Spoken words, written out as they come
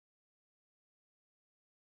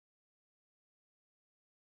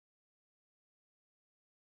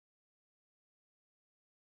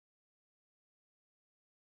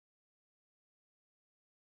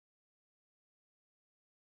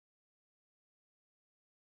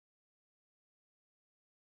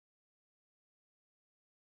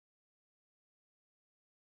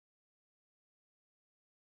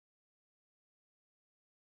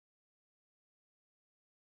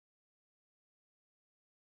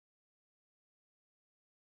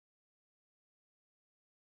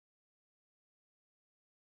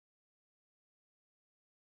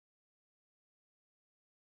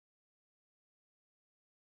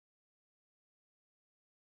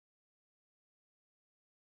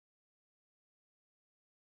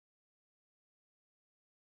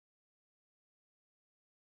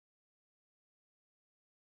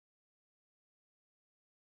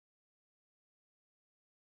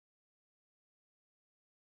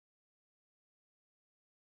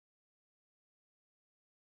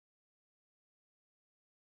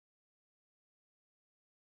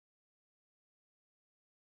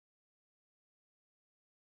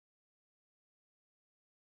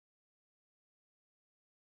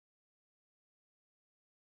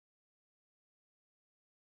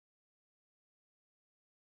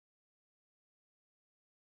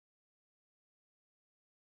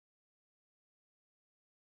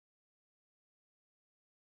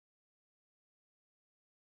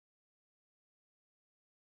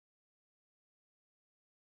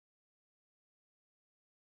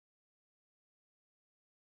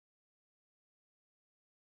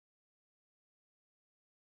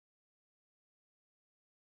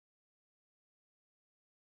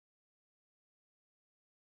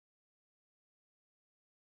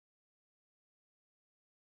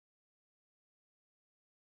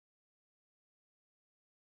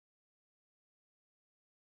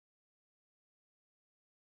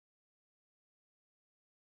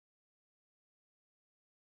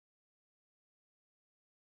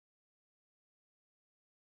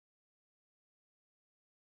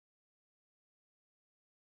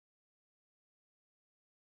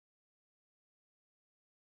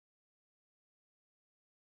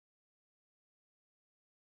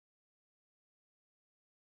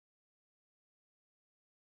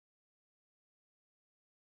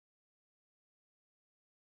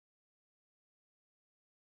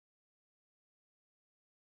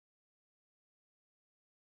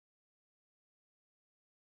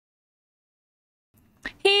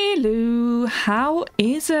Hello, how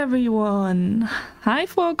is everyone? Hi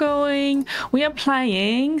foregoing. We are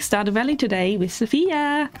playing Stardew Valley today with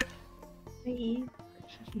Sophia. Hi.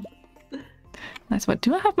 Nice. What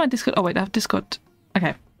do I have my Discord? Oh wait, I have Discord.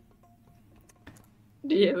 Okay.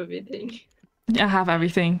 Do you have everything? I have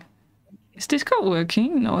everything. Is Discord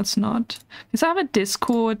working? No, it's not. Because I have a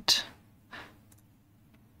Discord.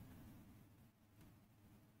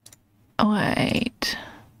 Oh, wait.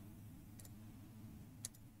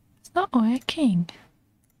 It's not working.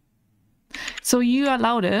 So you are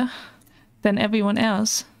louder than everyone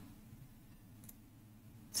else.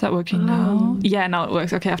 Is that working now? Yeah, now it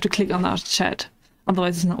works. Okay, I have to click on that chat.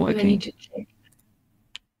 Otherwise it's not working. I need to check.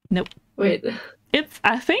 Nope. Wait.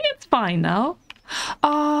 I think it's fine now.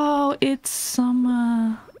 Oh, it's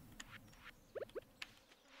summer.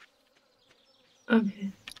 Okay.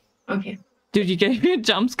 Okay. Dude, you gave me a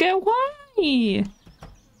jump scare? Why?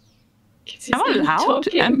 Am I loud?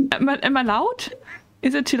 Am I loud?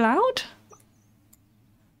 Is it too loud?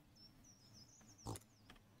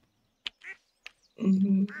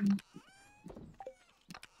 Mm-hmm.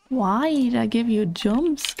 Why did I give you a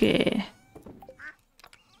jump scare?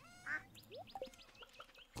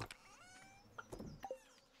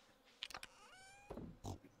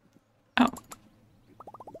 Oh.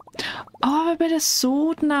 Oh, I have a better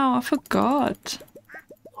sword now. I forgot.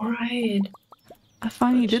 Alright. I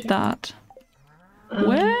finally did that.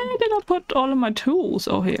 Where did I put all of my tools?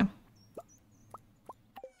 Oh, here.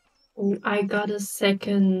 I got a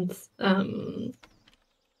second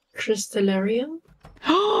crystallarium.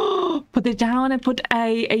 Put it down and put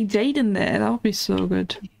a jade in there. That would be so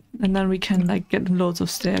good. And then we can like get loads of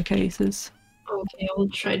staircases. Okay, I will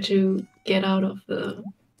try to get out of the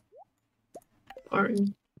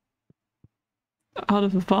barn. Out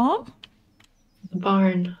of the farm? The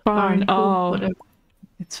barn. Barn. Oh, whatever.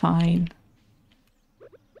 It's fine.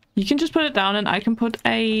 You can just put it down and I can put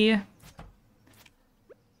a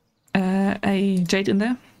jade in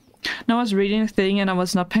there. No, I was reading a thing and I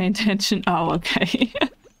was not paying attention. Oh, okay.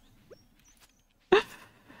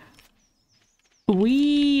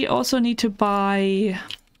 We also need to buy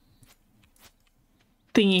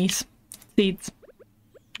thingies. Seeds.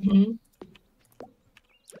 Mm-hmm.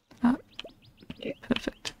 Ah, okay,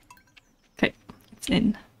 perfect. Okay, it's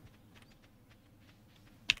in.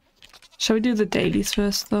 Shall we do the dailies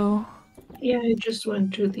first, though? Yeah, I just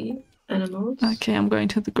went to the animals. Okay, I'm going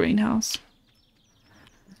to the greenhouse.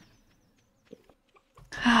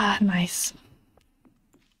 Ah, nice.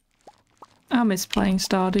 I miss playing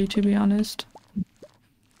Stardew, to be honest.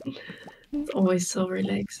 It's always so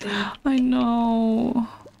relaxing. I know.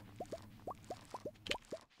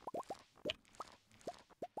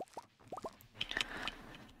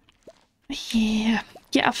 Yeah.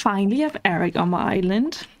 Yeah, I finally have Eric on my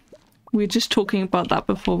island. We were just talking about that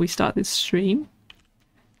before we start this stream.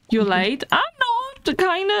 You're late? I'm not,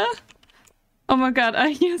 kinda. Oh my god, I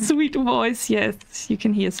hear a sweet voice. Yes, you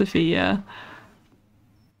can hear Sophia.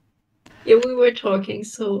 Yeah, we were talking,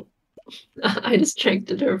 so I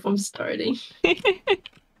distracted her from starting. Yes.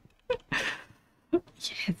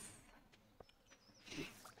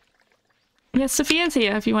 Yes, Sophia's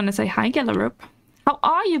here if you want to say hi, Gellerup. How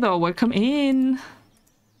are you though? Welcome in.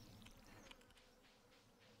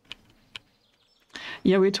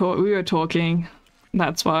 Yeah, we were talking.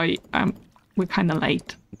 That's why we're kind of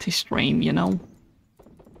late to stream, you know.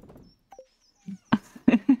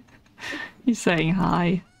 He's saying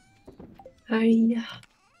hi. Hi.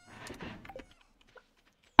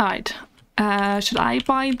 Alright. Should I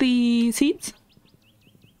buy the seeds?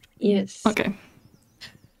 Yes. Okay.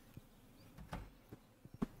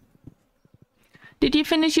 Did you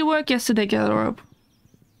finish your work yesterday, Gellerup?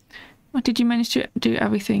 Or did you manage to do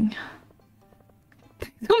everything?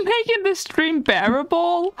 You're making the stream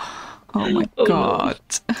bearable? Oh my god.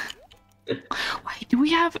 No. Wait, do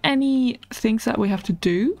we have any things that we have to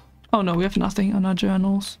do? Oh no, we have nothing on our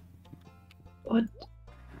journals. What?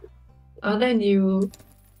 Are there new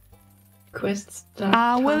quests that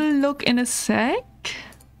I will look in a sec.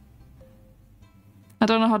 I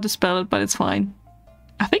don't know how to spell it, but it's fine.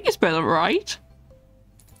 I think you spell it right.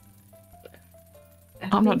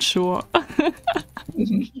 I'm not sure. I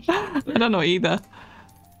don't know either.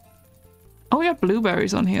 Oh, we have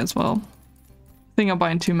blueberries on here as well. I think I'm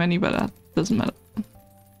buying too many, but that doesn't matter.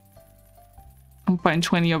 I'm buying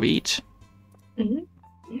 20 of each.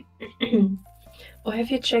 Mm-hmm. Oh,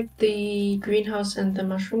 have you checked the greenhouse and the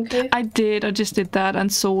mushroom cave? I did. I just did that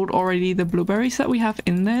and sold already the blueberries that we have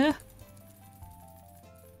in there.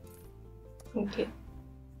 Okay.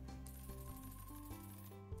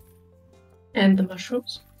 And the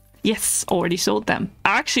mushrooms? Yes, already sold them.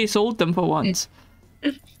 I actually sold them for once.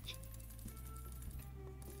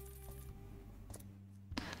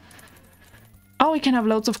 Oh, we can have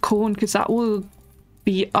loads of corn because that will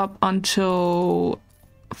be up until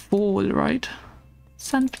fall, right?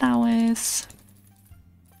 Sunflowers.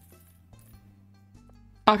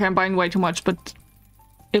 Okay, I'm buying way too much, but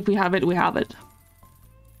if we have it, we have it.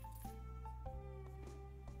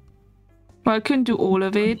 Well, I couldn't do all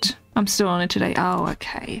of it. I'm still on it today. Oh,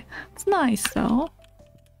 okay. It's nice, though.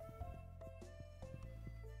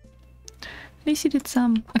 At least you did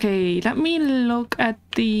some. Okay, let me look at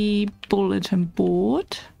the bulletin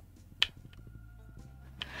board.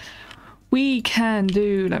 We can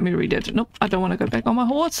do... Let me read it. Nope, I don't want to go back on my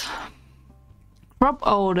horse. Crop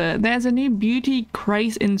order. There's a new beauty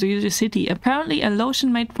craze in Zuzu City. Apparently, a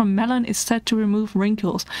lotion made from melon is set to remove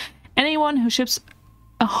wrinkles. Anyone who ships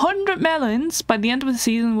 100 melons by the end of the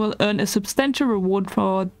season will earn a substantial reward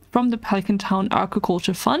from the Pelican Town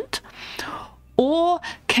Agriculture Fund. Or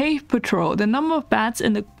Cave Patrol. The number of bats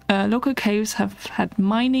in the local caves have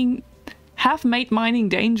made mining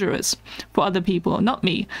dangerous for other people, not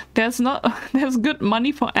me. There's good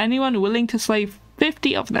money for anyone willing to slay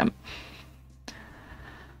 50 of them.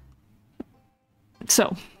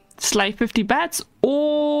 So, slay 50 bats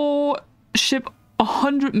or ship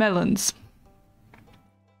 100 melons.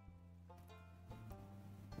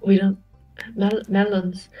 We don't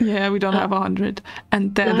melons. Yeah, we don't have 100,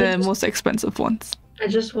 and they're the most expensive ones. I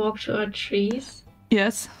just walked to our trees.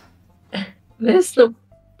 Yes. There's no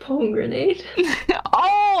pomegranate.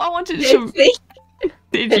 Oh, I wanted to show.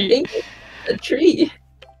 Did you? I think it's a tree.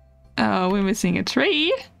 Oh, we're missing a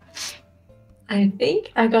tree. I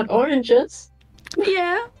think I got oranges.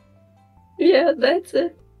 Yeah. Yeah, that's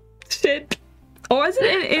it. Shit. Or is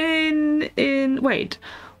it in wait?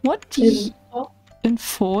 What? In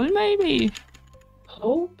fall, maybe?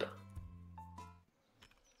 Hope?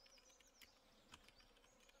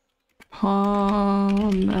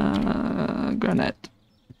 Pomegranate.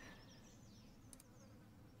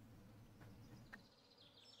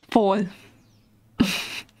 Fall.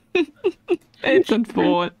 It's in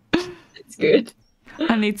fall. It's good.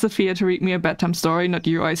 I need Sophia to read me a bedtime story, not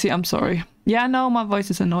you, Icy. I'm sorry. Yeah, no, my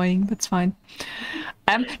voice is annoying. That's fine.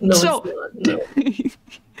 No, so... it's not, no.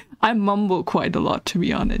 I mumble quite a lot, to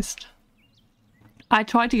be honest. I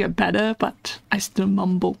try to get better, but I still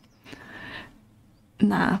mumble.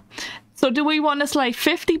 Nah. So do we want to slay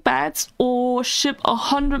 50 bats or ship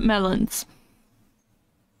 100 melons?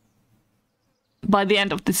 By the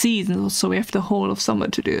end of the season, so we have the whole of summer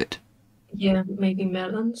to do it. Yeah, maybe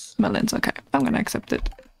melons. Melons, okay. I'm gonna accept it.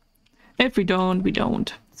 If we don't, we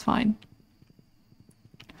don't. It's fine.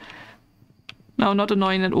 No, not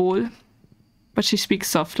annoying at all. But she speaks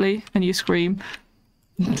softly and you scream.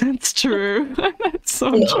 That's true. That's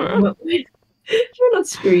so true. You're not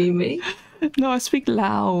screaming. No, I speak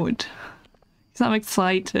loud. Because I'm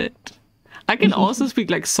excited. I can also speak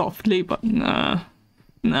like softly, but nah.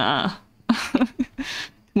 Nah. Too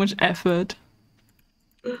much effort.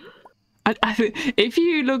 If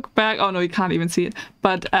you look back, oh no, you can't even see it.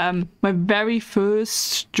 But my very first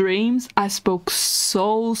streams, I spoke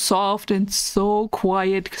so soft and so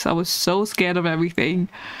quiet because I was so scared of everything.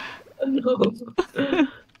 No.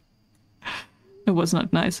 It was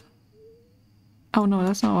not nice. Oh no,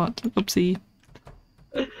 that's not what. Oopsie.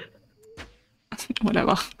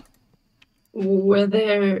 Whatever.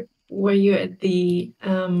 Were you at the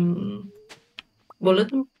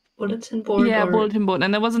bulletin board? Yeah, or... bulletin board.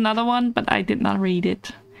 And there was another one, but I did not read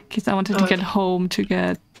it because I wanted to get home to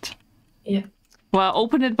get. Yeah. Well, I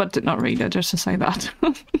opened it, but did not read it. Just to say that.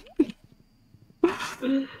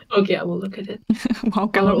 Okay, I will look at it. Wow,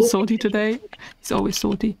 Gallum's salty today. He's always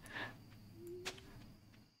salty.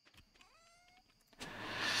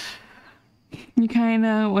 You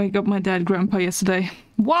kinda wake up my dad grandpa yesterday.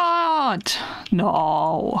 What?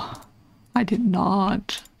 No, I did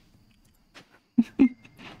not.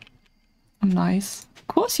 I'm nice. Of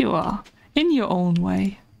course you are. In your own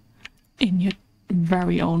way. In your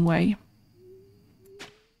very own way.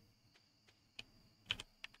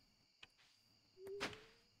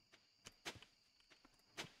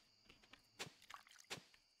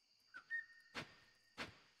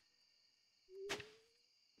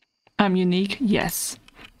 I'm unique, yes.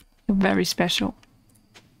 Very special.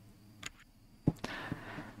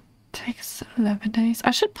 Takes 11 days. I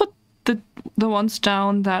should put the ones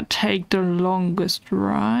down that take the longest,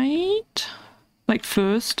 right? Like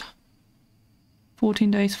first. 14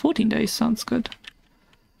 days. 14 days sounds good.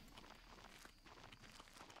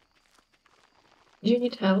 Do you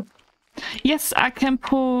need help? Yes, I can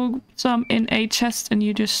pull some in a chest and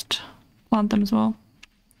you just plant them as well.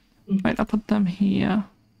 Right, I'll put them here. I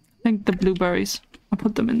think the blueberries. I'll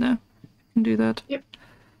put them in there. You can do that. Yep.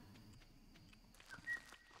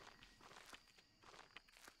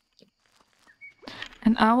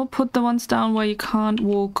 And I will put the ones down where you can't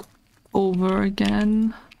walk over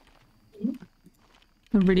again.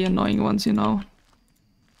 The really annoying ones, you know.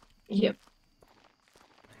 Yep.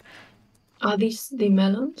 Are these the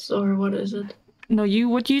melons or what is it? No,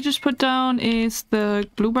 what you just put down is the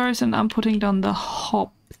blueberries and I'm putting down the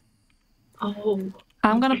hop. Oh.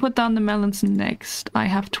 I'm gonna put down the melons next. I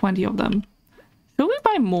have 20 of them. Should we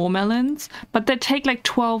buy more melons? But they take like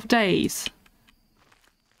 12 days.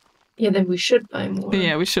 Yeah, then we should buy more.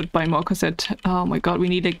 Yeah, we should buy more because oh my god, we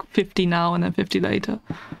need like 50 now and then 50 later.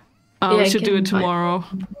 Yeah, we should do it tomorrow.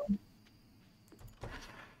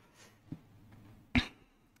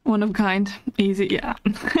 One of kind. Easy, yeah.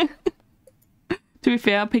 To be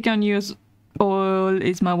fair, pick on you as all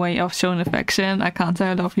is my way of showing affection. I can't say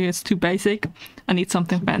I love you, it's too basic. I need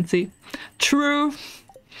something fancy. True.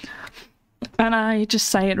 And I just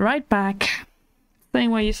say it right back.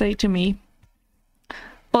 Same way you say it to me.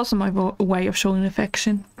 Also my way of showing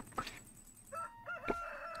affection.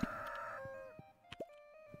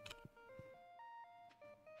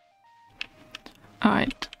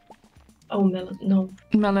 Alright. Oh, no.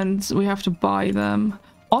 Melons, we have to buy them.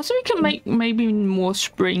 Also, we can make maybe more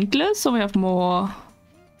sprinklers so we have more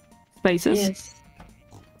spaces. Yes.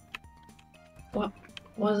 What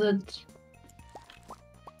was it?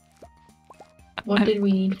 What did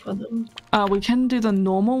we need for them? We can do the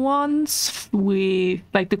normal ones. We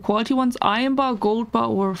like the quality ones: iron bar, gold bar,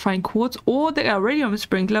 or refined quartz, or the iridium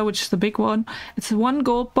sprinkler, which is the big one. It's 1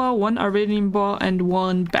 gold bar, 1 iridium bar, and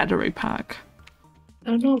 1 battery pack.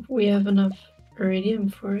 I don't know if we have enough iridium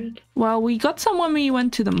for it. Well, we got some when we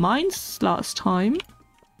went to the mines last time.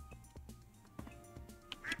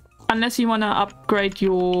 Unless you want to upgrade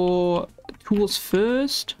your tools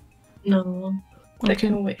first. No, that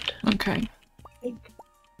can wait. Okay.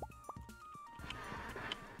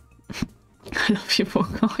 I love you for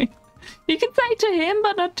going. You can say to him,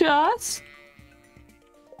 but not to us.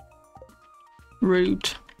 Rude.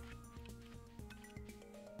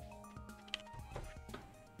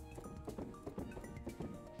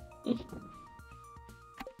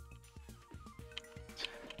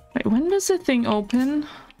 Wait, when does the thing open?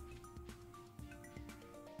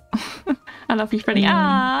 I love you, Freddy.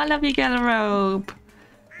 Ah, I love you, Galarope.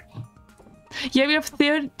 Yeah, we have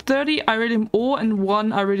 30 iridium ore and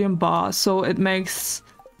 1 iridium bar, so it makes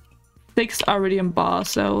 6 iridium bar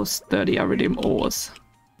cells, 30 iridium ores.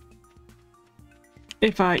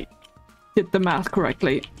 If I did the math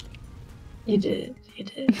correctly. You did, you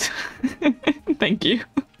did. Thank you.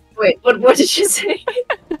 Wait, what did you say?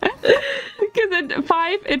 Because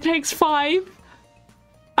it takes 5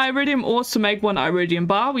 iridium ores to make 1 iridium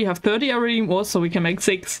bar. We have 30 iridium ores, so we can make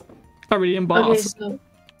 6 iridium bars. Okay,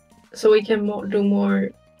 so we can do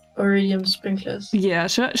more iridium sprinklers. Yeah,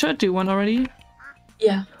 should I do one already?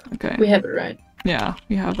 Yeah. Okay. We have it right. Yeah,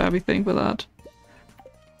 we have everything for that.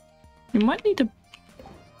 You might need to...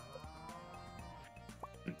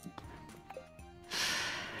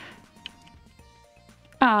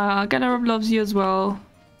 Ah, Galarob loves you as well.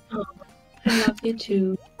 Oh, I love you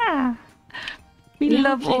too. Ah, we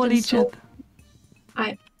love all each other.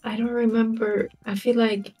 I don't remember. I feel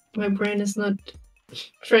like my brain is not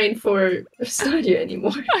trained for Stardew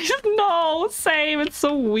anymore. I don't know, same, it's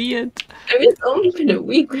so weird. I mean, it's only been a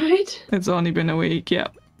week, right? It's only been a week, yeah.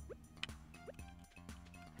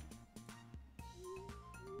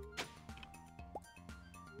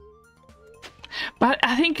 But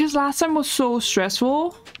I think because last time was so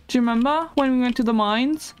stressful. Do you remember when we went to the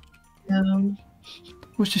mines? Yeah.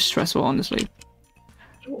 It was just stressful, honestly.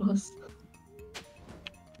 It was.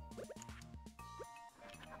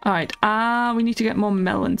 Alright, we need to get more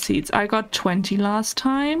melon seeds. I got 20 last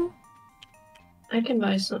time. I can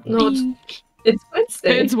buy some. No, it's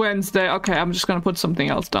Wednesday. It's Wednesday. Okay, I'm just gonna put something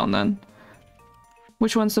else down then.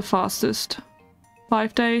 Which one's the fastest?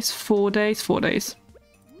 5 days, 4 days, 4 days.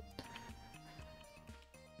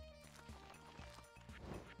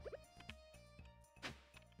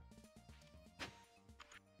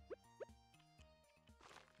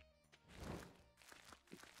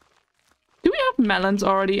 Do we have melons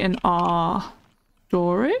already in our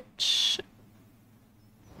storage?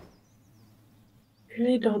 I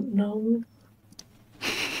really don't know.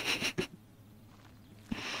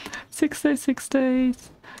 6 days, 6 days.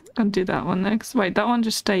 I'll do that one next. Wait, that one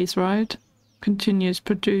just stays, right? Continues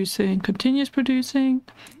producing. Continues producing.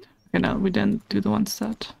 Okay, no, we didn't do the ones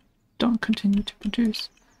that don't continue to produce.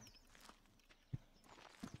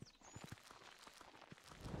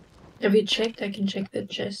 Have you checked? I can check the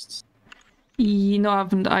chests. No, I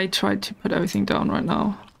haven't. I tried to put everything down right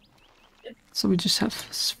now. So we just have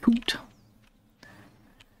food.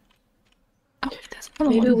 Oh, there's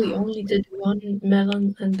Maybe we only did one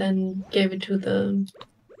melon and then gave it to the...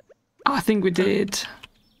 Oh, I think we did.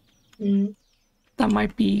 That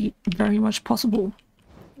might be very much possible.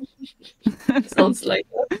 Sounds like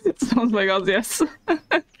us. Sounds like us, yes.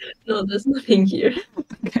 No, there's nothing here.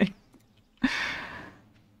 Okay.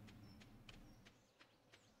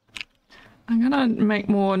 I'm gonna make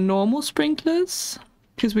more normal sprinklers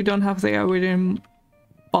because we don't have the iridium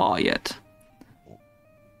bar yet.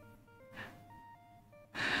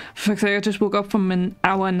 For fuck's sake, I just woke up from an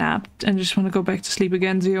hour nap and just want to go back to sleep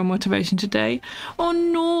again. Zero motivation today. Oh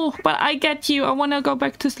no, but I get you. I want to go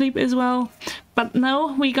back to sleep as well. But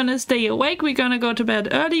no, we're gonna stay awake. We're gonna go to bed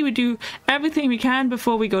early. We do everything we can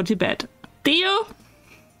before we go to bed. Deal?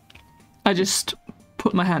 I just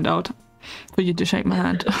put my hand out for you to shake my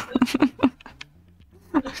hand.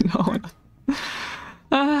 No.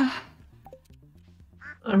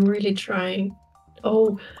 I'm really trying.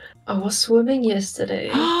 Oh, I was swimming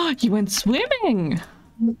yesterday. You went swimming?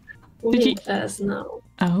 Did you class now?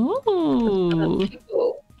 Oh.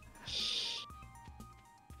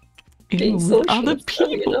 Being Ew, social other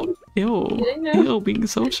people. You know? Ew. Ew, being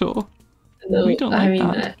social. No, we don't like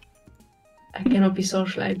that. I cannot be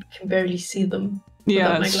social. I can barely see them.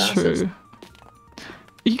 Yeah, that's true.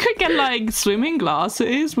 You could get like swimming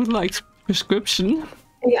glasses with like prescription.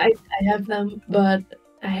 Yeah, I have them, but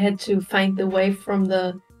I had to find the way from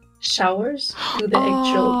the showers to the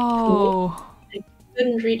actual pool. I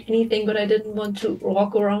couldn't read anything, but I didn't want to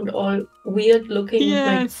walk around all weird looking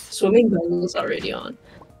like swimming goggles already on.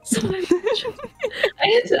 So I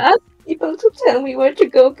had to ask people to tell me where to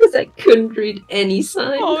go because I couldn't read any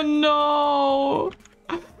sign. Oh no!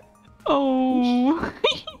 Oh.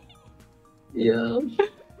 Yeah. What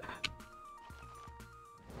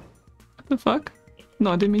the fuck?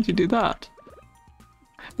 No, I didn't mean to do that.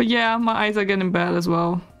 But yeah, my eyes are getting bad as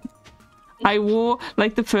well. I wore,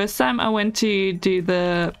 like the first time I went to do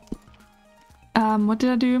the, what did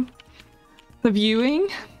I do? The viewing,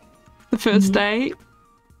 the first day.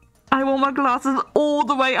 I wore my glasses all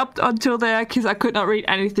the way up until there because I could not read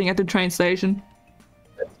anything at the train station.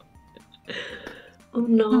 Oh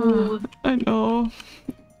no. I know.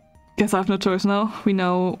 Guess I have no choice now. We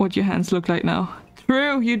know what your hands look like now.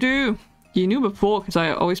 True, you do. You knew before because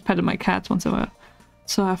I always petted my cats once in a while.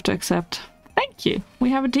 So I have to accept. Thank you. We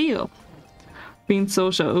have a deal. Being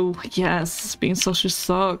social. Oh, yes. Being social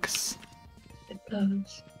sucks. It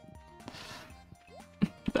does.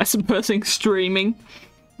 That's a person streaming.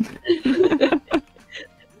 I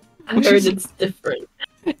heard it's different.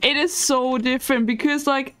 It is so different because,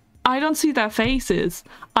 like, I don't see their faces.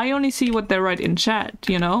 I only see what they write in chat,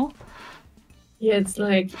 you know? Yeah, it's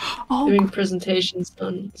like doing presentations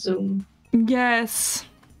on Zoom. Yes.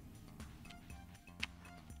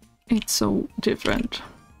 It's so different.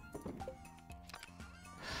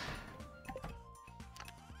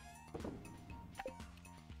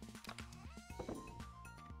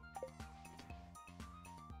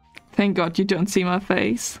 Thank God you don't see my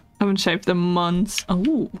face. I haven't shaved in months.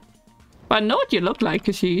 Oh. But I know what you look like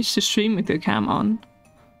because you used to stream with your cam on.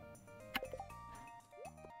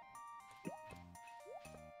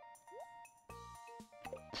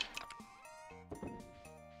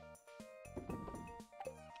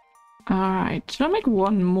 Alright, should I make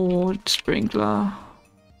one more sprinkler?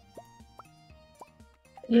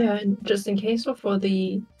 Yeah, just in case or for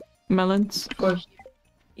the... Melons? For...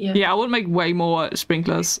 Yeah. Yeah, I would make way more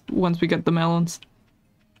sprinklers once we get the melons.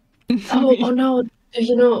 Oh no,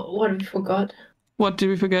 you know what we forgot? What did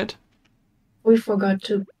we forget? We forgot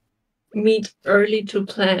to meet early to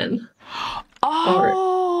plan.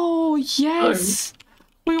 Oh, yes!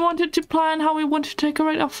 We wanted to plan how we want to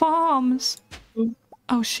decorate our farms.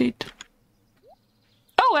 Oh shit.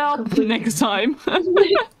 Oh well, next time.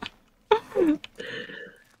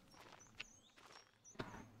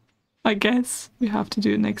 I guess we have to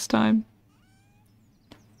do it next time.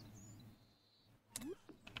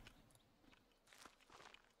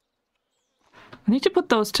 I need to put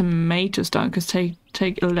those tomatoes down because they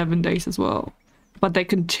take 11 days as well. But they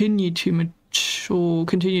continue to mature,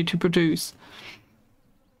 continue to produce.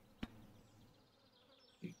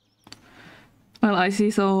 Well, I see,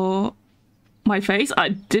 so my face, I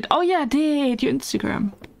did, oh yeah, I did, your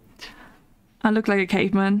Instagram. I look like a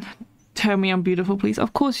caveman. Tell me I'm beautiful, please.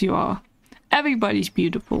 Of course you are. Everybody's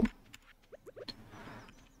beautiful.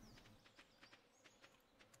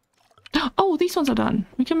 Oh, these ones are done.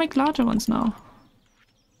 We can make larger ones now.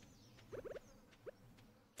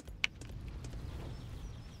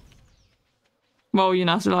 Well, you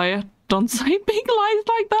nasty liar. Don't say big lies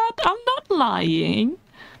like that. I'm not lying.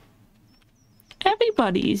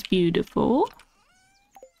 Everybody is beautiful.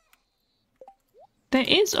 There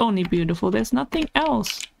is only beautiful. There's nothing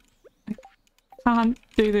else. I can't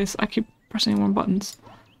do this. I keep pressing wrong buttons.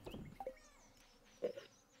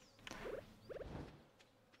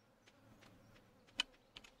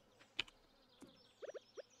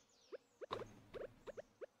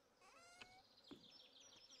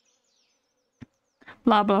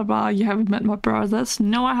 Blah blah blah, you haven't met my brothers.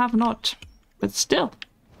 No, I have not. But still,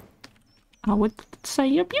 I would say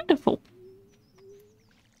you're beautiful.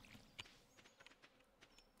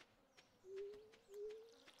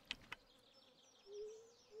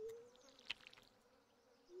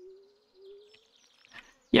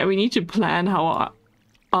 Yeah, we need to plan how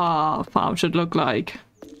our farm should look like.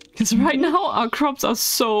 Because right now our crops are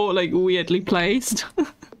so like weirdly placed.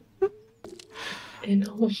 I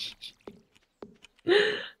know.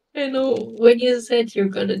 I know. When you said you're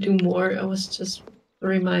gonna do more, I was just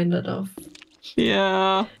reminded of.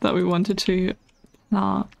 Yeah, that we wanted to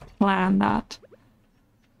plan that.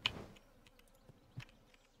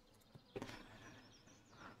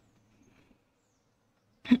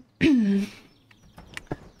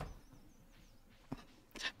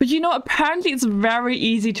 But you know, apparently it's very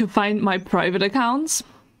easy to find my private accounts.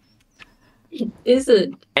 Is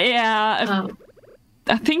it? Yeah,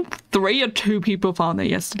 I think 3 or 2 people found it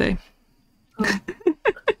yesterday.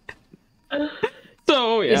 Oh.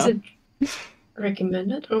 So yeah. Is it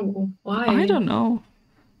recommended or why? I don't know.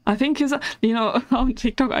 I think because you know on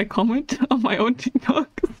TikTok I comment on my own TikTok.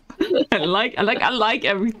 I like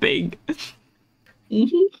everything.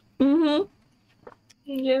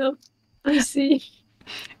 Yeah, I see.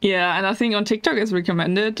 Yeah, and I think on TikTok it's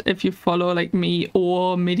recommended if you follow like me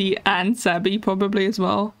or Midi and Sabby probably as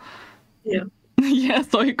well. Yeah. Yeah,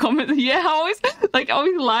 so you comment. Yeah, I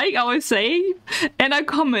always say, and I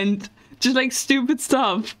comment just like stupid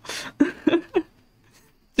stuff,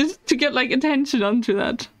 just to get like attention onto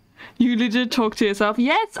that. You legit talk to yourself.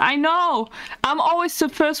 Yes, I know. I'm always the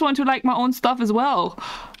first one to like my own stuff as well.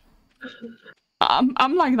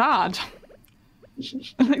 I'm like that.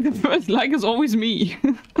 Like the first like is always me.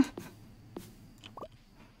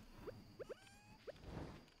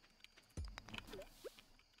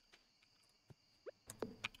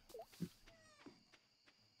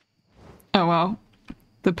 Oh wow.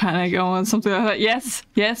 The panic or something like that. Yes,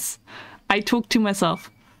 yes. I talk to myself.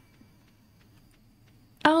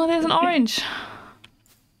 Oh, there's an orange.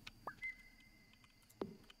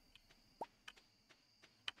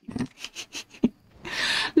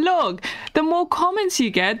 Look, the more comments you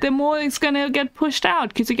get, the more it's gonna get pushed out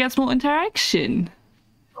because it gets more interaction.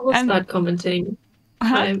 I will start commenting.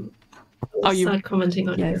 Huh? Start commenting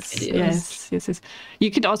on your videos. Yes.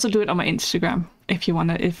 You could also do it on my Instagram if you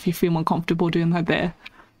wanna, if you feel more comfortable doing that there.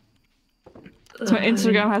 So my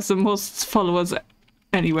Instagram has the most followers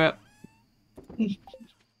anywhere.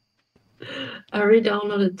 I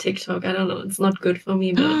re-downloaded TikTok. I don't know. It's not good for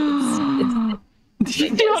me, but it's you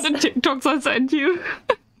know the TikToks I sent you?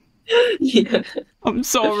 Yeah. I'm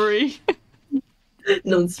sorry.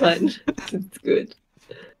 No, it's fine. It's good.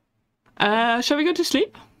 Shall we go to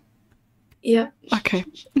sleep? Yeah. Okay.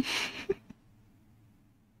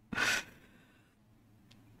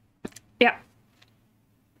 Yeah.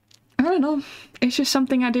 I don't know. It's just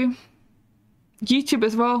something I do. YouTube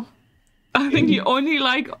as well. I think the only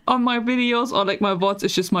like on my videos or like my VODs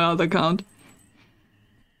is just my other account.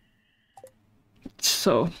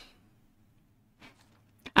 So.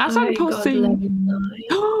 As I'm posting. Got level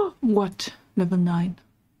 9. What? Level 9?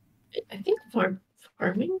 I think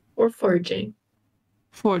farming or foraging.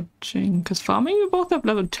 Foraging, because farming we both have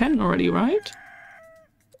level 10 already, right?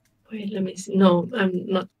 Wait, let me see. No, I'm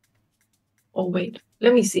not. Oh wait,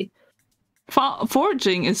 let me see.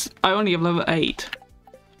 Foraging is I only have level 8.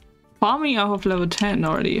 Farming I have level 10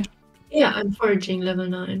 already. Yeah, I'm foraging level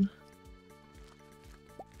 9.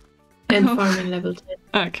 And farming level 10.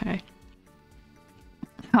 Okay.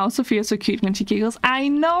 How Sophia's so cute when she giggles. I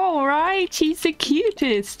know, right? She's the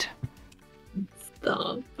cutest.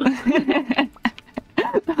 Stop. That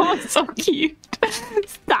was so cute.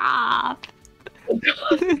 Stop.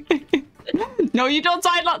 No, you don't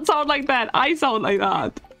sound like that. I sound like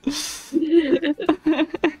that.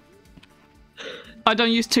 I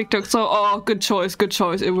don't use TikTok, so good choice.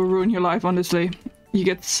 It will ruin your life, honestly. You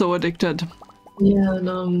get so addicted. Yeah,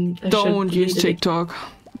 no. Don't use TikTok.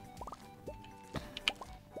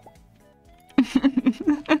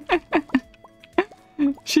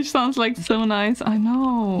 She sounds like so nice. I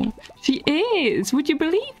know. She is. Would you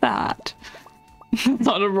believe that? That's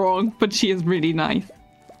not wrong, but she is really nice.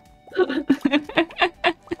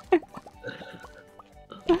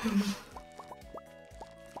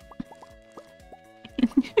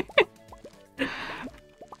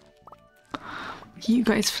 You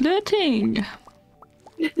guys flirting?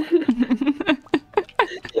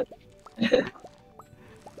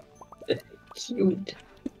 Cute.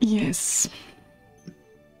 Yes.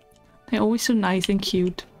 They're always so nice and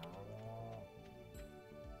cute.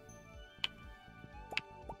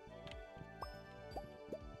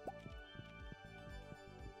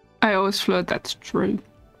 I always flirt, that's true.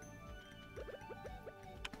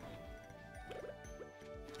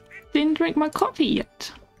 Didn't drink my coffee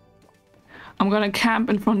yet. I'm gonna camp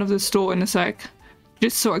in front of the store in a sec.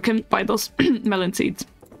 Just so I can buy those melon seeds.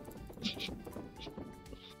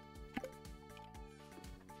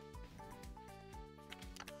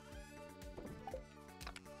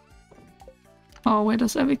 Oh, where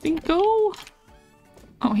does everything go?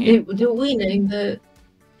 Oh, here. Do we name the...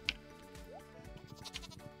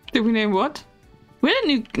 Did we name what? We had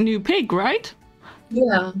a new pig, right?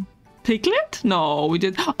 Yeah. Piglet? No, we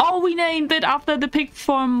did. Oh, we named it after the pig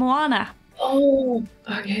from Moana. Oh,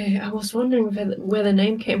 okay. I was wondering where the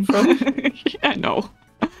name came from. I know.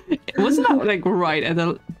 Wasn't that like right at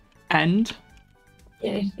the end?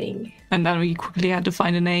 Yeah, I think. And then we quickly had to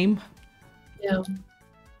find a name. Yeah.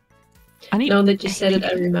 I need... Now that you said it,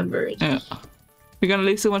 I remember it. Yeah. We're gonna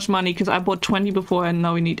lose so much money because I bought 20 before and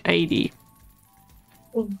now we need 80.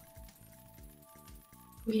 Oh.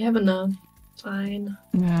 We have enough. Fine.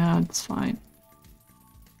 Yeah, it's fine.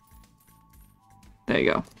 There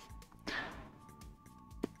you go.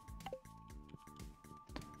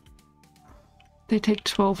 They take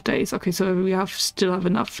 12 days. Okay, so we still have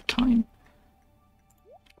enough time.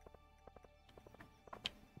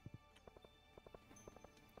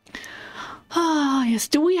 Ah, yes.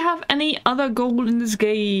 Do we have any other goal in this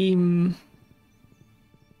game?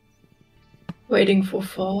 Waiting for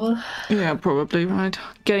fall. Yeah, probably, right.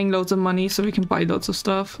 Getting loads of money so we can buy lots of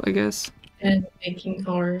stuff, I guess. And making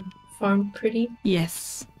our farm pretty.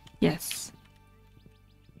 Yes. Yes.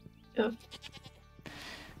 Yep.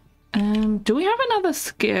 Do we have another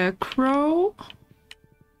scarecrow?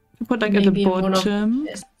 Put like Maybe at the bottom.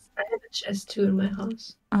 I have a chest too in my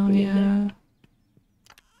house. Oh Maybe yeah.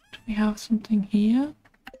 Do we have something here?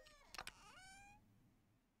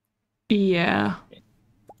 Yeah.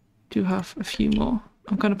 Do have a few more.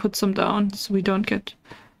 I'm gonna put some down so we don't get...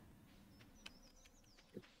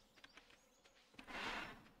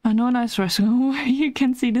 I know a nice restaurant where you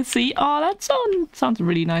can see the sea. Oh, that sounds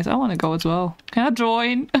really nice. I want to go as well. Can I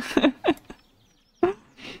join? You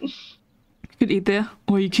could eat there,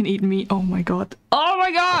 or you can eat me. Oh my god. Oh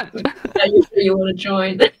my god! Are you sure you want to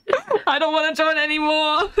join? I don't want to join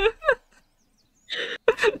anymore.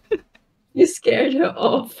 You scared her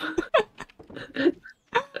off.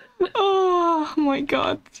 Oh my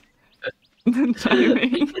god. The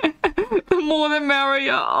timing. The more the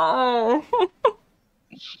merrier. Oh.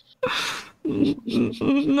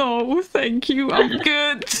 No, thank you. I'm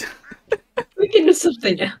good. We can do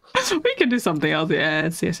something else. We can do something else.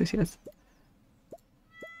 Yes, yes, yes, yes.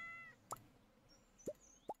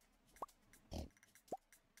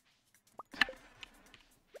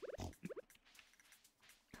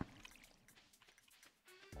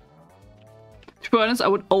 To be honest, I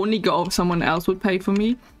would only go if someone else would pay for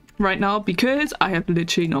me right now because I have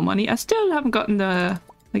literally no money. I still haven't gotten the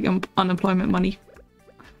like unemployment money.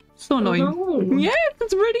 So annoying. Oh, no. Yes,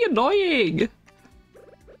 it's really annoying.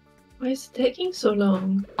 Why is it taking so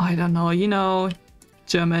long? I don't know, you know,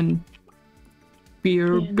 German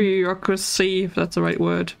bureaucracy, if that's the right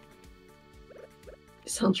word.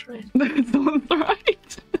 It sounds right. That sounds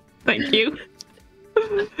right. Thank you.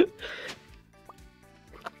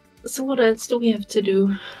 So what else do we have to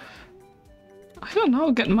do? I don't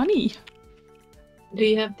know, get money. Do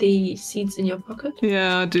you have the seeds in your pocket?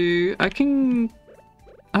 Yeah, I do. I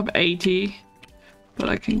have 80, but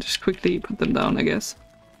I can just quickly put them down, I guess.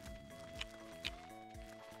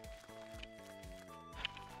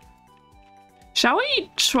 Shall we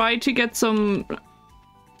try to get some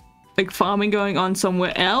like farming going on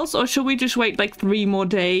somewhere else, or should we just wait like 3 more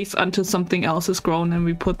days until something else is grown and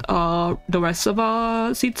we put the rest of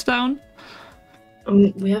our seeds down?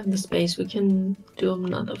 We have the space. We can do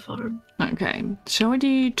another farm. Okay. Shall we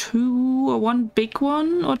do 2 or 1 big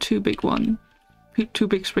one or 2 big one? 2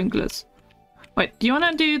 big sprinklers. Wait, do you want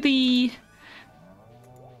to do the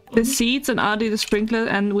seeds and I'll do the sprinkler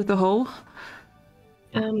and with the hole?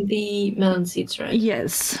 The melon seeds, right?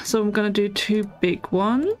 Yes. So I'm gonna do 2 big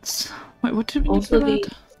ones. Wait, what did we need for Also the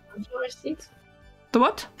that? sunflower seeds. The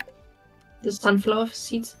what? The sunflower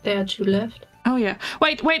seeds. There are 2 left. Oh yeah.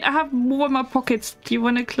 Wait, I have more in my pockets. Do you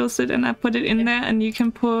want to close it and I put it in there and you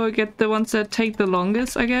can get the ones that take the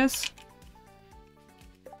longest, I guess?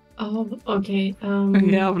 Oh, okay. Yeah,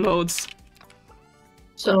 I have loads.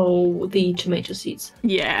 So the tomato seeds.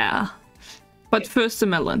 Yeah. But first the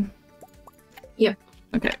melon. Yep.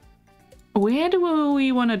 Okay. Where do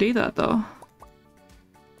we want to do that though?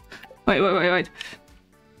 Wait.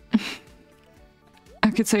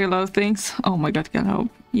 I could say a lot of things. Oh my god, can help.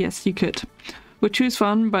 Yes, you could. Would choose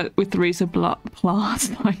fun, but with razor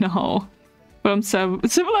blast. I know. But I'm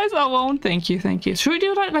civilized. I won't. Thank you. Should we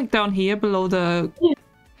do that like down here below the? Yeah.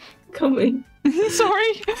 Coming.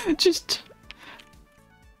 Sorry. Just.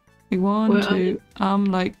 Like one, Where two.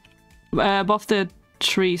 Like above the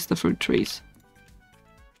trees, the fruit trees.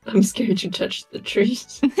 I'm scared to touch the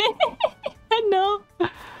trees. I know.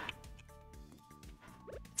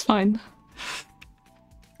 It's fine.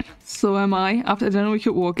 So am I. After dinner we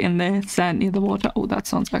could walk in the sand near the water. Oh, that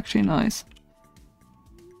sounds actually nice.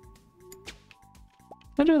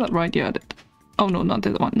 Did I do that right? Yeah, I did. Oh no, not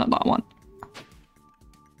that one, not that one.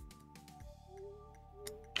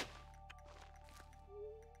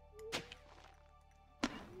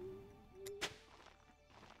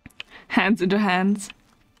 Hands into hands.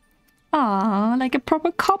 Ah, like a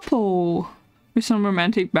proper couple. With some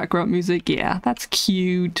romantic background music. Yeah, that's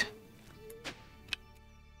cute.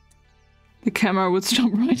 The camera would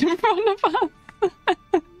stop right in front of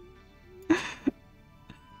us.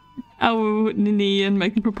 I would knee and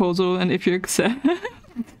make a proposal, and if you accept,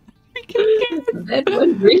 we can get it. That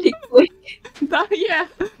went really quick. Yeah,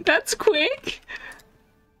 that's quick.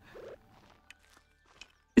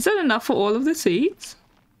 Is that enough for all of the seeds?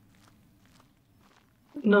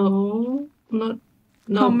 No, not.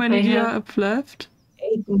 No. How many do you have have left?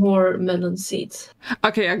 8 more melon seeds.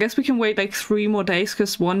 Okay, I guess we can wait like 3 more days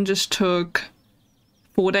because one just took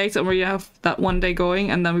 4 days, and we have that 1 day going,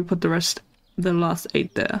 and then we put the last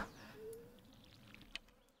 8 there.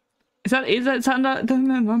 Does that sound like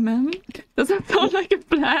does that sound like a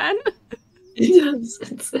plan? It does.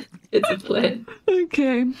 It's a plan.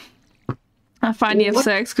 Okay. I finally have What?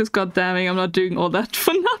 sex because goddammit, I'm not doing all that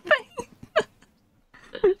for nothing.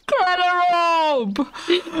 Get a rope!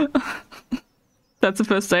 That's the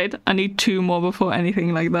first date. I need 2 more before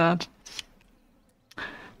anything like that.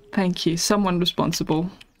 Thank you. Someone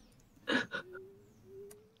responsible.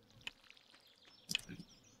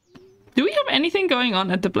 Do we have anything going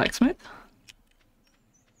on at the blacksmith?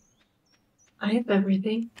 I have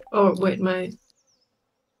everything. Oh, wait,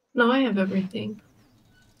 No, I have everything.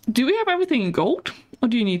 Do we have everything in gold? Or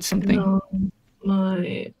do you need something? No,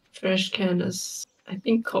 my trash can is, I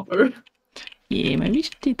think, copper. Yeah, maybe we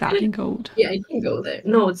should do that in gold. Yeah, I can go there.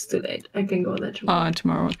 No, it's too late. I can go there tomorrow.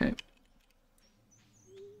 Tomorrow, okay.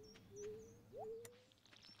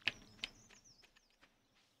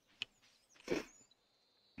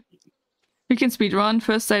 We can speedrun.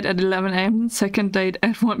 First date at 11 AM, second date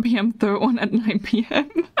at 1 PM, third one at 9 PM.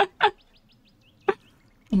 I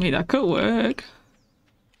mean, that could work.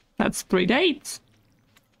 That's 3 dates.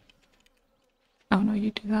 Oh no,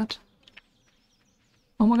 you do that.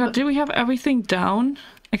 Oh my god, do we have everything down?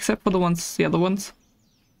 Except for the other ones?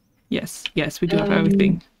 Yes, we do have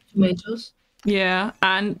everything. Tomatoes? Yeah,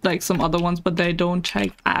 and like some other ones, but they don't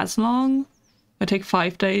take as long. They take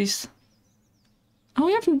 5 days. Oh,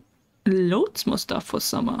 we have loads more stuff for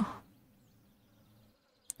summer.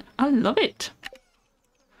 I love it.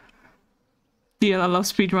 Yeah, I love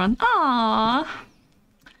speedrun. Aww.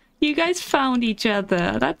 You guys found each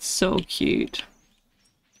other. That's so cute.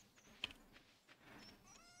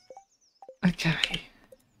 Okay.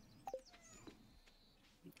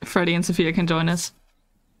 Freddie and Sophia can join us.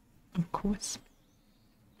 Of course.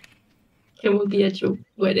 Can we be at your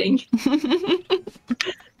wedding?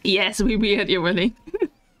 Yes, we'll be at your wedding.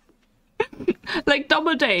 Like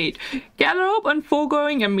double date. Gather up and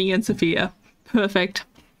foregoing and me and Sophia. Perfect.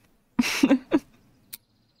 For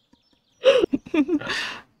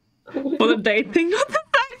the date thing.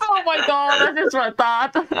 Oh my god, I just read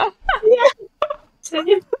that. Yeah.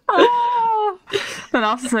 Same. Oh. And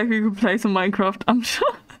after sex we could play some Minecraft, I'm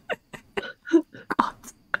sure. God.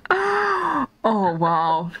 Oh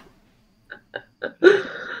wow.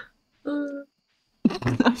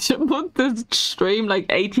 I should put this stream like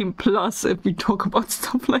 18 plus if we talk about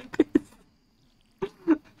stuff like this.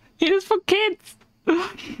 It is for kids.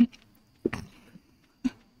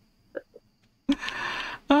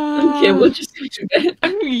 Okay, we'll just go to bed.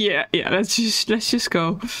 Yeah, let's just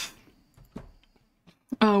go.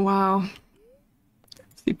 Oh wow.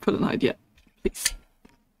 Sleep for the night, yeah, please.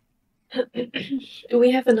 Do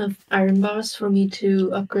we have enough iron bars for me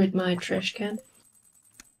to upgrade my trash can?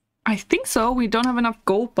 I think so. We don't have enough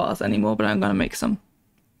gold bars anymore, but I'm gonna make some.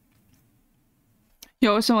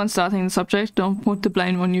 You're also on starting the subject. Don't put the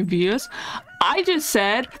blame on your viewers. I just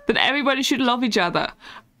said that everybody should love each other.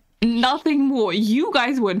 Nothing more. You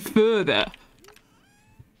guys went further.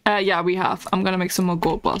 Yeah, we have. I'm gonna make some more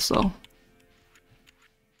gold bars though.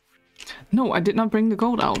 No, I did not bring the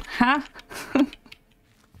gold out. Huh?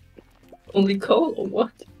 Only coal or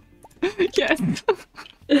what? Yes.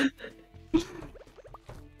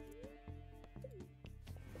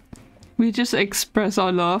 We just express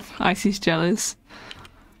our love. Icy's jealous.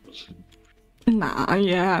 Nah,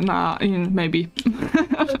 yeah, nah, maybe.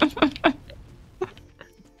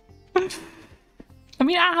 I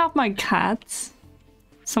mean, I have my cats,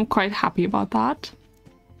 so I'm quite happy about that.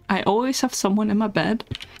 I always have someone in my bed,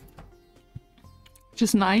 which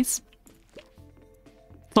is nice.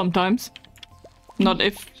 Sometimes. Not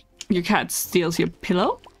if your cat steals your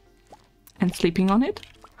pillow and sleeping on it.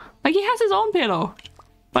 Like, he has his own pillow,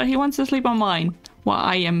 but he wants to sleep on mine while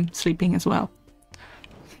I am sleeping as well.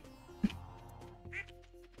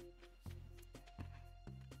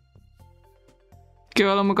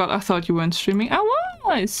 Girl, oh my god, I thought you weren't streaming. I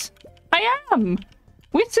was! I am!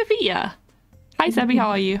 With Sophia! Hi Sebby, how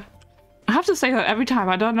are you? I have to say that every time,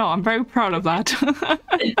 I don't know, I'm very proud of that.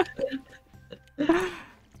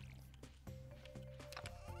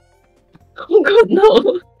 Oh god,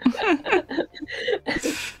 no!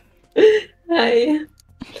 Hi.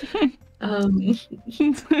 I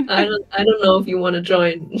don't know if you want to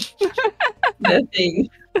join that thing.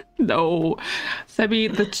 No. Sebby,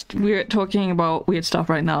 we're talking about weird stuff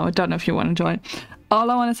right now. I don't know if you want to join. All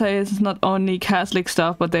I want to say is it's not only Catholic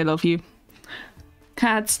stuff, but they love you.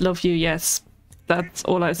 Cats love you, yes. That's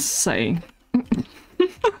all I'm saying.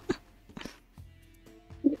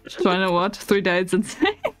 So I know what? 3 days and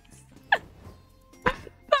 6.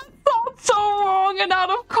 That's so wrong and out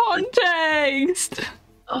of context.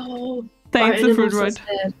 Oh, thanks the food right.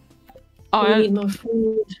 Oh, I need more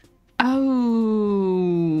food.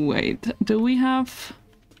 Oh, wait. Do we have?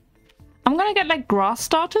 I'm gonna get like grass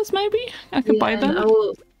starters. Maybe I could buy them. I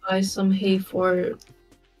will buy some hay for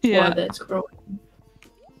that's growing.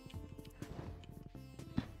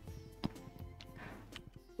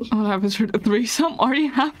 I'll have a threesome. Already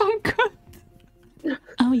have them good.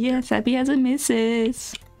 Oh yes, Abby has a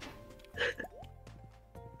missus.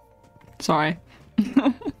 Sorry.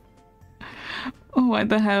 Oh, why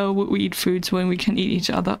the hell would we eat foods when we can eat each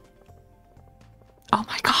other? Oh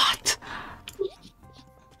my god!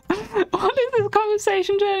 What is this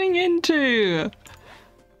conversation turning into?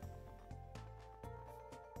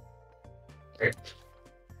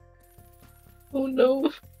 Oh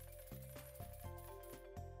no.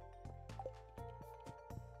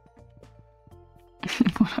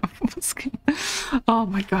 Oh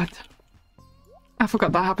my god. I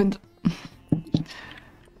forgot that happened.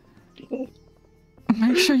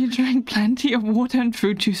 Make sure you drink plenty of water and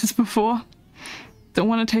fruit juices before. Don't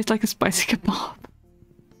want to taste like a spicy kebab.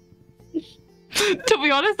 To be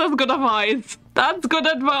honest, that's good advice. That's good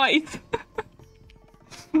advice.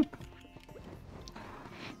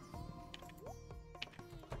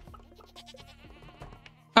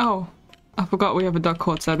 Oh, I forgot we have a duck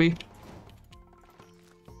court, Sebby.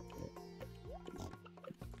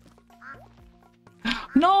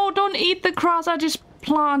 No, don't eat the grass I just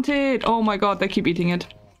planted. Oh my god, they keep eating it.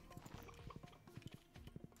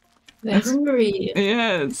 They're hungry.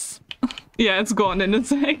 Yes. Yeah, it's gone in a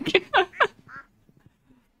sec.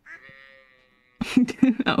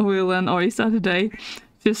 We'll learn oyster today.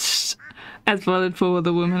 Just as valid for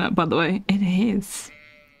the women, by the way. It is.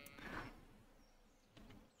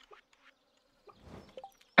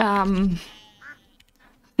 I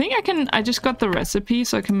think I just got the recipe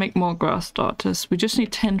so I can make more grass starters. We just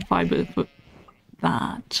need 10 fiber for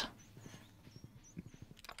that.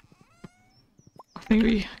 I think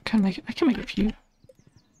we can make, I can make a few.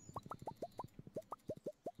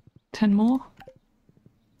 10 more.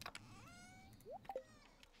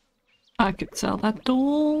 I could sell that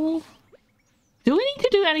doll. Do we need to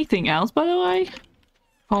do anything else, by the way?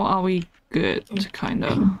 Or are we good,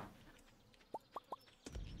 kinda?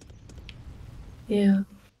 Yeah.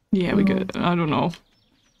 Yeah, we good. I don't know.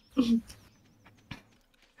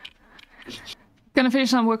 Gonna finish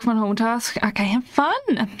some work from home task. Okay, have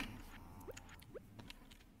fun!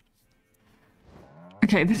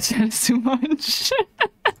 Okay, this is too much.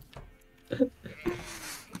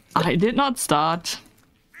 I did not start.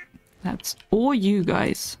 That's all you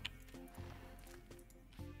guys.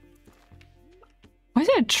 Why is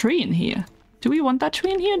there a tree in here? Do we want that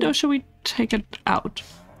tree in here or should we take it out?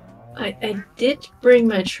 I did bring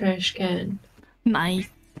my trash can. Nice.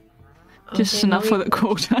 Just enough for the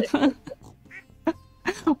quota.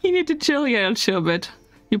 We need to chill here a little bit.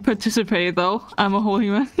 You participate though. I'm a holy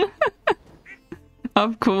man.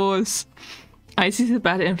 Of course. Icy's a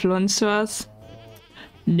bad influence to us.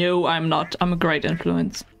 No, I'm not. I'm a great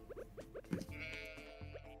influence.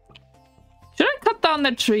 Should I cut down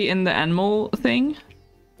that tree in the animal thing?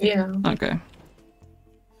 Yeah. Okay.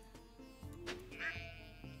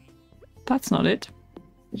 That's not it.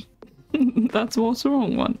 That's what's the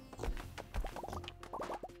wrong one.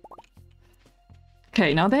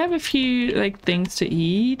 Okay, now they have a few like things to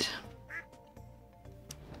eat.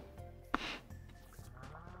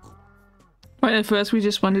 Well, at first we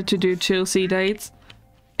just wanted to do chill sea dates.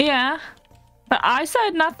 Yeah. But I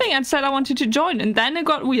said nothing and said I wanted to join, and then it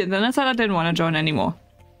got weird. Then I said I didn't want to join anymore.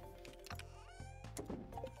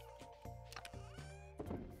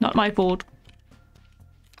 Not my fault.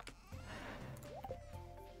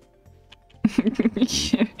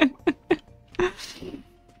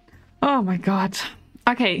 Oh my god.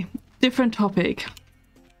 Okay, different topic.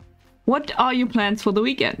 What are your plans for the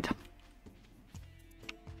weekend?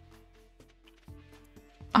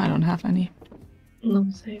 I don't have any. No,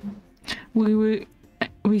 same. We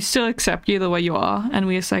still accept you the way you are, and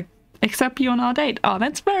we accept you on our date. Oh,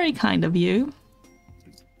 that's very kind of you.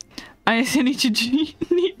 I still need to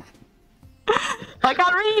I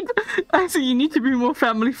can't read! I see you need to be more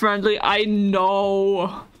family friendly. I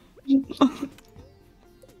know.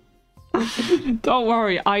 Don't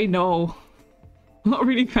worry, I know. I'm not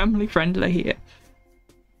really family friendly here.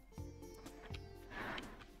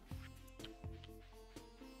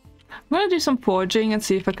 I'm gonna do some foraging and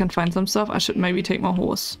see if I can find some stuff. I should maybe take my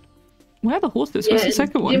horse. Where are the horses? Where's the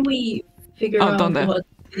second one? Did we figure out what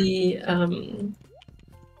the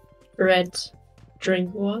red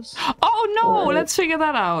drink was? Oh no! Let's figure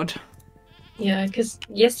that out. Yeah, because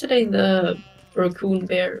yesterday the raccoon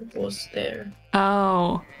bear was there.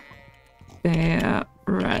 Oh. Bear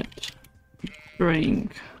red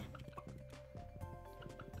drink.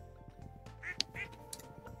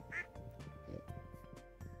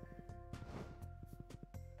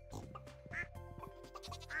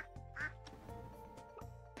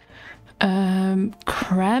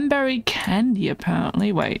 Cranberry candy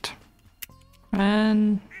apparently. Wait.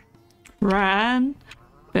 Berry,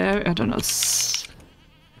 I don't know. Is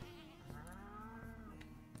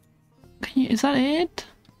that it?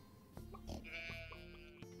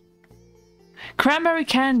 Cranberry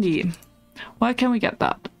candy. Where can we get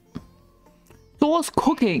that? Sauce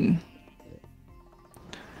cooking.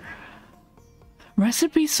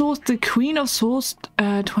 Recipe source, the Queen of Sauce,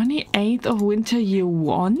 28th of Winter, Year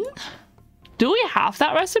 1? Do we have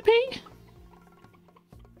that recipe?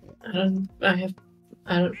 I don't.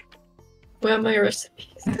 Where are my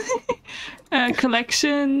recipes?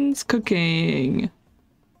 Collections, cooking.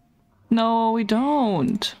 No, we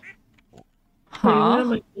don't. Huh? Wait, what are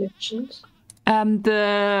my collections?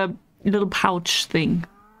 The little pouch thing.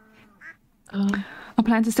 I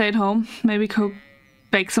plan to stay at home. Maybe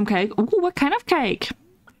bake some cake. Ooh, what kind of cake?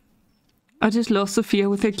 I just love Sophia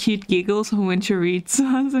with her cute giggles when she reads.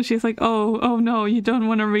 So she's like, oh no, you don't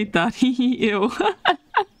want to read that. Ew.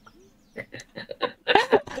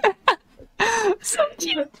 So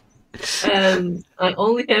cute. I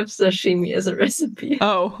only have sashimi as a recipe.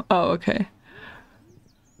 Oh, okay.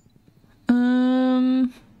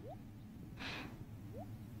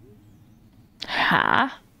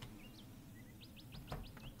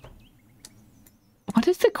 What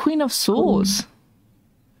is the Queen of Sauce?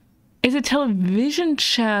 It's a television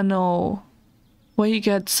channel where you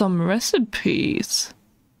get some recipes.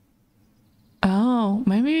 Oh,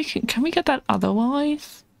 maybe we can we get that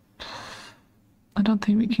otherwise? I don't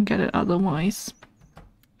think we can get it otherwise.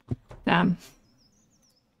 Damn.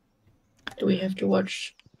 Do we have to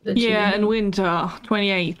watch the TV? Yeah, in winter,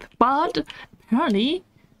 28th. But apparently,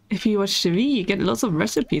 if you watch TV, you get lots of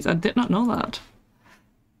recipes. I did not know that.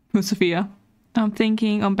 Who's Sophia? I'm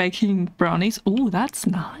thinking on baking brownies. Oh, that's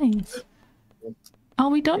nice. Oh,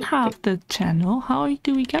 we don't have the channel. How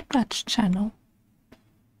do we get that channel?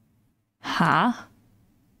 Huh?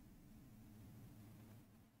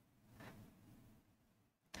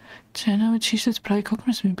 Channel with Jesus play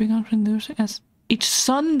Christmas big on for news as each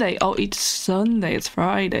Sunday. Oh, each Sunday. It's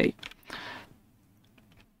Friday.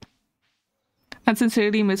 I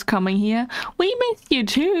sincerely miss coming here. We miss you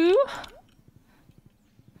too.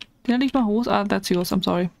 Did I leave my horse? Ah, that's yours. I'm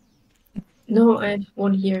sorry. No, I have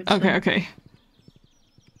one here. Okay.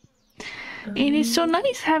 It is so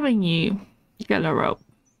nice having you, Yellow Rope.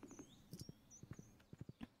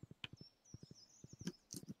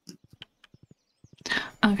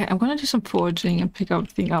 Okay, I'm gonna do some foraging and pick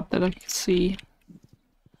everything up that I can see.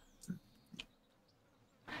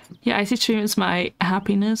 Yeah, icy stream is my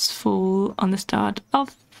happiness full on the start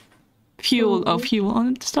of fuel. Oh, fuel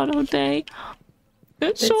on the start of the day.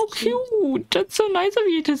 That's so cute. That's so nice of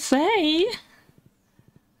you to say.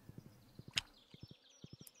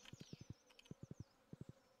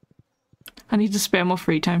 I need to spare more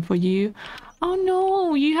free time for you. Oh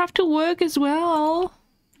no, you have to work as well.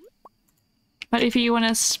 But if you want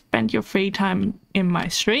to spend your free time in my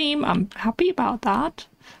stream, I'm happy about that.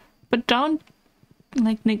 But don't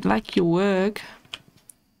like neglect your work.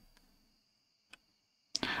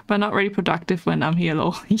 But not really productive when I'm here,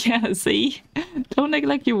 lol. Yeah, see? Don't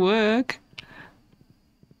neglect your work.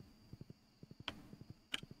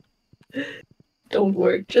 Don't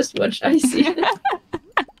work, just watch Icy.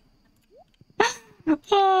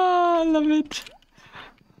 Oh, I love it.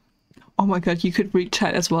 Oh my god, you could read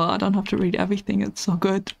chat as well. I don't have to read everything. It's so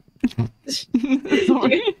good.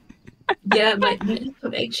 Sorry. Yeah, my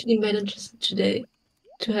laptop actually manages today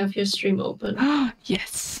to have your stream open.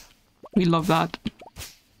 Yes. We love that.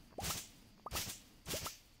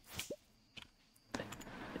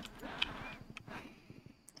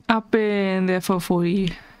 I've been there for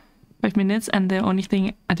 45 minutes and the only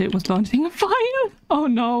thing I did was launching a file. Oh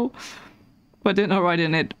no. But didn't I write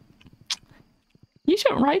in it? You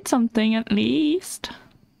should write something at least.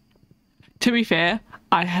 To be fair,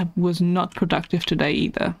 I was not productive today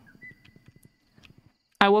either.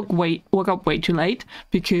 I woke up way too late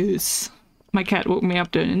because my cat woke me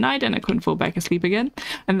up during the night and I couldn't fall back asleep again.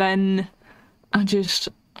 And then I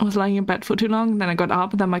was lying in bed for too long. Then I got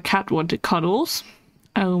up and then my cat wanted cuddles.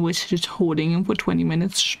 I was just holding him for 20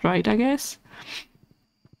 minutes straight, I guess.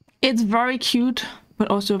 It's very cute,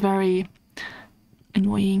 but also very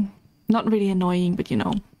annoying. Not really annoying, but you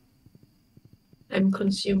know. Time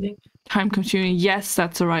consuming. Time consuming. Yes,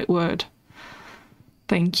 that's the right word.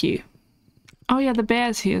 Thank you. Oh yeah, the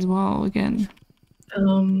bear's here as well again.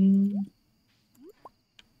 Oh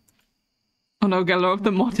no, Galore of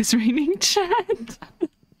the Mod is reading chat.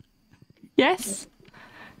 Yes.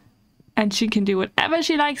 And she can do whatever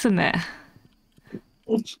she likes in there.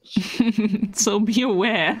 So be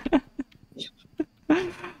aware.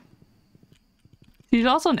 She's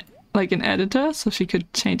also like an editor, so she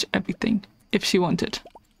could change everything if she wanted.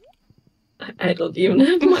 I don't even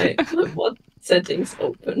have my mod settings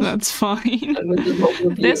open. That's fine.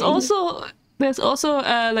 There's also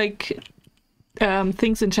like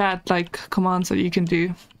things in chat, like commands that you can do.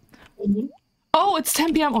 Mm-hmm. Oh, it's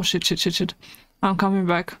 10 p.m. Oh shit. I'm coming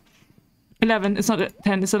back. 11. It's not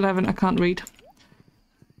 10, it's 11. I can't read.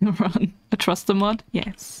 Run. I trust the mod?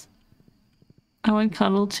 Yes. I want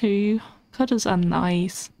cuddle too. Cuddles are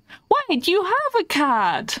nice. Wait, you have a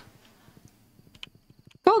cat!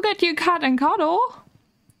 Go get your cat and cuddle!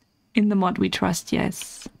 In the mod we trust,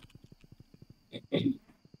 yes.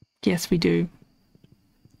 Yes, we do.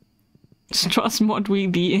 Trust mod we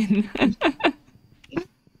be in.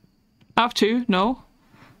 I have two? No?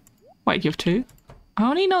 Wait, you have two? I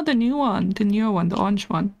only know the new one. The newer one, the orange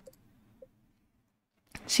one.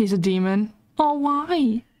 She's a demon. Oh,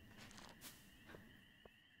 why?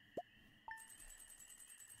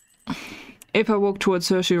 If I walk towards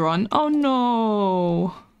her, she run. Oh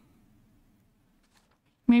no!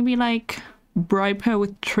 Maybe like bribe her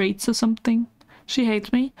with treats or something. She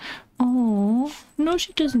hates me. Oh, no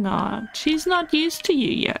she does not. She's not used to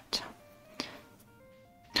you yet.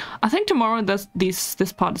 I think tomorrow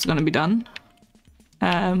this part is gonna be done.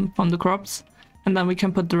 From the crops. And then we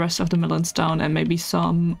can put the rest of the melons down and maybe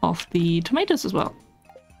some of the tomatoes as well.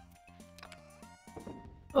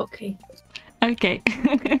 Okay. Okay.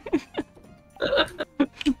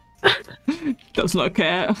 Does not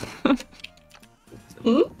care.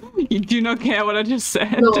 Hmm? You do not care what I just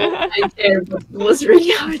said. No, I care, but it was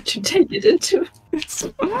really hard to take it into.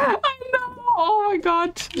 I know. Oh my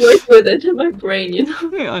god. Work with it in my brain, you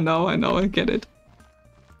know. Yeah, I know, I get it.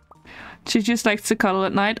 She just likes to cuddle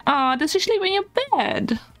at night. Ah, does she sleep in your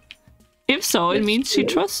bed? If so, it means she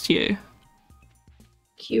trusts you.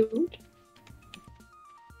 Cute.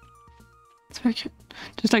 It's very cute.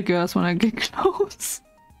 Just like girls when I get close.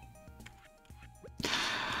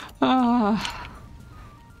 Ah.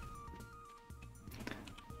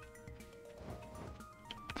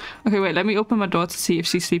 Okay, wait, let me open my door to see if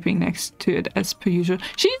she's sleeping next to it as per usual.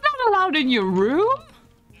 She's not allowed in your room?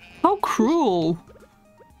 How cruel.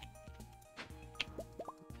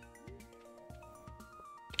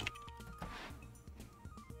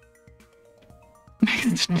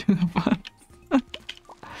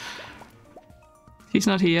 She's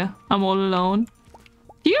not here. I'm all alone.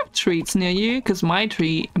 Do you have treats near you? Because my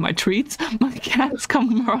cats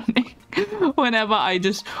come running whenever I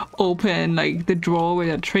just open like the drawer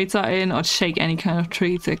where the treats are in or shake any kind of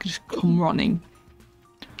treats. They just come running.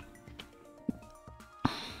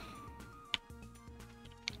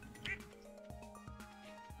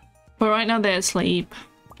 But right now they're asleep.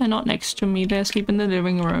 They're not next to me. They're asleep in the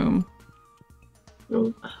living room.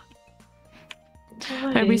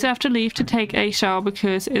 But we have to leave to take a shower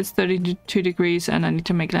because it's 32 degrees and I need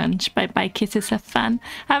to make lunch. Bye bye, kisses, have fun.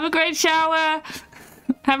 Have a great shower.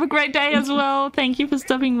 Have a great day as well. Thank you for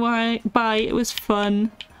stopping by. It was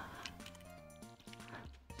fun.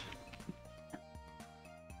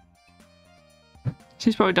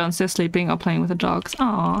 She's probably downstairs sleeping or playing with the dogs.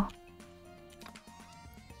 Aww.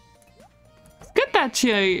 It's good that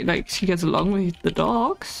she gets along with the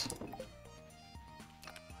dogs.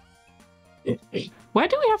 Where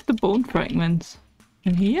do we have the bone fragments?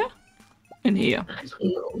 In here? In here. I don't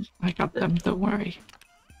know. I got them, don't worry.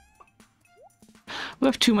 We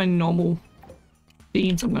have too many normal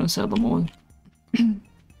beans, I'm gonna sell them all. Can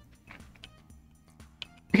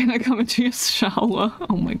I come into your shower?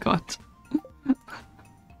 Oh my god.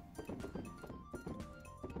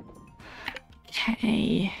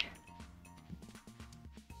 Okay.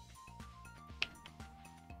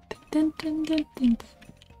 Dun, dun, dun, dun,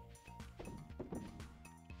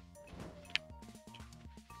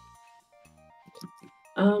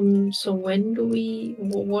 dun. So when do we...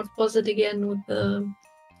 What was it again with the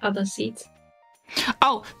other seeds?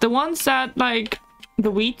 Oh, the ones that, like, the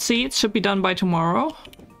wheat seeds should be done by tomorrow,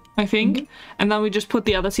 I think. Mm-hmm. And then we just put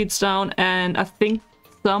the other seeds down, and I think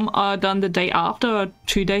some are done the day after or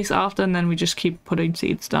 2 days after, and then we just keep putting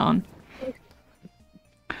seeds down. Okay.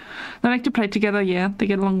 They like to play together, yeah. They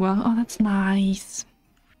get along well. Oh, that's nice.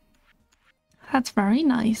 That's very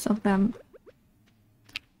nice of them.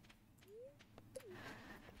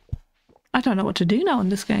 I don't know what to do now in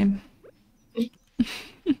this game.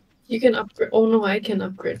 You can upgrade. Oh no, I can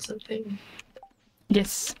upgrade something.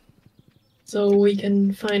 Yes. So we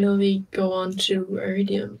can finally go on to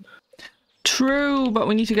Iridium. True, but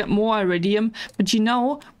we need to get more Iridium. But you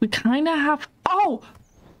know, we kind of have... Oh!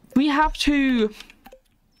 We have to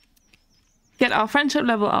get our friendship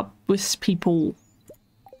level up with people.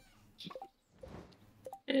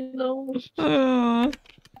 I know.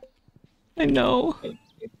 I know.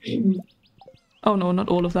 Oh no, not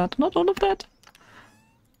all of that. Not all of that.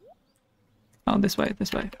 Oh, this way,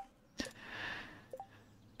 this way.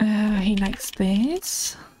 He likes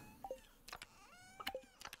this.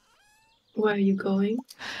 Where are you going?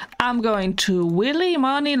 I'm going to Willy,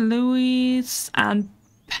 Marnie, Louise, and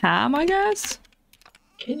Pam, I guess.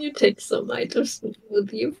 Can you take some items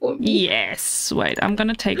with you for me? Yes. Wait, I'm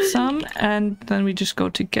gonna take some, and then we just go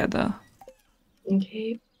together.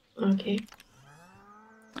 Okay. Okay.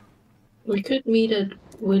 We could meet at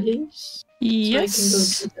Willy's. Yes.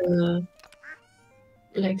 So I can go to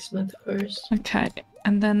the blacksmith first. Okay.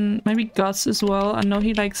 And then maybe Gus as well. I know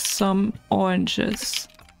he likes some oranges.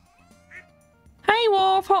 Hey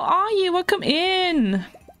Wolf, how are you? Welcome in.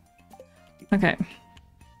 Okay.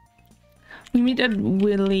 We meet at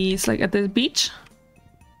Willy's, like at the beach?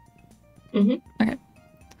 Mm-hmm. Okay.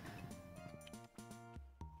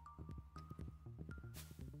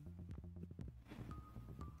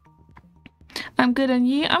 I'm good, and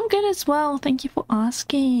you? I'm good as well. Thank you for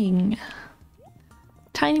asking.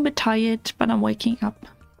 Tiny bit tired, but I'm waking up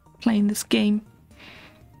playing this game.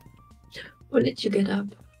 When did you get up?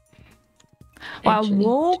 Well, I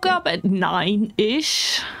woke up at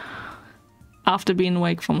 9-ish after being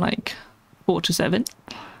awake from like 4 to 7.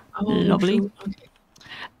 Oh, lovely. True. Okay.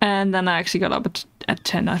 And then I actually got up at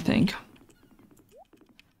 10, I think.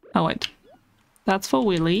 Oh wait, that's for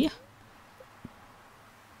Willy.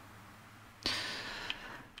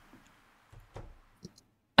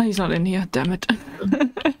 Oh, he's not in here, damn it.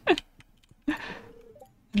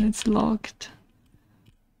 It's locked.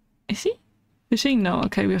 Is he? Fishing? No,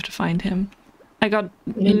 okay, we have to find him. I got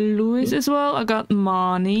Louis as well, I got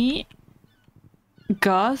Marnie,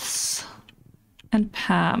 Gus, and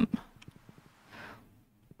Pam.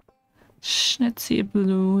 Let's see if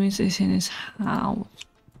Louis is in his house.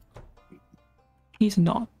 He's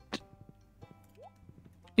not.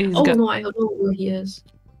 Oh no, I don't know where he is.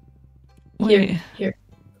 Wait. Here.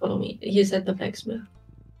 Follow me. He's at the blacksmith.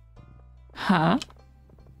 Huh?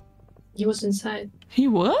 He was inside. He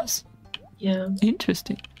was? Yeah.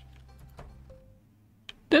 Interesting.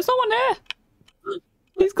 There's no one there!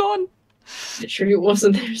 He's gone! I'm sure he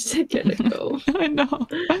wasn't there a second ago. I know.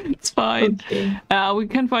 It's fine. Okay. We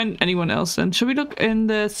can't find anyone else then. Should we look in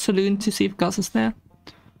the saloon to see if Gus is there?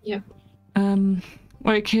 Yeah.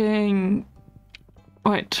 Waking...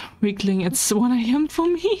 Wait, weakling, it's 1 AM for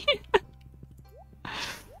me?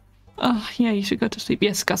 Oh, yeah, you should go to sleep.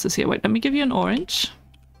 Yes, Gus is here. Wait, let me give you an orange.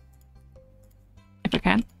 If I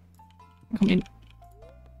can. Come in.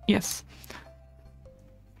 Yes.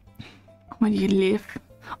 Where do you live?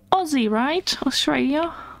 Aussie, right?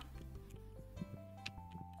 Australia?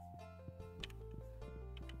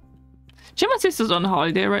 My sister's on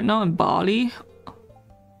holiday right now in Bali.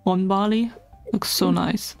 on barley. Looks so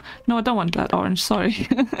nice. No, I don't want that orange, sorry.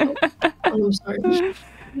 Oh, I'm sorry.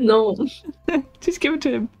 No. Just give it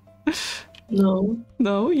to him. No.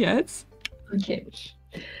 No, yes. Okay.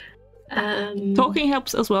 Talking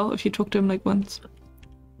helps as well if you talk to him like once.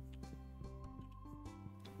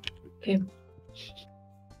 Okay.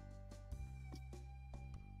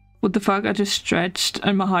 What the fuck? I just stretched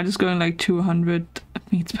and my heart is going like 200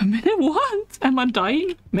 beats per minute. What? Am I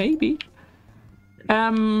dying? Maybe.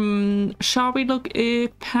 Shall we look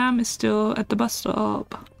if Pam is still at the bus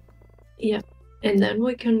stop? Yeah. And then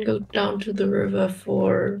we can go down to the river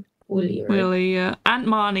for Willy, right? Willy, yeah. And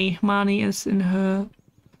Marnie. Marnie is in her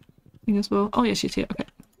thing as well. Oh yeah, she's here. Okay.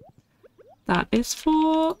 That is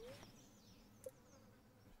for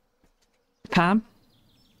Pam.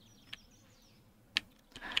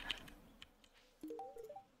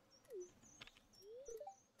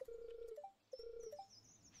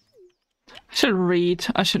 I should read.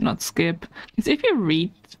 I should not skip. Because if you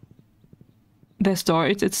read their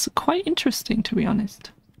stories, it's quite interesting, to be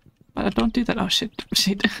honest. But I don't do that. Oh shit.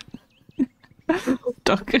 Shit.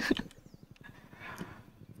 Duck.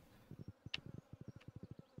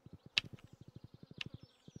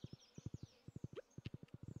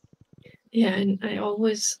 Yeah, and I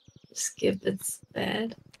always skip. It's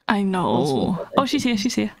bad. I know. Oh, she's here.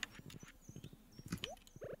 She's here.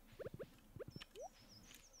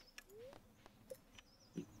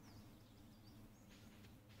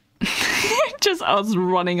 Just us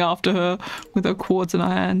running after her with our quartz in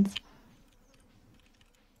our hands.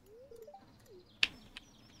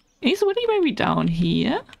 Is Woody maybe down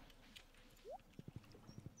here?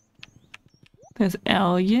 There's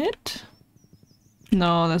Elliot.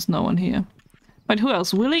 No, there's no one here. But who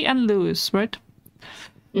else? Willy and Lewis, right?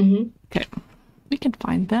 Mm-hmm. Okay. We can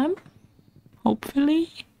find them.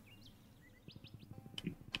 Hopefully.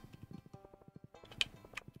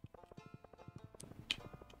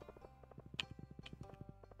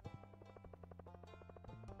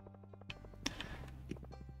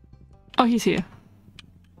 Oh, he's here.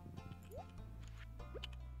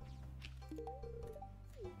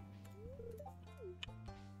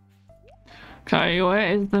 Okay,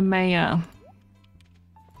 where is the mayor?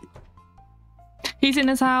 He's in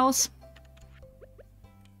his house.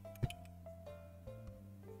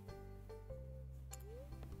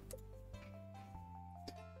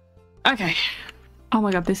 Okay. Oh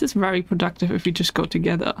my god, this is very productive if we just go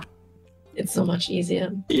together. It's so much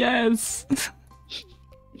easier. Yes.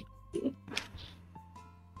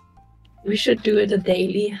 We should do it a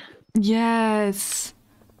daily. Yes.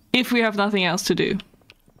 If we have nothing else to do.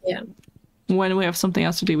 Yeah. When we have something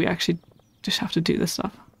else to do, we actually just have to do this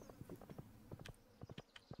stuff.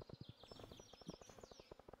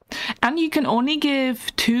 And you can only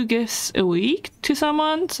give 2 gifts a week to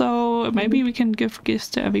someone, so maybe we can give gifts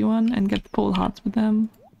to everyone and get full hearts with them.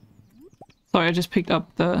 Sorry, I just picked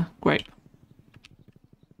up the grape.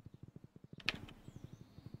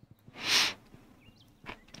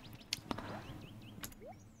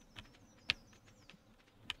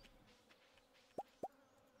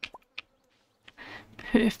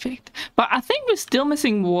 Perfect. But I think we're still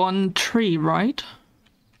missing 1 tree, right?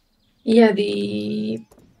 Yeah, the...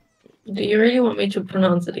 Do you really want me to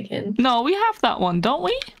pronounce it again? No, we have that one, don't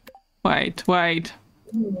we? Wait.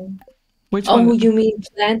 Mm. Which one? Oh, you mean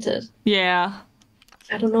planted? Yeah.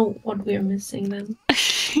 I don't know what we're missing then.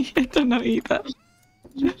 I don't know either.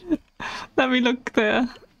 Let me look there.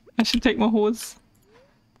 I should take my horse.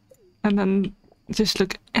 And then just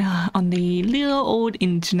look on the little old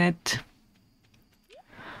internet.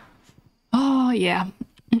 Oh, yeah.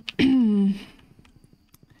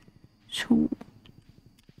 So.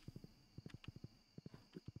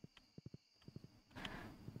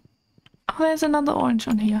 Oh, there's another orange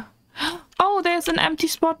on here. Oh, there's an empty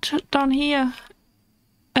spot down here.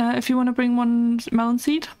 If you want to bring 1 melon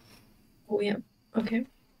seed. Oh, yeah. Okay.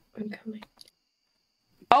 I'm coming.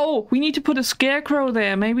 Oh, we need to put a scarecrow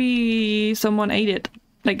there. Maybe someone ate it.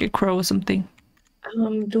 Like a crow or something.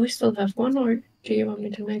 Do we still have one, or do you want me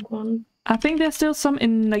to make one? I think there's still some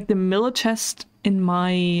in like the miller chest in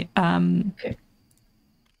my Okay.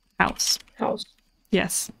 house.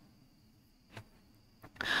 Yes.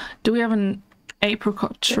 Do we have an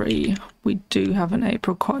apricot tree? We do have an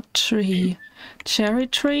apricot tree. Cherry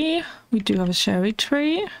tree? We do have a cherry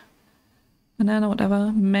tree. Banana,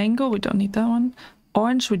 whatever. Mango, we don't need that one.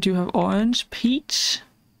 Orange, we do have orange. Peach.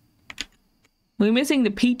 We're missing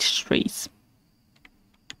the peach trees.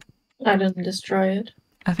 I didn't destroy it.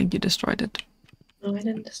 I think you destroyed it. No, I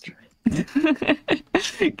didn't destroy it.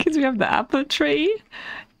 Because we have the apple tree.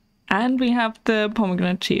 And we have the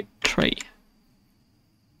pomegranate tree.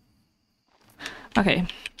 Okay.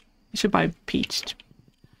 You should buy peach.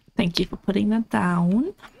 Thank you for putting that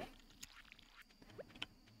down.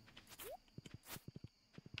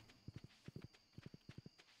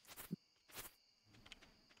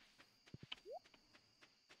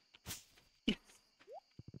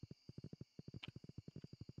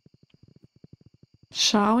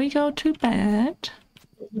 Shall we go to bed?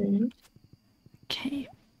 Mm-hmm. Okay.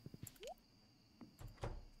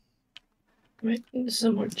 Right,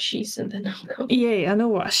 some more cheese and then I'll go. Yeah,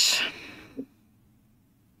 no rush.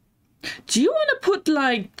 Do you want to put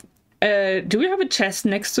like, do we have a chest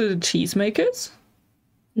next to the cheese makers?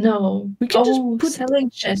 No. We can just put selling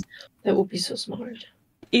chest. That would be so smart.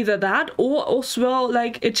 Either that or as well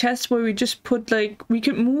like a chest where we just put like, we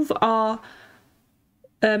could move our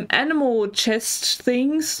animal chest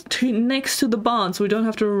things to next to the barn so we don't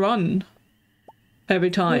have to run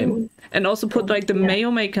every time. Ooh. And also put like the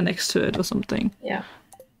mayo maker next to it or something. Yeah.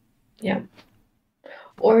 Yeah.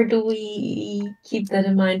 Or do we keep that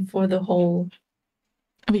in mind for the whole...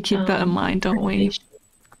 We keep that in mind, don't we?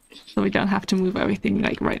 So we don't have to move everything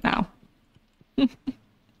like right now.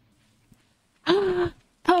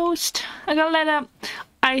 Post. I got a letter.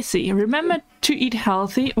 I see. Remember to eat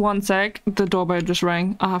healthy. One sec. The doorbell just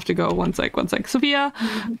rang. I have to go. One sec. One sec. Sophia,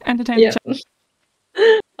 entertain Yeah.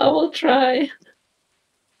 the I will try.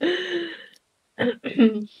 I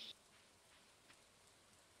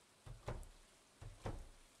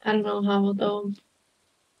don't know how though.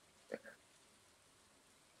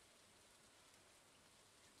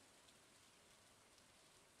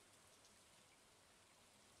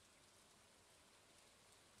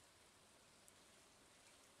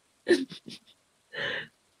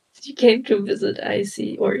 She came to visit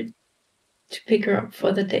Icy or to pick her up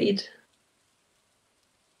for the date.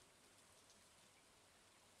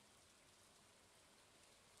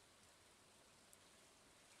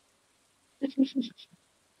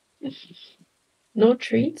 No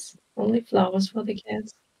treats, only flowers for the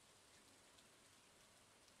cats.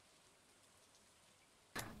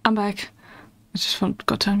 I'm back. I just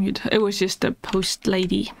forgot to unmute. It was just the post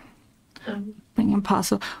lady bringing a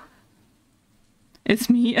parcel.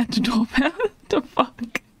 It's me at the doorbell. The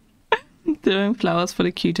fuck? Doing flowers for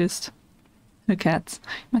the cutest. The cats.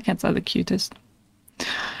 My cats are the cutest.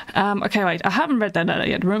 Okay, wait. I haven't read that letter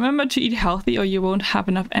yet. Remember to eat healthy or you won't have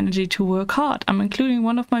enough energy to work hard. I'm including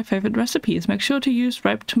one of my favorite recipes. Make sure to use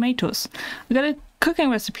ripe tomatoes. I got a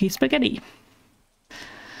cooking recipe, spaghetti.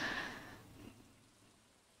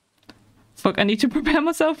 Fuck, I need to prepare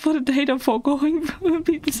myself for the date of foregoing. I'll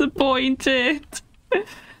be disappointed.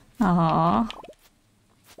 Aww.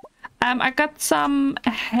 I got some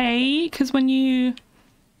hay, because when you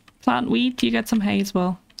plant wheat, you get some hay as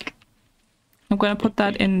well. I'm gonna put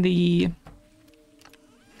that in the...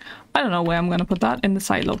 I don't know where I'm gonna put that. In the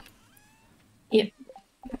silo. Yep.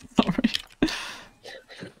 Sorry.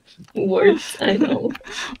 Words, I know.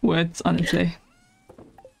 Words, honestly.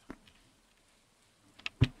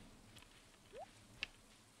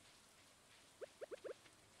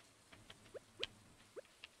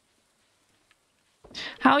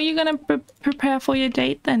 How are you gonna prepare for your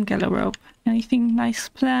date then, Galarope? Anything nice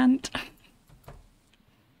planned?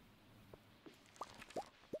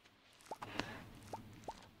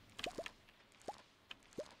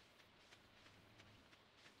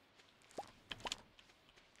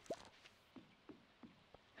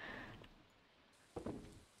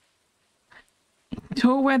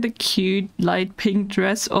 Do I wear the cute light pink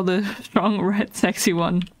dress or the strong red sexy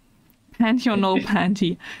one? Panty or no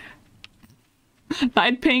panty?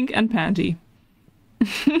 Light pink and panty.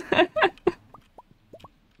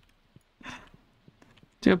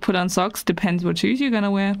 Do I put on socks? Depends what shoes you're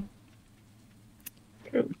gonna wear.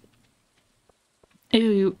 True.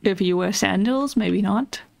 If you wear sandals, maybe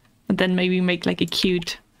not. But then maybe make like a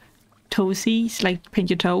cute toesies, like paint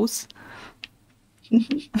your toes.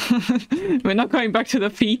 We're not going back to the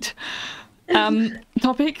feet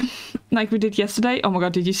topic like we did yesterday. Oh my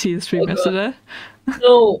god, did you see the stream yesterday?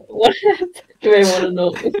 No, what happened? Do I want to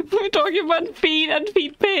know? We're talking about feet and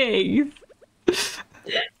feet pigs.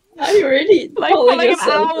 I already like for like an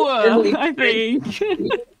hour, I think.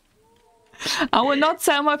 I will not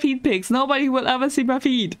sell my feet pigs. Nobody will ever see my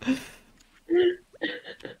feet.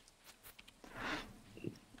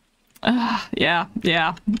 Yeah,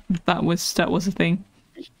 that was a thing.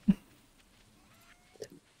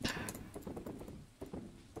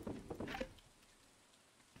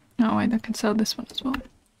 Oh wait, I can sell this one as well.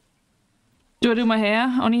 Do I do my hair?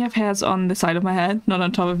 I only have hairs on the side of my head, not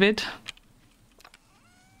on top of it.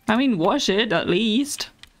 I mean, wash it at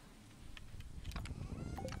least.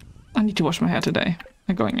 I need to wash my hair today.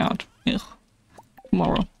 I'm going out. Ugh.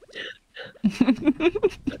 Tomorrow.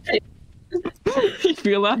 You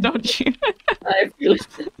feel that, don't you? I feel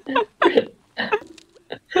it.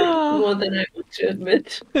 More than I want to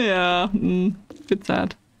admit. Yeah, bit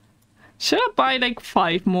sad. Should I buy like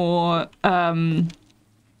 5 more,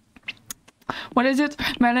 what is it?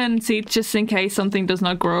 Melon seeds, just in case something does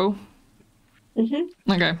not grow?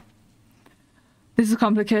 Mm-hmm. Okay. This is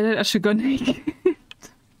complicated, I should go naked.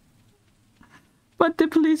 But the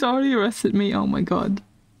police already arrested me, oh my god.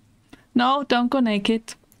 No, don't go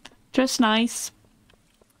naked. Dress nice.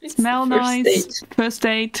 It's Smell the first nice. date. First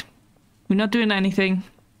date. We're not doing anything.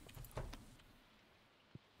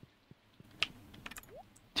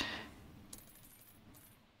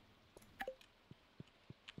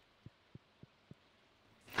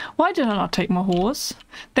 Why did I not take my horse?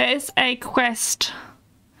 There is a quest.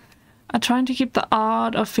 I'm trying to keep the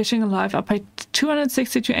art of fishing alive. I paid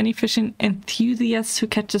 260 to any fishing enthusiast who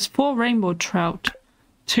catches 4 rainbow trout.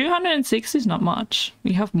 260 is not much.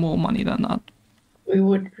 We have more money than that. We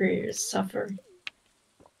would really suffer.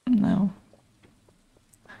 No.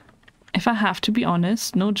 If I have to be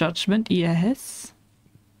honest, no judgment, yes.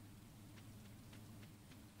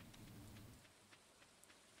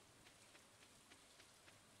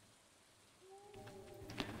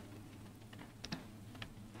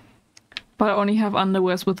 But I only have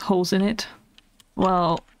underwears with holes in it.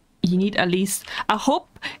 Well, you need at least, I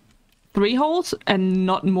hope, 3 holes and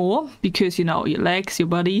not more, because, you know, your legs, your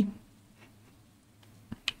body.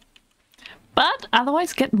 But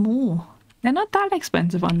otherwise get more. They're not that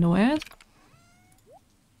expensive underwear.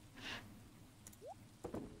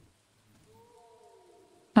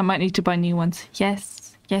 I might need to buy new ones.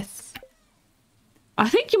 Yes, yes. I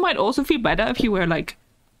think you might also feel better if you wear, like,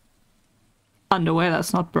 underwear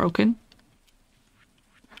that's not broken.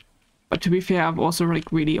 But to be fair, I've also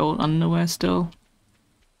like really old underwear still.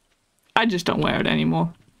 I just don't wear it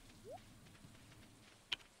anymore.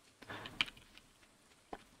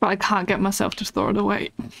 But I can't get myself to throw it away.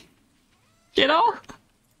 You know?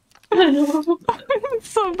 I know. It's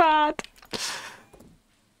so bad.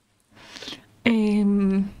 Do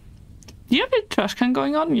you have a trash can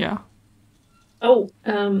going on? Yeah. Oh,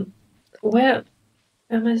 where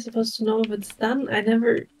am I supposed to know if it's done? I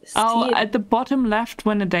never see it. At the bottom left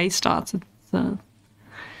when the day starts. It's, I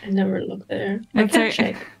never look there. I Let's can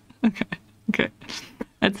say- check. Okay.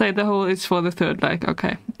 I'd say the hole is for the 3rd leg.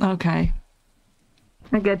 Okay. Okay.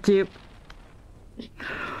 I get you.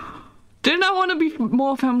 Didn't I want to be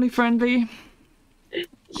more family friendly?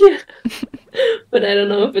 Yeah. But I don't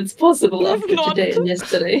know if it's possible It's after not. today and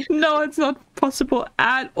yesterday. No, it's not possible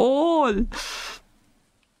at all.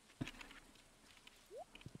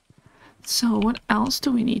 So what else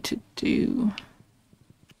do we need to do?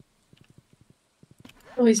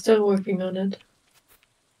 Oh, he's still working on it.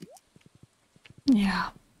 Yeah.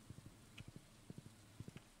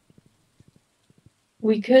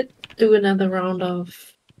 We could do another round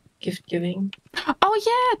of gift giving. Oh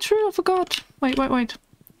yeah, true, I forgot. Wait. Let's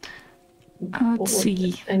What-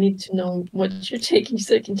 see. I need to know what you're taking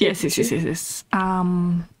so I can take Yes. it.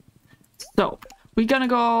 So we're gonna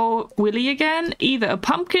go Willy again, either a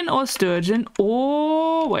pumpkin or sturgeon,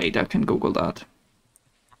 or wait, I can Google that.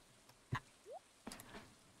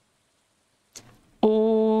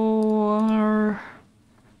 Or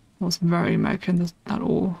that was very American, that's not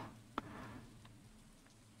all.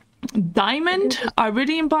 Diamond,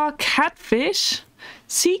 iridium bar, catfish,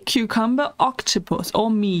 sea cucumber, octopus, or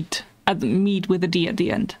meat. Meat with a D at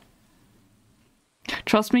the end.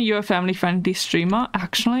 Trust me, you're a family-friendly streamer.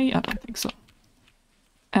 Actually, I don't think so.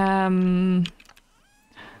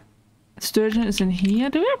 Sturgeon is in here.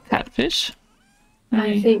 Do we have catfish?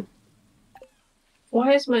 I think.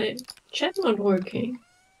 Why is my chat not working?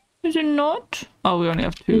 Is it not? Oh, we only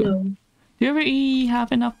have 2. No. Do you ever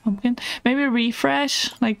have enough pumpkin? Maybe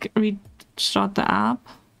refresh, like restart the app.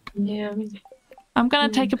 Yeah. I'm gonna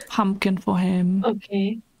take a pumpkin for him.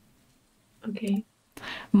 Okay. Okay.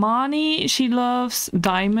 Marnie, she loves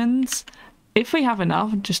diamonds. If we have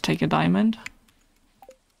enough, just take a diamond.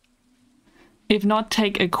 If not,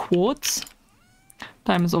 take a quartz.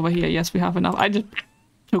 Diamonds over here. Yes, we have enough. I just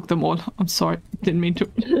took them all. I'm sorry. Didn't mean to.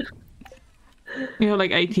 You're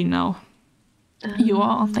like 18 now. You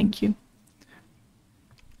are. Thank you.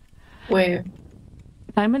 Where?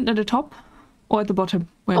 Diamond at the top or at the bottom?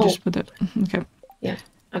 Where I just put it. Okay. Yeah.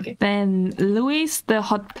 Okay. Then Louis the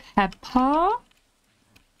hot pepper,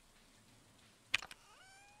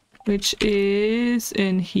 which is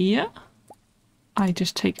in here. I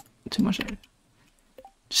just take too much of it.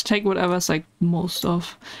 Just take whatever's like most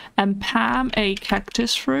of. And Pam a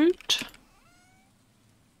cactus fruit.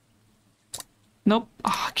 Nope.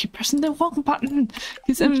 Oh, I keep pressing the wrong button.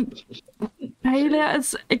 Because Palia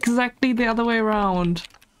is exactly the other way around.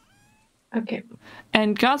 Okay.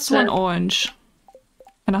 And Gus one orange.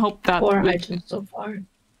 And I hope that 4 items so far.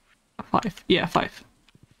 5. Yeah, 5.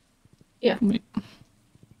 Yeah.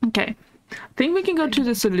 Okay. I think we can go to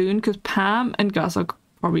the saloon because Pam and Gus are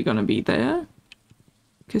probably gonna be there.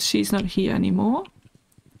 Because she's not here anymore.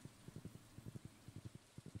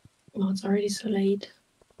 Well, it's already so late.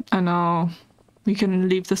 I know. We can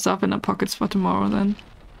leave the stuff in our pockets for tomorrow then.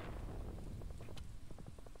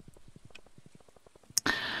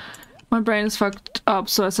 My brain is fucked up,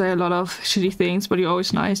 so I say a lot of shitty things, but you're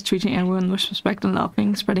always nice, treating everyone with respect and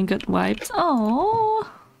laughing, spreading good vibes. Oh,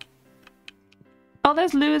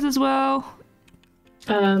 there's Lewis as well.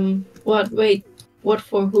 What? Wait, what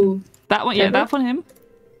for who? That one, yeah, that for him.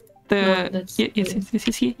 No, that's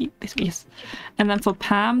yes. And then for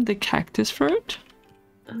Pam, the cactus fruit.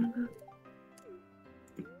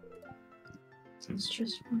 It's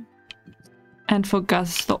just one. And for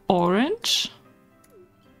Gus, the orange.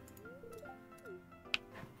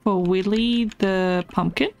 For Willy, the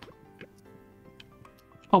pumpkin.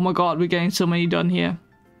 Oh my god, we're getting so many done here.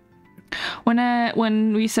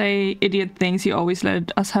 When we say idiot things, you always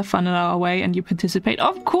let us have fun in our way and you participate.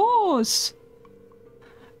 Of course!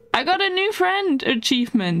 I got a new friend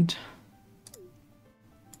achievement.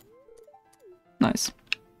 Nice.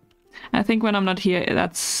 I think when I'm not here,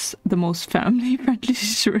 that's the most family-friendly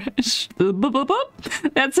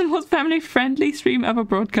that's the most family-friendly stream ever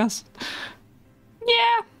broadcast.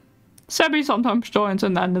 Yeah. Sebby sometimes joins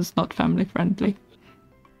and then it's not family-friendly.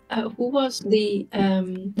 Who was the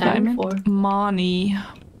diamond for? Marnie.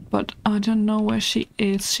 But I don't know where she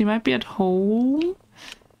is. She might be at home.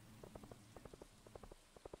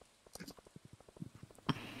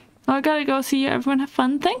 I gotta go see you. Everyone have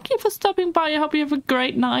fun. Thank you for stopping by. I hope you have a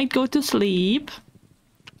great night. Go to sleep.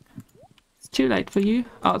 It's too late for you.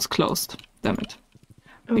 Oh, it's closed. Damn it.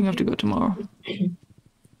 I think I have to go tomorrow.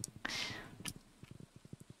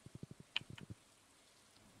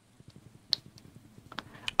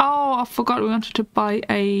 Oh, I forgot we wanted to buy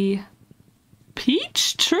a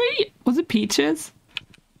peach tree. Was it peaches?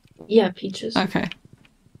 Yeah, peaches. Okay.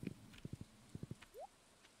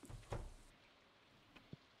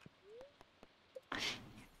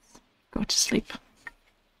 Go to sleep.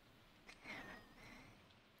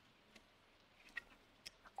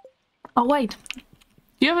 Oh wait,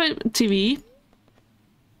 do you have a TV?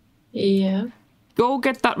 Yeah. Go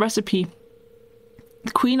get that recipe.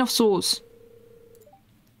 The Queen of Sauce.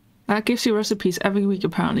 That gives you recipes every week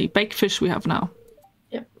apparently. Baked fish we have now.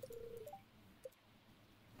 Yep.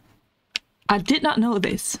 I did not know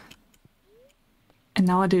this. And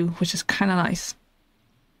now I do, which is kind of nice.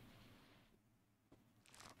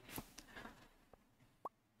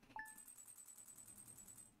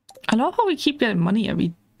 I love how we keep getting money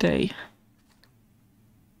every day.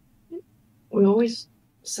 We always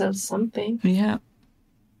sell something. Yeah.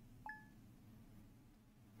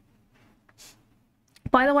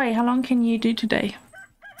 By the way, how long can you do today?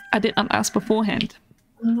 I did not ask beforehand.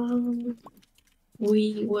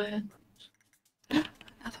 We were...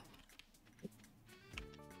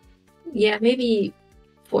 Yeah, maybe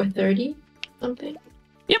 4:30 something.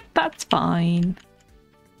 Yep, that's fine.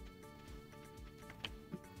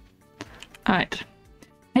 Alright.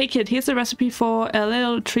 Hey kid, here's a recipe for a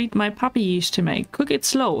little treat my puppy used to make. Cook it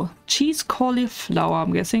slow. Cheese cauliflower,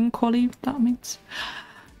 I'm guessing. Cauliflower means.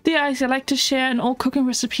 Dear Ice, I like to share an old cooking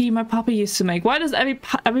recipe my puppy used to make. Why does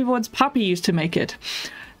everyone's puppy used to make it?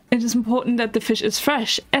 It is important that the fish is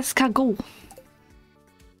fresh. Escargot.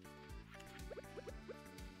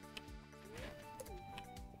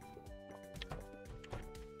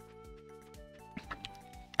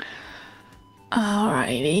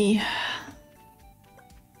 Alrighty.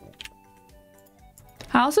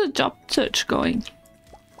 How's the job search going?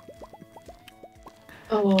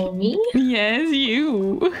 Oh, me? Yes,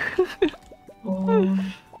 you. Oh.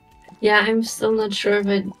 Yeah, I'm still not sure if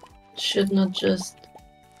I should not just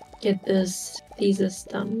get this thesis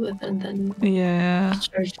done with and then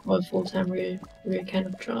search for a full-time real kind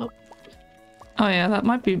of job. Oh yeah, that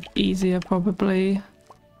might be easier probably.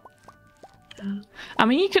 I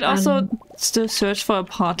mean, you could also still search for a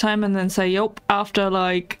part-time and then say, yup, after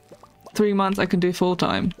like 3 months I can do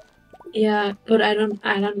full-time. Yeah, but I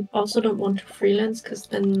also don't want to freelance because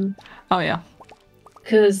then... Oh yeah.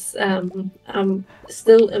 Because I'm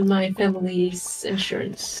still in my family's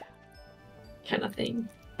insurance kind of thing.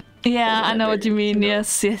 Yeah, I know what you mean.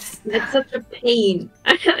 Yes, yes. It's such a pain.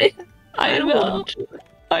 I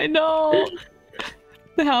know.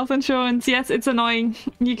 The health insurance, yes, it's annoying.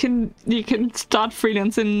 You can start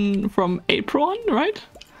freelancing from April on, right?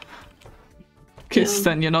 Because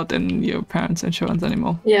then you're not in your parents' insurance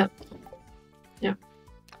anymore. Yeah. Yeah.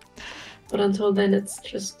 But until then, it's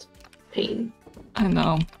just pain. I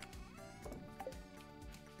know.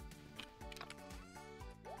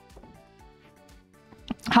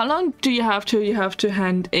 How long do you have to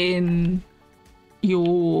hand in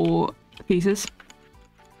your thesis?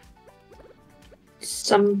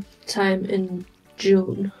 Sometime in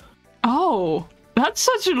June. Oh, that's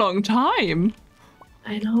such a long time.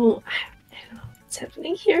 I know. I don't know what's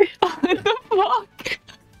happening here. What the fuck?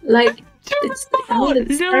 Like, it's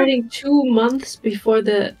starting 2 months before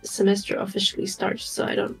the semester officially starts, so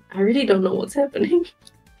I really don't know what's happening.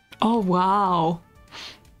 Oh wow.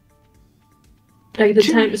 Like, the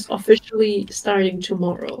time is officially starting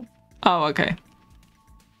tomorrow. Oh, okay.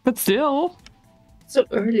 But still. So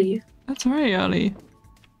early. That's very early.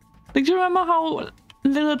 Like, do you remember how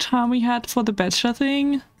little time we had for the bachelor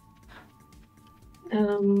thing?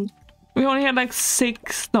 We only had like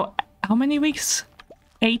how many weeks?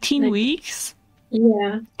 18 weeks?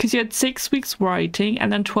 Yeah. Because you had 6 weeks writing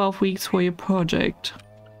and then 12 weeks for your project.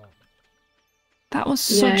 That was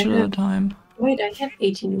such a long time. Wait, I have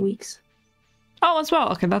 18 weeks. Oh, as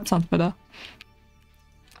well. Okay, that sounds better.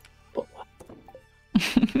 But what?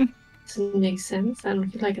 Doesn't make sense. I don't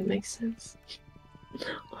feel like it makes sense.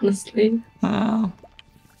 Honestly. Oh.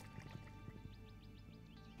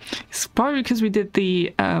 It's probably because we did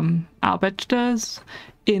the our bachelors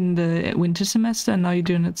in the winter semester and now you're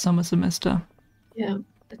doing it summer semester. Yeah,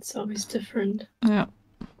 it's always different. Yeah.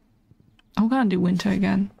 I'm gonna do winter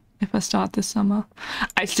again if I start this summer.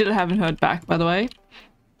 I still haven't heard back, by the way.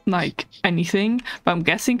 Like, anything. But I'm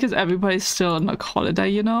guessing because everybody's still on like holiday,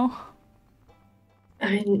 you know?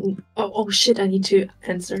 Oh shit, I need to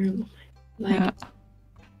answer him. Like,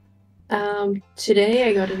 today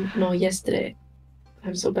I got yesterday.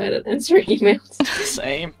 I'm so bad at answering emails.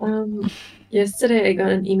 Same. Yesterday I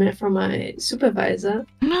got an email from my supervisor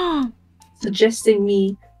suggesting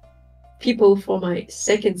me people for my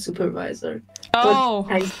second supervisor. Oh!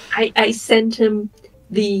 But I sent him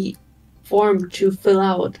the form to fill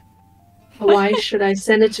out. Why should I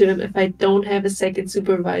send it to him if I don't have a second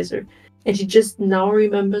supervisor? And he just now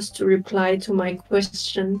remembers to reply to my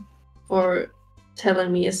question for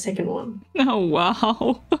telling me a second one. Oh,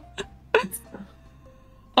 wow.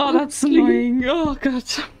 Oh, that's annoying. Oh, God.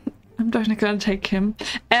 I'm definitely gonna take him.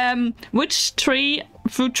 Which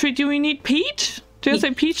fruit tree do we need? Peach? Did I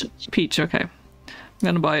say peach? Peach, okay. I'm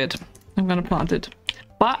gonna buy it. I'm gonna plant it.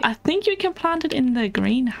 But I think you can plant it in the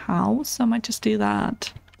greenhouse. I might just do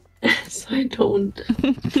that. So I don't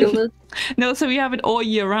kill it. No, so we have it all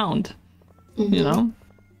year round. Mm-hmm. You know?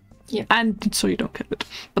 Yeah. And so you don't kill it.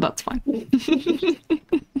 But that's fine.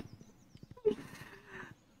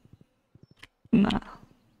 Nah.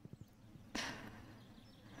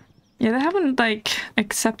 Yeah, they haven't like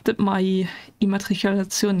accepted my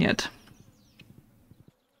immatriculation yet.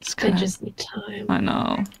 I just need time. I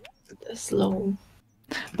know. They're slow.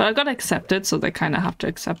 But I got accepted, so they kind of have to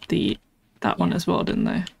accept that one as well, didn't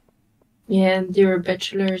they? Yeah, and your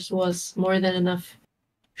bachelor's was more than enough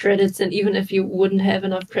credits, and even if you wouldn't have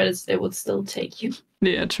enough credits, they would still take you.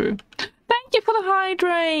 Yeah, true. Thank you for the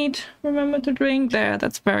hydrate. Remember to drink there.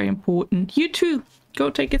 That's very important. You too. Go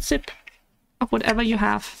take a sip of whatever you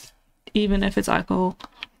have, even if it's alcohol.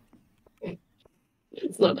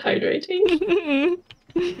 It's not hydrating.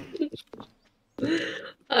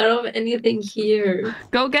 I don't have anything here.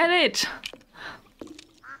 Go get it.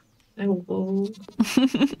 I will.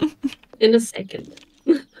 In a second.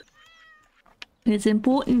 It's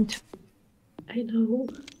important. I know.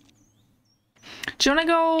 Do you want to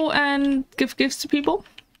go and give gifts to people?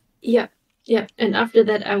 Yeah. Yeah. And after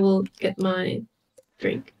that, I will get my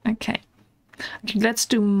drink. Okay. Let's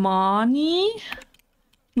do money.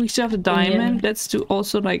 We still have the diamond. Yeah. Let's do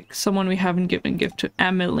also like someone we haven't given gift to.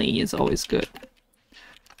 Emily is always good.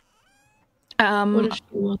 What does she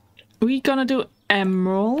want? We're gonna do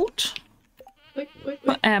emerald. Wait.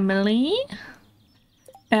 For Emily.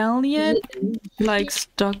 Elliot likes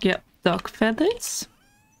dog feathers.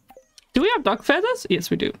 Do we have dog feathers? Yes,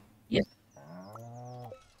 we do. Yes.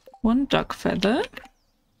 1 duck feather.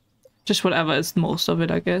 Just whatever is most of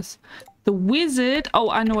it, I guess. The wizard. Oh,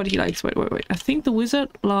 I know what he likes. Wait. I think the wizard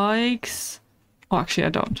likes... Oh, actually, I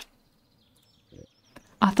don't.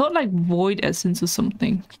 I thought like void essence or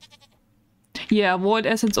something. Yeah, void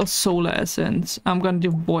essence or solar essence. I'm gonna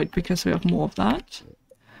do void because we have more of that.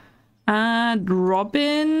 And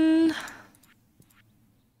Robin.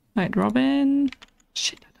 Wait, Robin.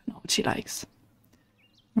 Shit, I don't know what she likes.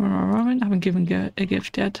 Robin, I haven't given a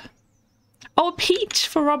gift yet. Oh, a peach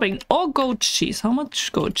for Robin. Or goat cheese. How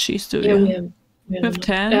much goat cheese do Yeah, we we have? have. We have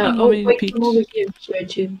 10. Yeah. And how Oh many wait, peach? come over here. Share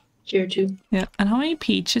two. Share two. Yeah. And how many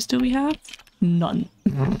peaches do we have? None.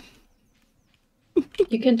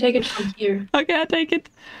 You can take it from here. Okay, I'll take it.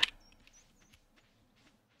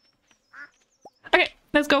 Okay,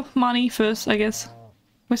 let's go. Money first, I guess.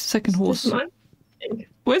 Where's the second horse? This mine?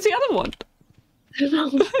 Where's the other one? I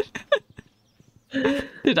don't know.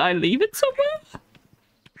 Did I leave it somewhere?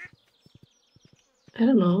 I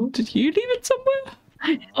don't know. Did you leave it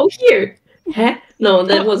somewhere? Oh, here. Huh? No,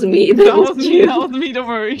 that wasn't me. That was me. you. That was me. Don't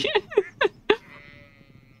worry.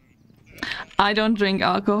 I don't drink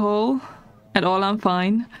alcohol at all. I'm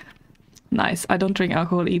fine. Nice. I don't drink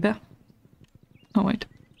alcohol either. Oh wait.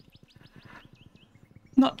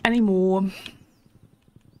 Not anymore.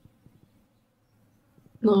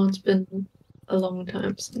 No, it's been a long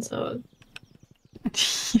time since I was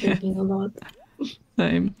drinking a lot.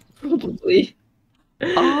 Same. Probably.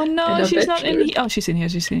 Oh no, she's not in here. here. Oh, she's in here.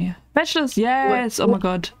 She's in here. Bachelors, yes. What? Oh my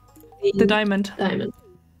god. The diamond. Diamond.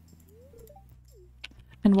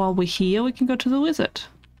 And while we're here, we can go to the wizard.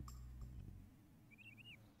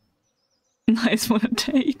 Nice one, a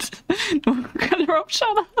date. No, cut her up.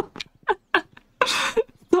 Shut up.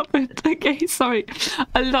 Stop it. Okay, sorry.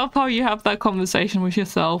 I love how you have that conversation with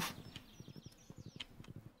yourself.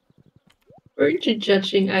 Weren't you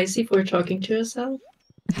judging Icy for talking to herself?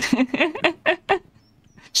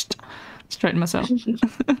 Straighten myself.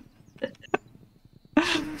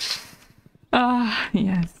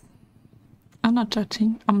 Yes. I'm not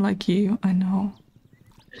judging. I'm like you, I know.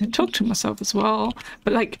 I talk to myself as well,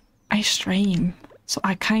 but like I stream, so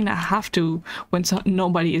I kind of have to when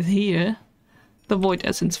nobody is here. The void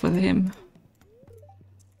essence for him.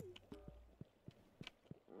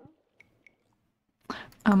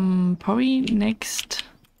 Probably next.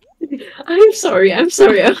 I'm sorry.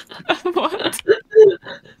 What?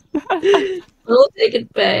 I'll take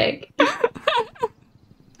it back.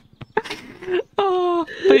 Oh,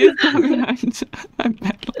 please don't behind. I'm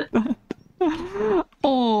bad like that.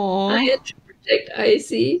 Oh. I had to protect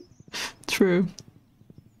Icy. True.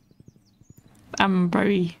 I'm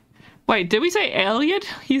very. Wait, did we say Elliot?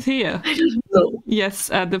 He's here. I don't know. Yes,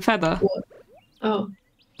 the feather. What? Oh.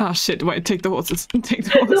 Oh shit! Wait, take the horses. Take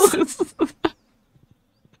the horses.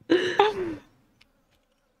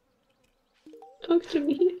 Talk to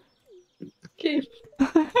me. Okay.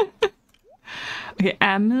 Okay,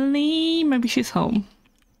 Emily. Maybe she's home.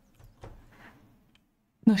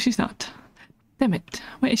 No, she's not. Damn it.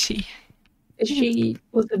 Where is she? Is she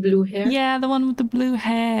with the blue hair? Yeah, the one with the blue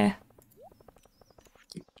hair.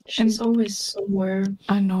 She's always somewhere.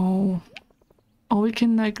 I know. Or we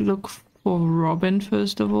can like look for Robin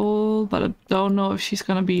first of all, but I don't know if she's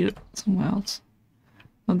gonna be somewhere else.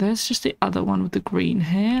 Oh, there's just the other one with the green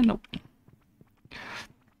hair. Nope.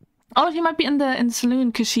 Oh, she might be in the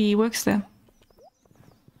saloon because she works there.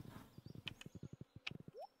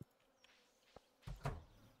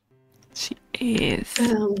 She is.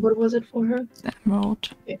 What was it for her? Emerald.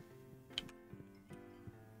 Yeah.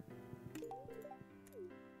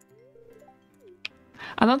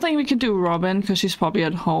 I don't think we can do Robin because she's probably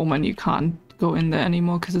at home and you can't go in there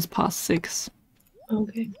anymore because it's past 6.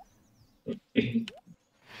 Okay.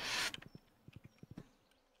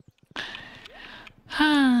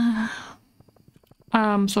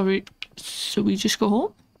 Sorry. So we just go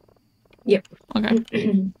home? Yep.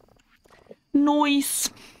 Okay.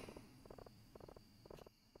 Noise.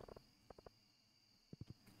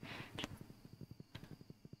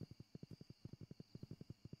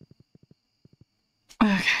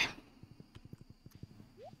 Okay.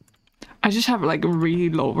 I just have like really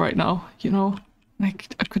low right now, you know?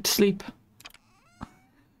 Like I could sleep.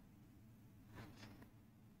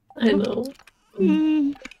 I know.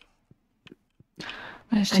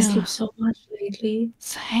 I sleep so much lately.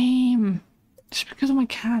 Same. Just because of my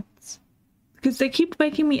cats. Because they keep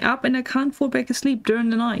waking me up and I can't fall back asleep during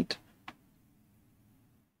the night.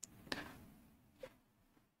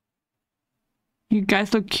 You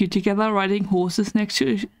guys look cute together, riding horses next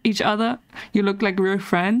to each other. You look like real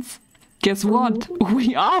friends. Guess what?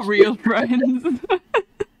 We are real friends.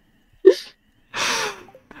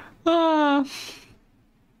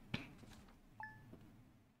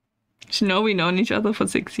 You know, we've known each other for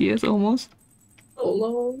 6 years almost. So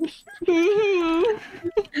long.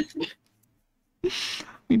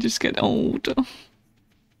 We just get older.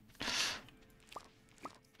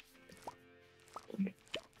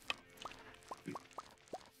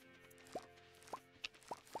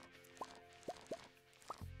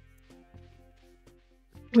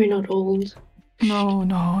 We're not old. No,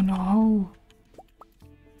 no, no.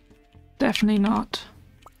 Definitely not.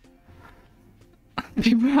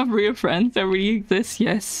 People have real friends that really exist,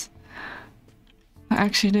 yes. I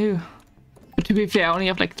actually do. But to be fair, I only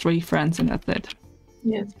have like 3 friends and that's it.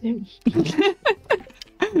 Yeah, same.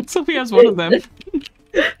 Sophia's one of them.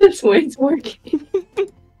 That's why it's working.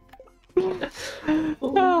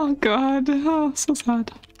 Oh god, oh, so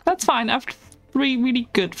sad. That's fine, I have 3 really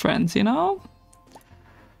good friends, you know?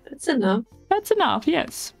 That's enough. That's enough,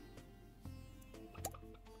 yes.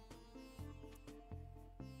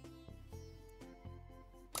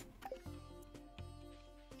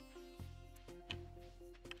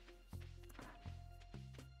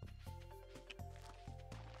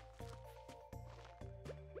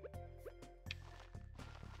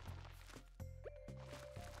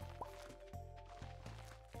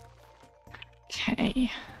 Okay.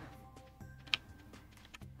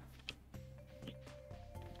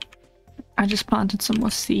 I just planted some more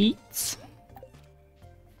seeds.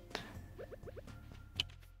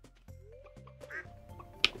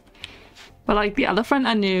 But like the other friend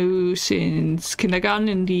I knew since kindergarten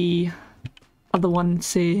and the other one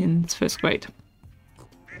since 1st grade.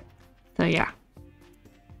 So yeah.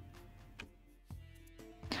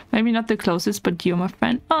 Maybe not the closest, but you're my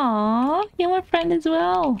friend. Aww, you're my friend as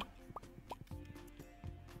well.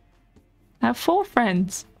 I have 4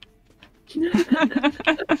 friends.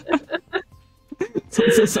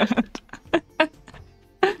 So sad.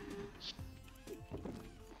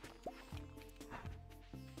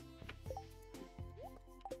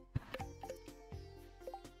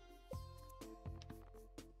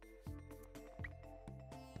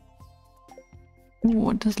 Ooh,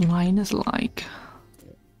 what does Linus like?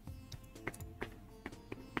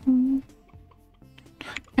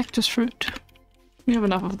 Cactus fruit. We have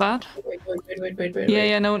enough of that. Wait.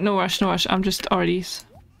 Yeah, no rush. I'm just already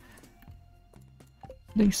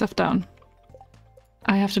putting stuff down.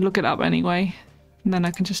 I have to look it up anyway, and then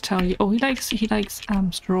I can just tell you. Oh, he likes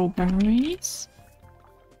strawberries.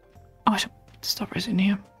 Oh, I should put strawberries in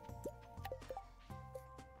here.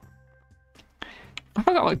 I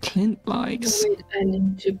forgot what Clint likes. Wait, I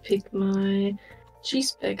need to pick my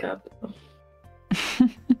cheese back up.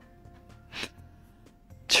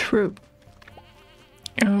 True.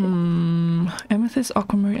 Amethyst,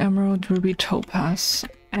 aquamarine, emerald, ruby, topaz.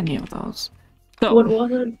 Any of those. So, What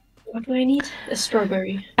was it? What do I need? A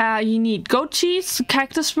strawberry. you need goat cheese,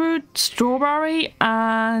 cactus fruit, strawberry,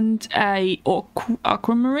 and a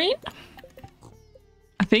aquamarine.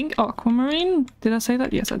 I think aquamarine. Did I say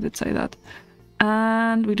that? Yes, I did say that.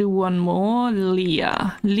 And we do one more.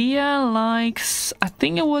 Leah. Leah likes. I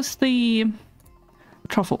think it was the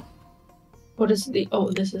truffle. What is the?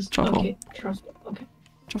 Oh, this is Truffle. Okay, truffle. Okay.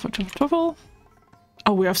 Truffle.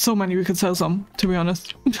 Oh, we have so many we could sell some, to be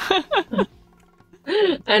honest.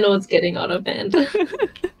 I know it's getting out of hand.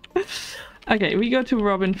 Okay, we go to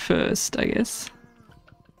Robin first, I guess.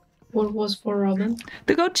 What was for Robin?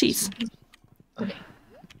 The goat cheese. Okay.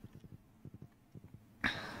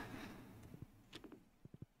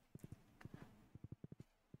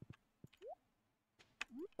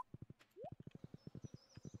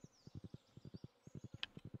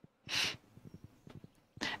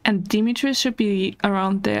 And Demetrius should be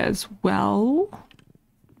around there as well.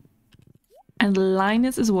 And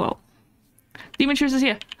Linus as well. Demetrius is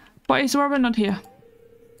here. Why is Robin not here?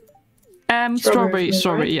 Strawberry,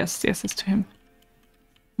 right? yes, it's to him.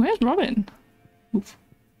 Where's Robin? Oof.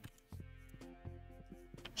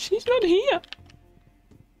 She's not here.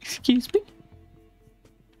 Excuse me?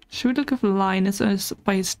 Should we look if Linus is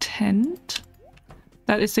by his tent?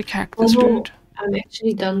 That is the cactus fruit. I'm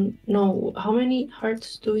actually done. No, how many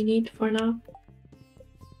hearts do we need for now?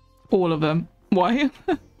 All of them. Why?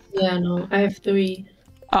 Yeah, no, I have 3.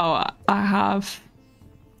 Oh, I have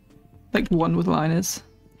like 1 with Linus.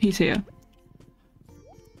 He's here.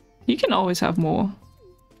 You can always have more.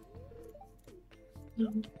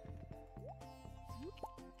 No.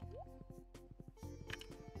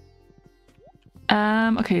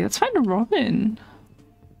 Okay, let's find a Robin.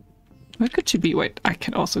 Where could she be? Wait, I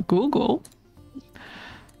can also Google.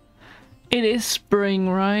 It is spring,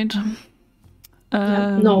 right?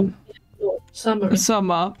 No, summer.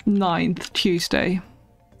 Summer, 9th, Tuesday.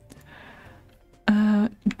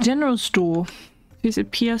 General store. Is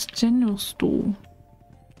it Piers General Store?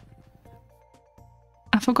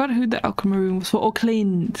 I forgot who the aquamarine was for. Oh,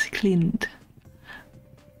 Clint.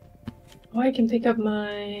 Oh, I can pick up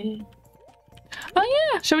my...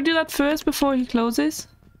 Oh yeah, shall we do that first before he closes?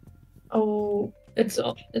 Oh, it's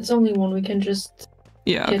only 1. We can just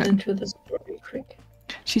Yeah, get okay. into the strawberry creek.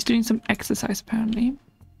 She's doing some exercise apparently.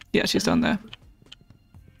 Yeah, she's done there.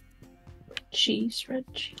 Cheese, red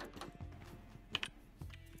cheese.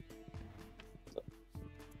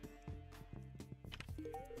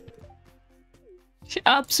 She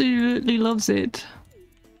absolutely loves it.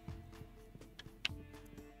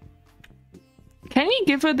 Can you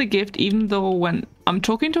give her the gift even though when I'm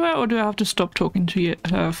talking to her, or do I have to stop talking to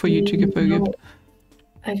her for you to give her a gift?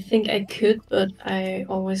 I think I could, but I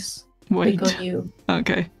always wait click on you.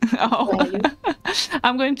 Okay. Oh.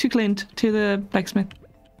 I'm going to Clint, to the blacksmith.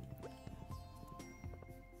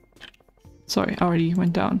 Sorry, I already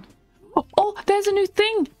went down. Oh, there's a new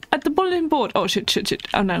thing at the bulletin board. Oh, shit.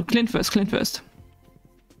 Oh no, Clint first.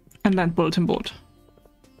 And then bulletin board.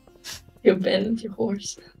 You abandoned your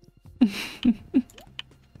horse.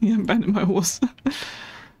 Yeah, abandoned my horse.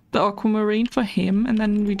 The aquamarine for him, and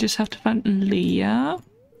then we just have to find Leah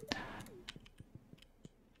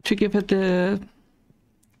to give her the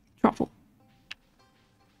truffle.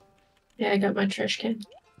 Yeah, I got my trash can.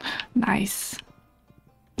 Nice.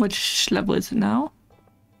 Which level is it now?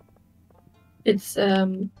 It's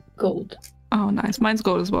gold. Oh, nice. Mine's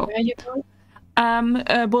gold as well. Where are you going?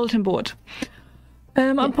 Bulletin board.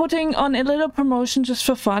 I'm putting on a little promotion just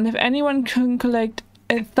for fun. If anyone can collect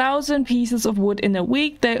 1,000 pieces of wood in a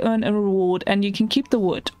week, they earn a reward and you can keep the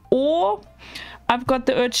wood. Or I've got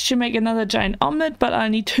the urge to make another giant omelette, but I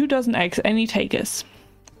need 2 dozen eggs. Any takers?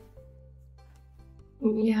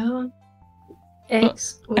 Yeah.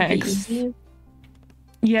 Eggs. Eggs.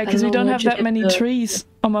 Yeah, because we don't have that many trees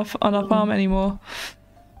on our farm anymore.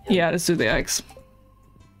 Yeah, let's do the eggs.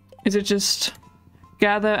 Is it just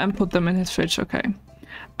gather and put them in his fridge? Okay.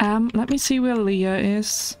 Let me see where Leah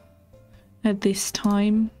is at this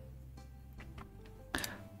time.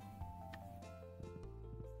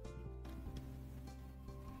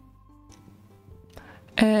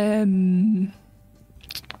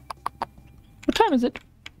 What time is it?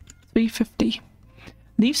 3:50.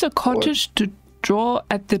 Leaves a cottage to draw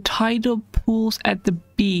at the tidal pools at the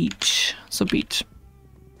beach. So beach.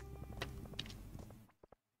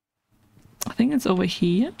 I think it's over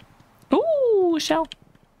here. Ooh, shell.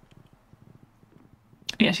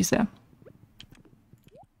 Yeah, she's there.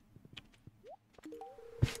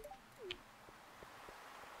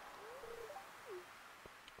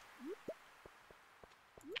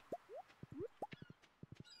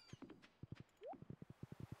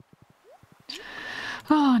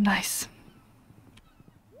 Oh, nice.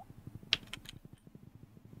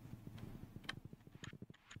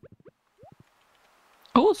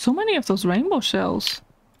 Oh, so many of those rainbow shells.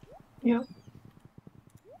 Yeah.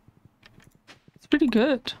 It's pretty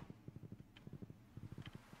good.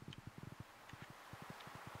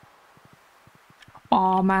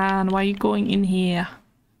 Oh man, why are you going in here?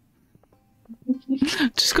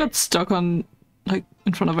 Just got stuck on, like,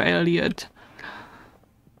 in front of Elliot.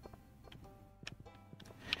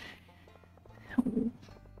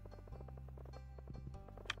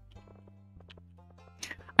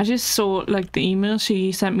 I just saw, like, the email.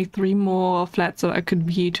 She sent me 3 more flats that I could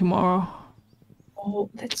view tomorrow. Oh,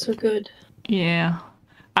 that's so good. Yeah.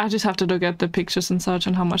 I just have to look at the pictures and such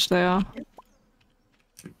and how much they are.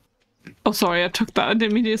 Oh, sorry, I took that. I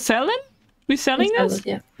didn't mean to sell it? We selling this? It,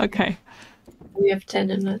 yeah. Okay. We have 10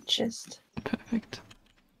 in that chest. Perfect.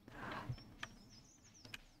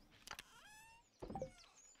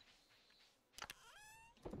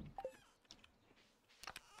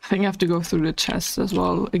 I think I have to go through the chest as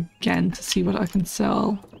well again to see what I can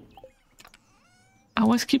sell. I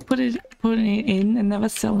always keep putting it in and never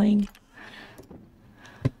selling.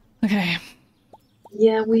 Okay.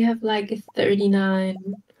 Yeah, we have like 39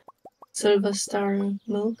 silver star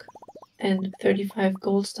milk and 35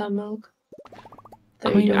 gold star milk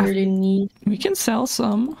that we don't really need. We can sell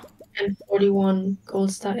some. And 41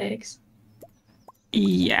 gold star eggs.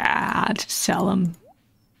 Yeah, just sell them.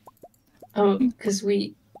 Oh, because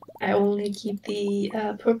I only keep the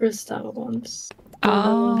purple star ones.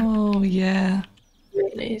 Oh, yeah.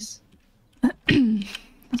 Mayonnaise.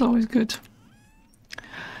 That's always good.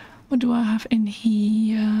 What do I have in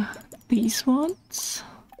here? These ones.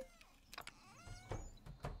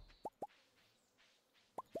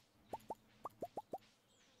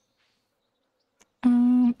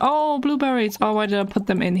 Oh, blueberries. Oh, why did I put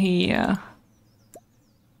them in here?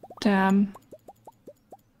 Damn.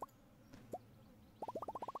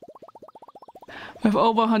 We have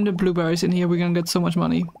over 100 blueberries in here. We're gonna get so much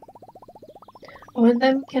money. Oh, and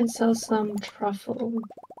then we can sell some truffle.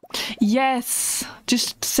 Yes!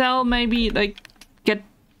 Just sell maybe, like, get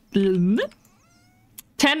 10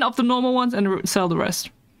 of the normal ones and sell the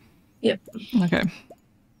rest. Yep. Okay.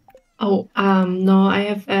 Oh, no, I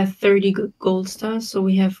have 30 gold stars, so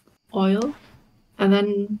we have oil, and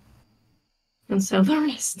then sell the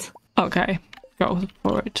rest. Okay, go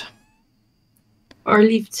for it. Or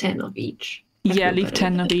leave 10 of each. Yeah, leave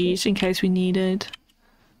 10 of each in case we need it.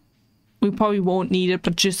 We probably won't need it,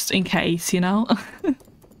 but just in case, you know? I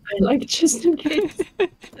like just in case.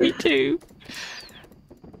 Me too.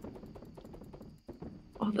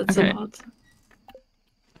 Oh, that's Okay. a lot.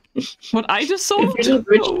 What I just saw? If we're not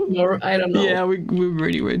rich more, I don't know. Yeah, we're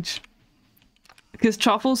really rich. Because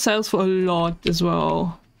truffle sells for a lot as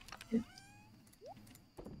well.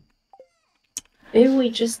 Maybe we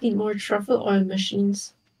just need more truffle oil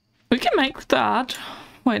machines. We can make that.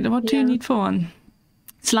 Wait, what do you need for one?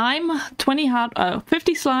 Slime, 20 hard,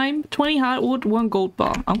 50 slime, 20 hardwood, 1 gold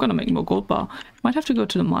bar. I'm gonna make more gold bar. Might have to go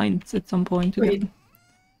to the mines at some point to get...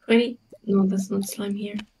 20? No, that's not slime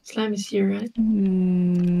here. Slime is here, right?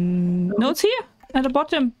 No, it's here at the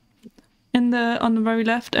bottom, on the very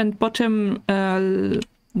left and bottom.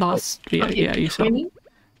 Last, yeah, you saw 20?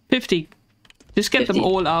 50. Just get 50. Them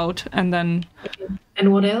all out and then. Okay.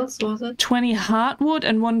 And what else was it? 20 hardwood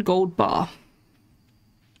and 1 gold bar.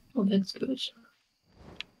 Oh, that's good.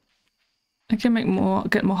 I can make more.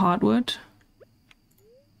 Get more hardwood.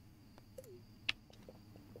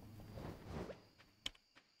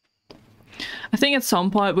 I think at some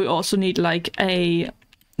point we also need like a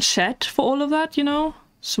shed for all of that, you know?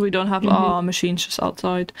 So we don't have our machines just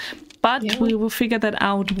outside. But we will figure that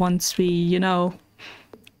out once we, you know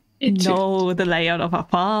the layout of our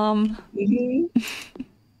farm.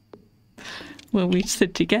 When we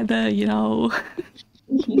sit together, you know.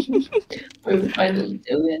 We'll finally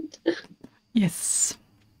do it. Yes.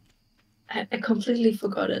 I completely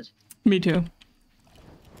forgot it. Me too.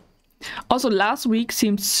 Also, last week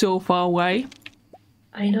seemed so far away.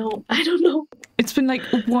 I know. I don't know. It's been like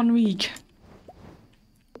 1 week.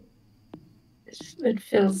 It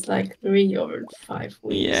feels like 3 or 5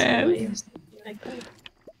 weeks away or something like that.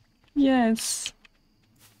 Yes.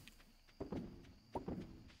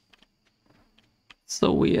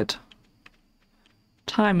 So weird.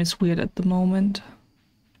 Time is weird at the moment.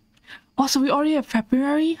 Also, we already have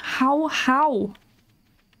February? How?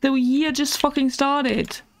 The year just fucking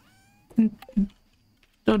started.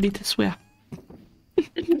 Don't need to swear.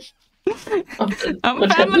 I'm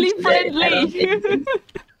family friendly.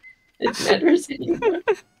 It matters anymore.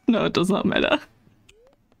 No, it does not matter.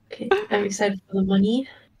 Okay, I'm excited for the money.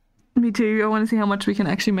 Me too. I want to see how much we can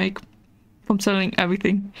actually make from selling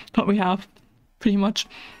everything that we have, pretty much.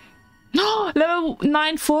 No, level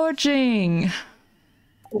 9 forging.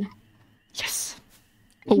 Oh. Yes.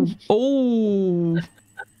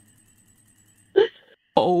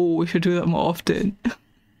 Oh, we should do that more often.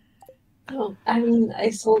 Oh, I mean, I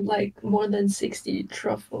sold like more than 60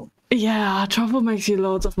 truffle. Yeah, truffle makes you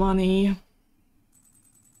loads of money.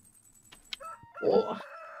 Oh.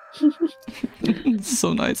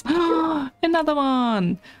 So nice. Another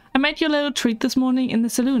one. I made you a little treat this morning in the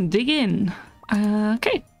saloon. Dig in.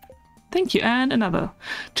 Okay. Thank you. And another.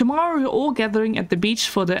 Tomorrow we're all gathering at the beach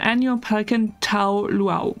for the annual Pelican Tau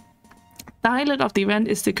Luau. The highlight of the event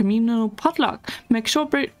is the communal potluck. Make sure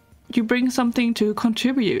you bring something to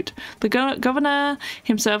contribute. The governor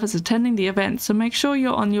himself is attending the event, so make sure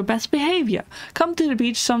you're on your best behavior. Come to the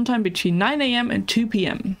beach sometime between 9 AM and 2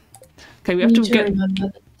 PM. Okay, we have to get...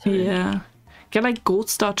 Yeah. Get like gold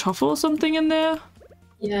star truffle or something in there?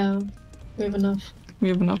 Yeah, we have enough. We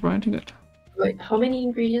have enough, right? Good. Wait, how many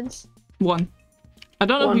ingredients? 1. I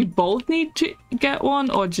don't know if we both need to get 1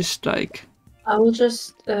 or just like... I will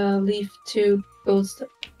just leave 2 gold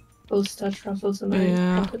star truffles in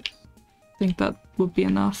my pocket. I think that would be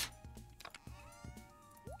enough.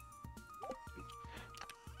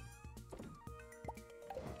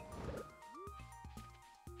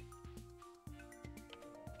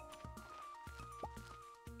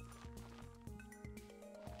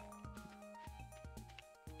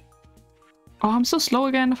 Oh, I'm so slow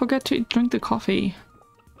again. I forgot to drink the coffee.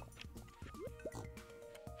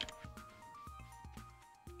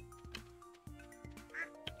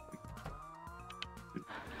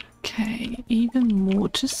 Okay, even more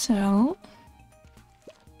to sell.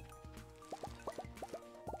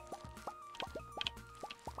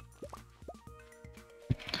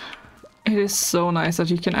 It is so nice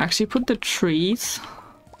that you can actually put the trees,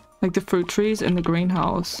 like the fruit trees, in the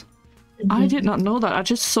greenhouse. I did not know that. I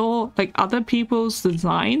just saw like other people's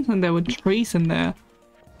designs and there were trees in there.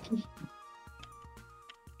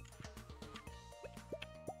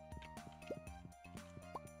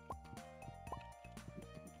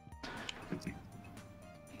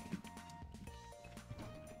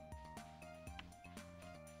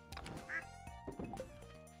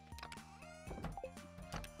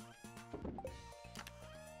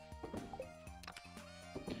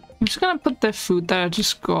 I'm just gonna put the food that I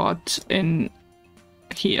just got in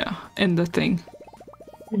here, in the thing.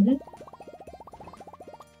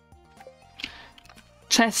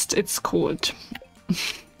 Chest, it's called.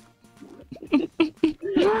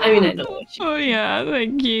 I mean, I know what you Oh yeah,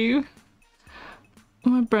 thank you.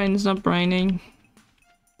 My brain's not braining.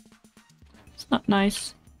 It's not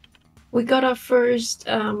nice. We got our first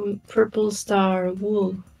purple star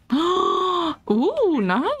wool. Ooh,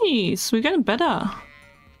 nice. We're getting better.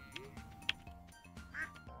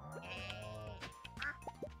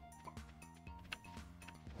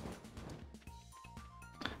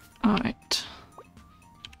 Alright.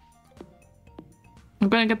 I'm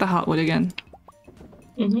gonna get the heartwood again.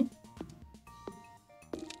 Mm-hmm.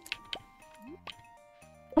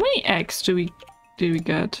 How many eggs do we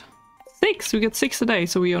get? 6! We get 6 a day,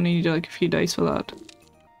 so we only need like a few days for that.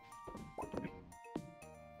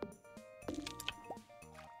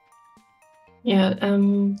 Yeah,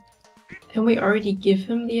 can we already give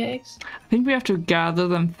him the eggs? I think we have to gather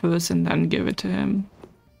them first and then give it to him.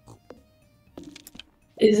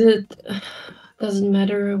 Doesn't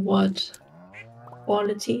matter what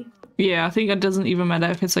quality? Yeah, I think it doesn't even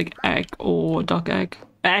matter if it's like egg or duck egg.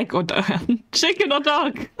 Egg or duck. Chicken or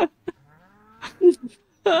duck.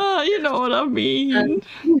 You know what I mean.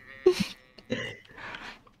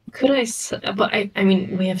 Could I but I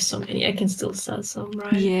mean, we have so many. I can still sell some,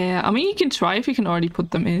 right? Yeah, I mean, you can try if you can already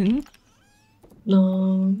put them in.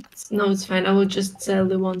 No, it's fine. I will just sell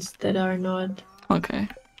the ones that are not. Okay.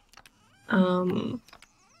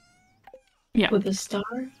 Yeah. With a star.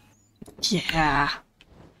 Yeah.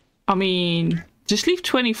 I mean, just leave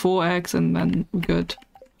 24 eggs and then we're good.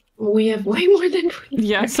 We have way more than 24.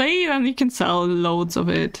 Yeah, say then you can sell loads of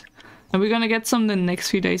it. And we're gonna get some in the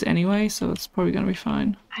next few days anyway, so it's probably gonna be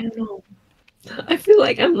fine. I don't know. I feel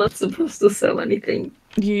like I'm not supposed to sell anything.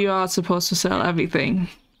 You are supposed to sell everything.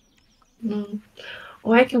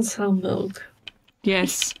 Oh, I can sell milk.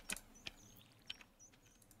 Yes.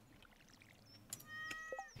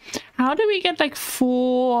 How do we get like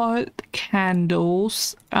 4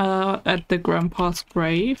 candles at the grandpa's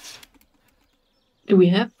grave? Do we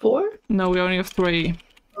have 4? No, we only have 3.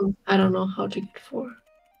 Oh, I don't know how to get 4.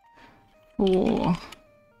 4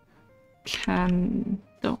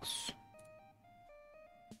 candles.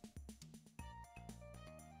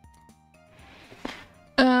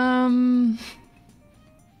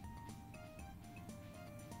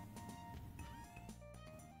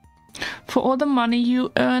 For all the money you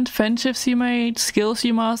earned, friendships you made, skills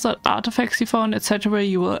you mastered, artifacts you found, etc.,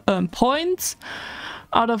 you will earn points.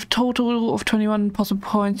 Out of total of 21 possible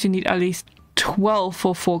points, you need at least 12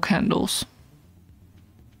 for 4 candles.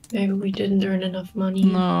 Maybe we didn't earn enough money.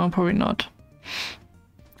 No, probably not.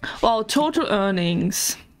 Well, total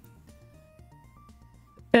earnings.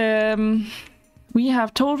 We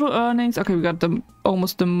have total earnings. Okay, we got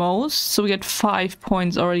almost the most, so we get 5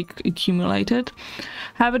 points already accumulated.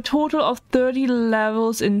 Have a total of 30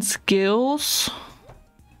 levels in skills.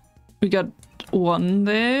 We got 1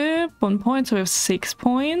 there, 1 point, so we have 6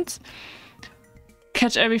 points.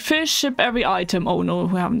 Catch every fish, ship every item. Oh no,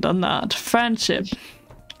 we haven't done that. Friendship.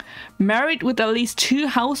 Married with at least 2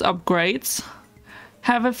 house upgrades.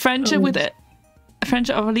 Have a friendship with a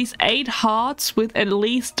friendship of at least 8 hearts with at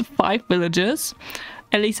least 5 villages.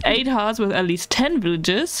 At least 8 hearts with at least 10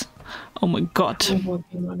 villages. Oh my god. I'm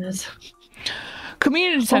working on it.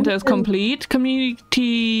 Community center is complete.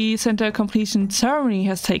 Community center completion ceremony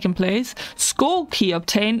has taken place. Skull key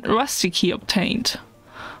obtained. Rusty key obtained.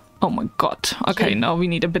 Oh my god. Okay, now we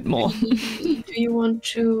need a bit more. Do you want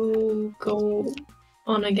to go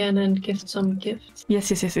on again and give some gifts?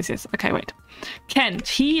 Yes. Okay, wait. Kent,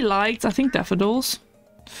 he likes, I think, daffodils.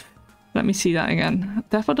 Let me see that again.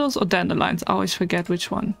 Daffodils or dandelions? I always forget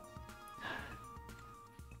which one.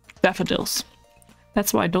 Daffodils.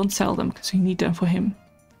 That's why I don't sell them, because we need them for him.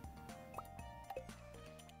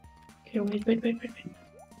 Okay, wait.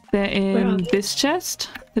 They're in this chest,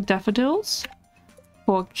 the daffodils.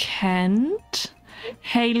 For Kent.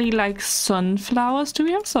 Haley likes sunflowers. Do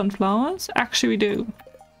we have sunflowers? Actually, we do.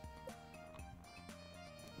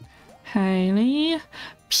 Haley.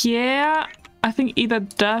 Pierre, I think either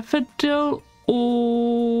daffodil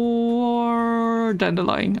or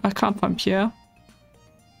dandelion. I can't find Pierre.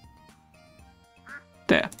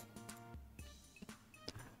 There.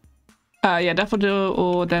 Yeah, daffodil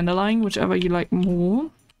or dandelion, whichever you like more.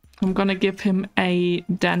 I'm gonna give him a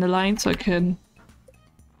dandelion so I can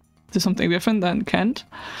do something different than Kent.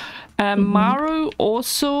 Maru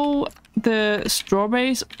also the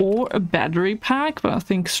strawberries or a battery pack, but I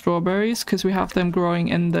think strawberries because we have them growing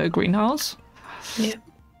in the greenhouse. Yeah.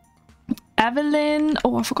 Evelyn,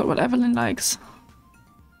 oh, I forgot what Evelyn likes.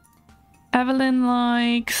 Evelyn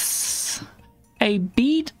likes a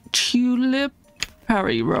bead tulip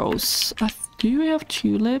fairy rose. Do we have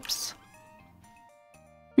tulips?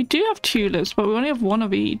 We do have tulips, but we only have one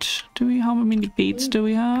of each. Do we? How many beets do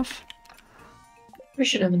we have? We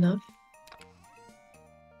should have enough.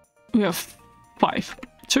 We have 5.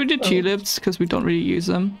 So we do tulips because we don't really use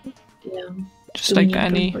them. Yeah. Just like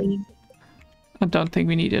any. I don't think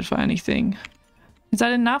we need it for anything. Is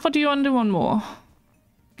that enough, or do you want to do one more?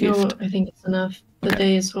 Gift? No, I think it's enough. The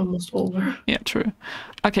day is almost over. Yeah, true.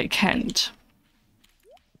 Okay, Kent.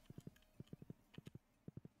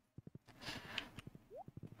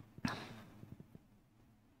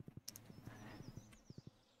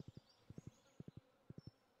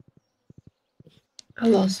 I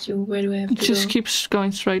lost you. Where do I have to Just go? keep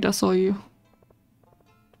going straight. I saw you.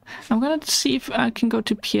 I'm gonna see if I can go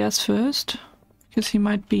to Pierre's first, because he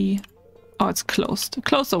might be. Oh, it's closed.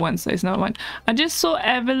 Closed on Wednesdays. Never mind. I just saw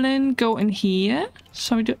Evelyn go in here.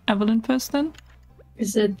 Shall we do Evelyn first then?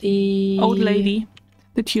 Is it the old lady?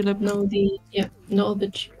 The tulip. No, the no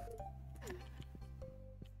the.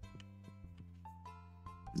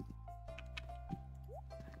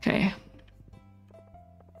 Okay.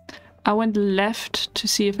 I went left to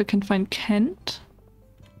see if I can find Kent.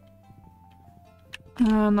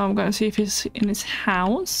 Now I'm gonna see if he's in his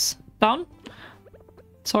house. Down?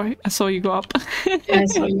 Sorry, I saw you go up. Yeah, I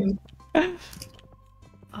saw you.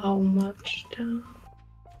 How much down?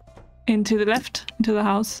 Into the left, into the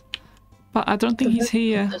house. But I don't think he's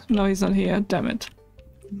here. No, he's not here. Damn it.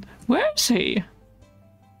 Where is he?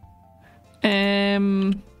 Let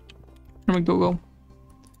me Google.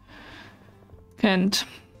 Kent.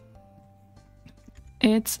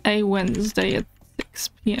 It's a Wednesday at 6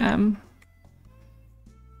 p.m.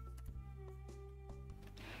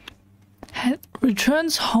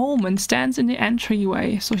 Returns home and stands in the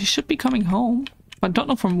entryway, so he should be coming home, but I don't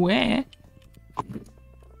know from where.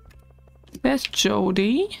 There's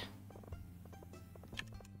Jody.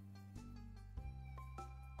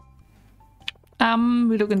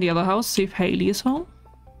 We look in the other house, see if Haley is home.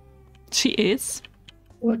 She is.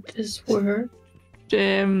 What is for her?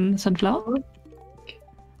 Sunflower.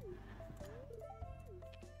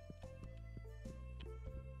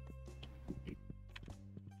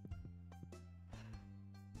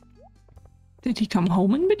 Did he come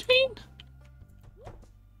home in between?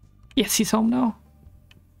 Yes, he's home now.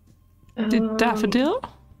 Did Daffodil?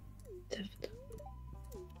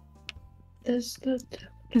 This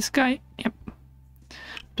guy? Yep.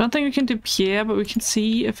 Don't think we can do Pierre, but we can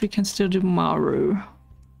see if we can still do Maru.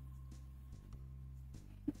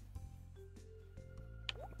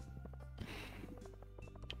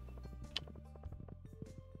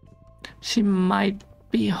 She might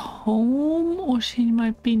be home or she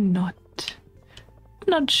might be not.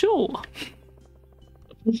 I'm not sure.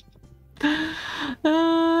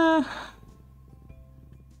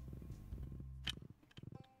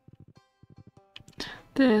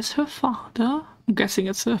 There's her father. I'm guessing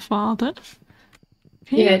it's her father.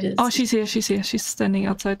 Okay. Yeah, it is. Oh, she's here, she's here. She's standing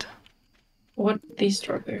outside. What? These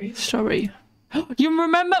strawberries? Strawberry. You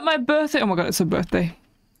remember my birthday? Oh my god, it's her birthday.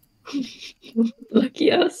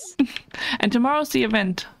 Lucky us. And tomorrow's the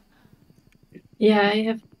event.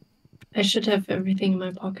 Yeah, I should have everything in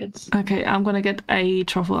my pockets. Okay, I'm gonna get a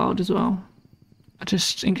truffle out as well.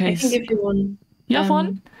 Just in case. I can give you one. You have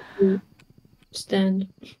one? Stand.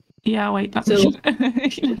 Yeah, wait. So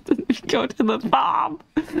Go to the farm.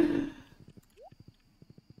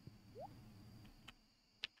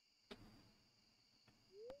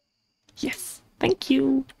 Yes, thank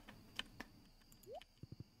you.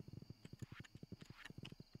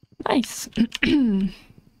 Nice.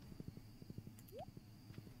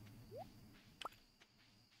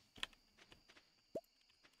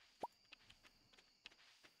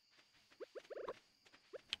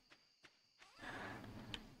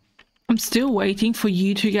 I'm still waiting for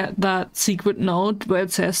you to get that secret note where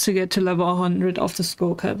it says to get to level 100 of the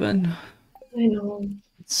skull cabin. I know.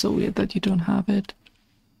 It's so weird that you don't have it.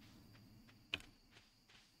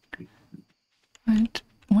 Right.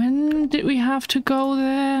 When did we have to go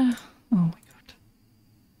there? Oh my god.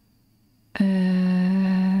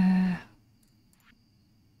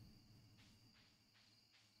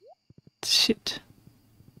 Shit.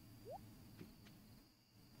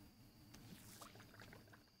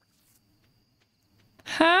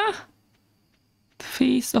 Huh? The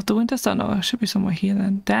Feast of the Winter Star. No, it should be somewhere here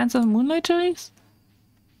then. Dance of the Moonlight Cherries?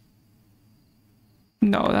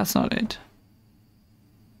 No, that's not it.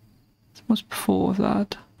 It was before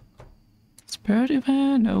that. Spirit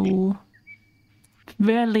event? No.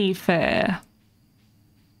 Valley Fair.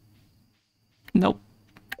 Nope.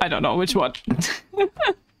 I don't know which one.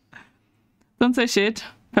 Don't say shit.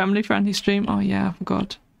 Family friendly stream. Oh yeah, I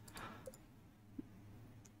forgot.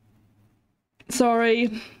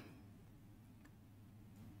 Sorry.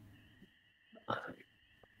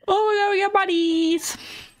 Oh, there we go, buddies.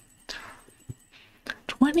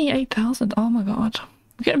 28,000. Oh my god.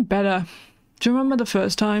 We're getting better. Do you remember the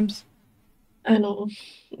first times? I know.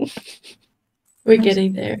 We're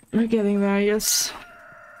getting there. We're getting there, yes.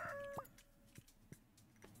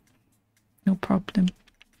 No problem.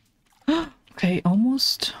 Okay,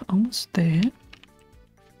 almost there.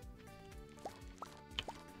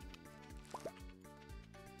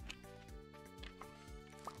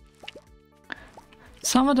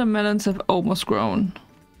 Some of the melons have almost grown.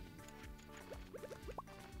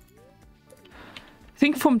 I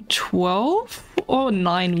think from 12 or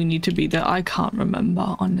 9 we need to be there. I can't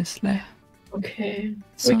remember, honestly. Okay,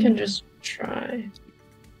 we can just try.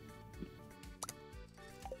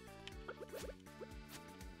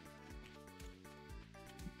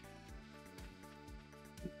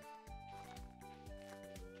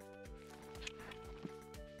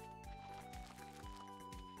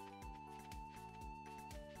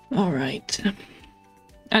 All right.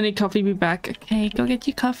 I need coffee, be back. Okay, go get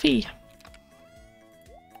your coffee.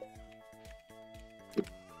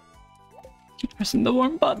 Keep pressing the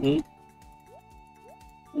warm button.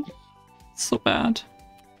 So bad.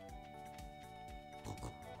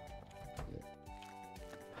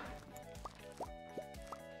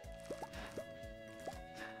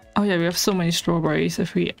 Oh yeah, we have so many strawberries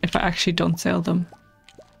if I actually don't sell them.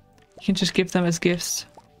 You can just give them as gifts.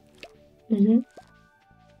 Mm-hmm.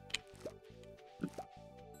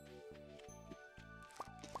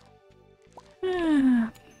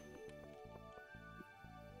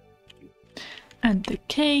 And the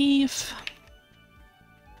cave.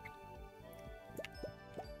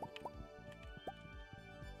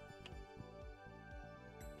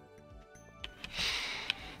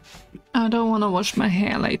 I don't want to wash my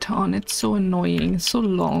hair later on. It's so annoying. It's so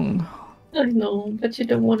long. I know, but you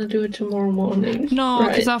don't want to do it tomorrow morning. No,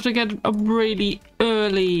 because right? I have to get up really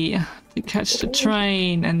early to catch the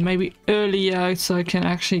train, and maybe earlier so I can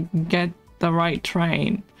actually get the right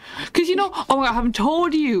train. Because you know, oh my god, I haven't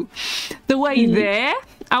told you. The way there,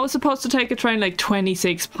 I was supposed to take a train like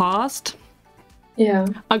 26 past. Yeah.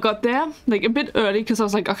 I got there like a bit early because I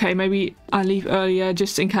was like, okay, maybe I leave earlier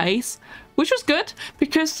just in case. Which was good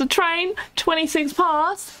because the train 26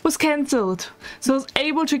 past was cancelled. So I was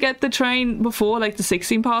able to get the train before like the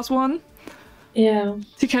 16 past one. Yeah.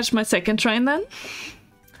 To catch my second train then.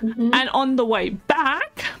 And on the way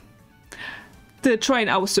back, the train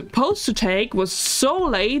I was supposed to take was so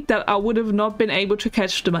late that I would have not been able to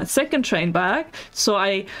catch my second train back. So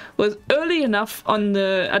I was early enough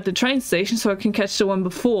at the train station so I can catch the one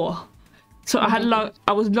before. So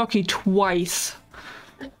I was lucky twice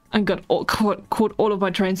and caught all of my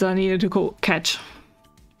trains that I needed to catch.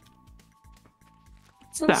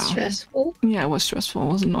 Sounds stressful. Yeah, it was stressful.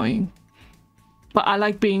 It was annoying. But I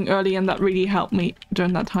like being early, and that really helped me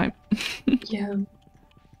during that time. Yeah.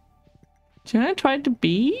 Do you want to try the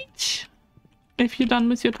beach? If you're done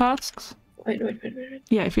with your tasks? Wait.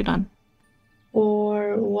 Yeah, if you're done.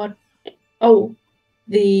 Or what? Oh,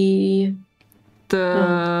 the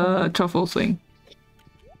truffle thing.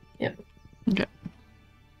 Yeah. Okay.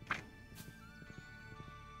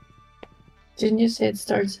 Didn't you say it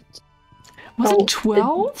starts at... Was it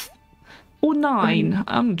 12? Or 9?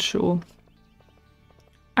 I'm not sure.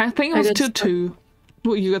 I think it was till 2.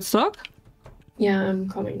 What, you got stuck? Yeah, I'm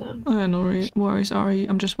coming now. Oh, no worries, Ari.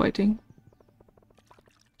 I'm just waiting.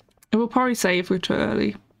 It will probably say if we're too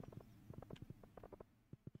early.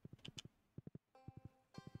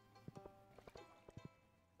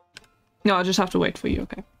 No, I just have to wait for you,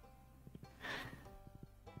 okay?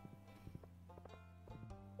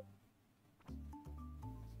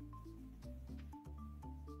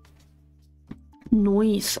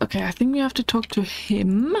 Noise. Okay, I think we have to talk to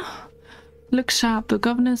him. Look sharp, the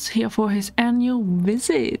governor's here for his annual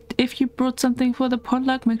visit. If you brought something for the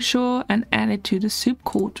potluck, make sure and add it to the soup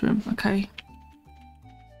courtroom. Okay.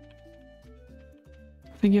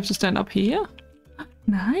 I think you have to stand up here.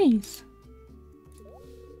 Nice.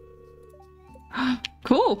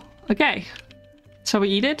 Cool. Okay. Shall we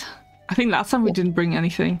eat it? I think last time we didn't bring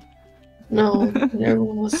anything. No,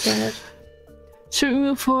 everyone was sad. Should we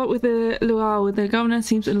move forward with the luau? The governor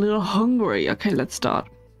seems a little hungry. Okay, let's start.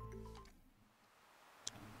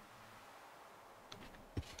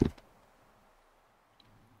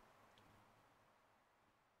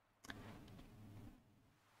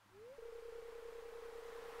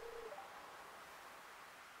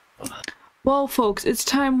 Well, folks, it's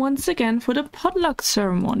time once again for the potluck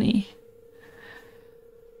ceremony.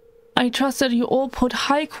 I trust that you all put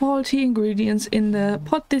high quality ingredients in the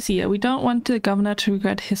pot this year. We don't want the governor to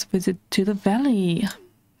regret his visit to the valley.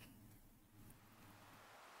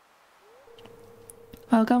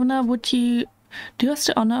 Well, Governor, would you do us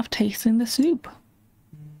the honor of tasting the soup?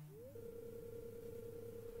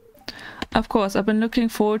 Of course, I've been looking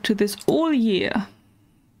forward to this all year.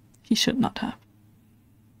 He should not have.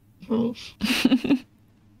 Oh.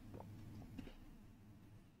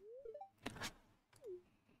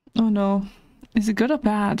 Oh no. Is it good or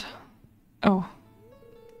bad? Oh.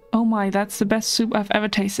 Oh my, that's the best soup I've ever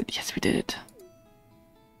tasted. Yes, we did it.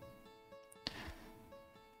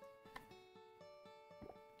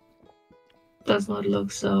 Does not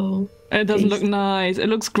look so... It doesn't look nice. It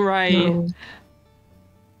looks grey. No.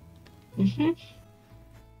 Mm-hmm.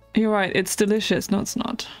 You're right, it's delicious. No, it's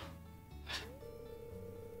not.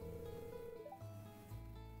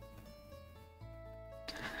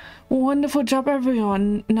 Wonderful job,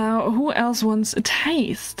 everyone. Now, who else wants a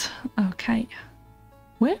taste? Okay.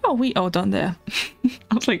 Where are we? Oh, down there.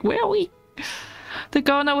 I was like, where are we? The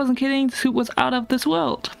governor wasn't kidding. The soup was out of this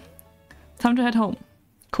world. Time to head home.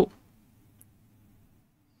 Cool.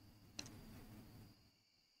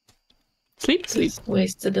 Sleep, sleep. Just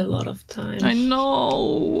wasted a lot of time. I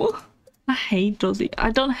know. I hate those. I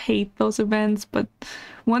don't hate those events, but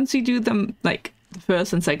once you do them, like the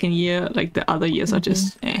first and second year, like the other years are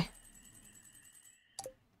just eh.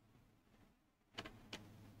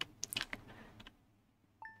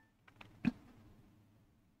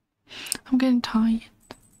 I'm getting tired.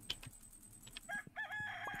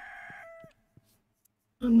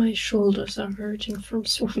 My shoulders are hurting from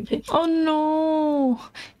swimming. Oh no!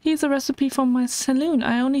 Here's a recipe from my saloon.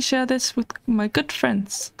 I only share this with my good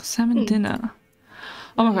friends. Salmon dinner.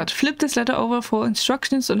 Oh my god, flip this letter over for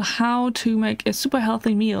instructions on how to make a super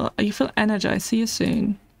healthy meal. You feel energized. See you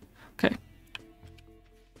soon. Okay.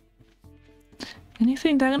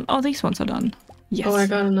 Anything done? Oh, these ones are done. Yes. Oh, I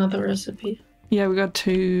got another recipe. Yeah, we got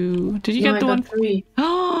 2. Did you get the one? 3.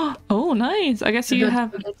 Oh, nice. I guess you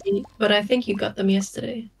have... spaghetti, but I think you got them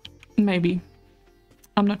yesterday. Maybe.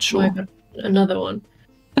 I'm not sure. Oh, I got another one.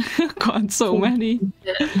 God, so many.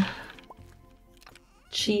 Yeah.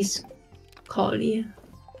 Cheese collie.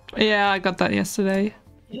 Yeah, I got that yesterday.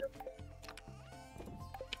 Yeah.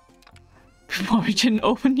 Before we didn't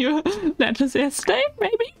open your letters yesterday,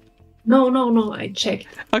 maybe? No, I checked.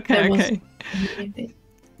 Okay, okay. Anything.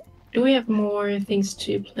 Do we have more things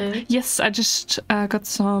to plant? Yes, I just got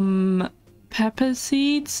some pepper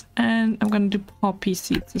seeds and I'm gonna do poppy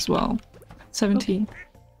seeds as well. 17. Okay.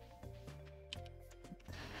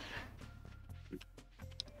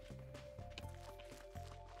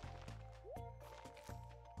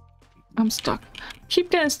 I'm stuck.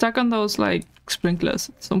 Keep getting stuck on those like sprinklers.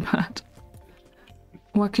 It's so bad.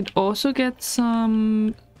 Oh, I could also get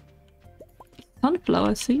some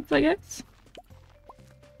sunflower seeds, I guess.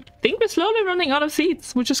 I think we're slowly running out of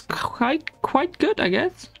seeds, which is quite good, I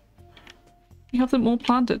guess. We have them all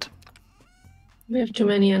planted. We have too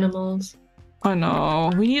many animals. I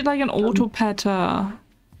know. We need like an auto petter.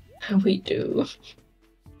 We do.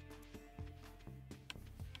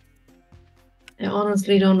 I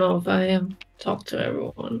honestly don't know if I have talked to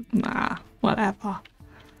everyone. Nah, whatever.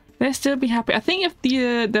 They'll still be happy. I think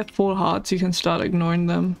if they're full hearts, you can start ignoring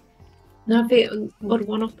them. No, but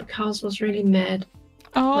one of the cows was really mad.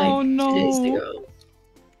 Oh like no! 2 days ago.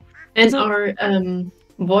 And our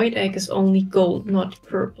void egg is only gold, not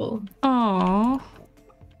purple. Oh.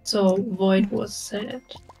 So Void was sad.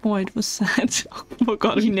 Void was sad. Oh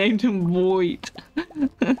god, we named him Void.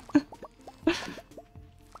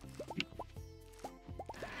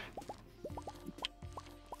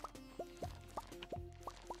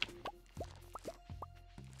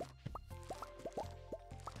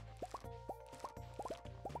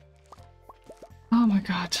 Oh my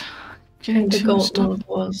god. And the goat milk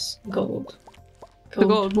was gold. The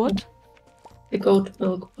gold what? The goat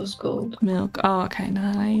milk was gold. Milk. Oh, okay,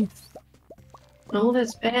 nice. No,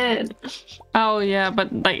 that's bad. Oh yeah,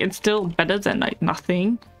 but like it's still better than like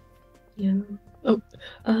nothing. Yeah. Oh.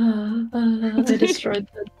 I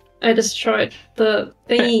destroyed the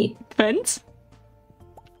thingy. Fence?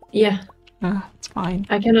 Yeah. Ah, it's fine.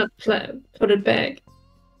 I cannot put it back.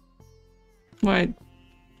 Wait.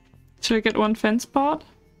 Should I get one fence part?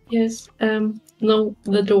 Yes. No,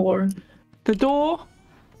 the door. The door?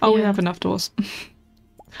 Oh, yeah. we have enough doors.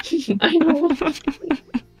 I know.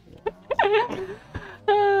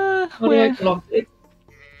 How do I block it?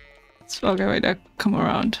 Okay, wait, I come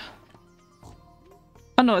around.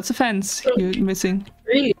 Oh no, it's a fence you're missing.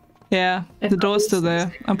 Really? Yeah, the door's still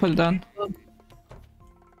there. I'll put it down.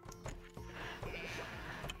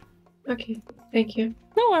 Okay, thank you.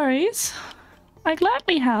 No worries. I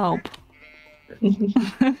gladly help.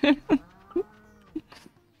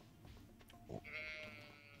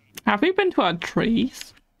 Have we been to our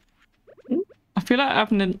trees? I feel like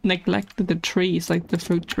I've neglected the trees, like the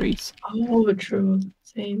fruit trees. Oh, true.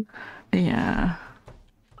 Same. Yeah.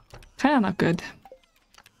 Kinda not good.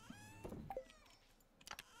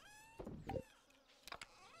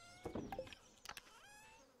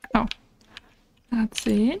 Oh. That's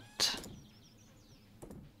it.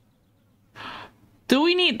 Do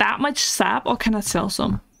we need that much sap or can I sell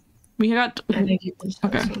some? We got... I think you can sell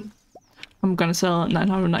okay. some. I'm gonna sell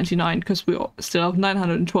 999 because we still have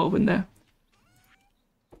 912 in there.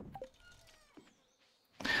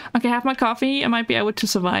 Okay, have my coffee. I might be able to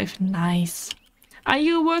survive. Nice. Are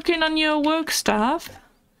you working on your work stuff?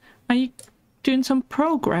 Are you doing some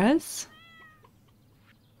progress?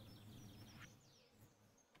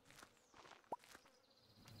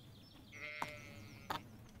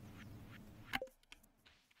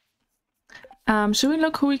 Should we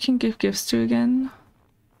look who we can give gifts to again?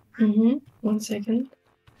 1 second.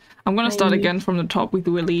 I'm gonna start again from the top with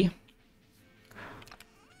Willy.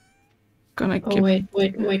 Gonna give...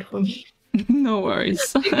 wait for me. No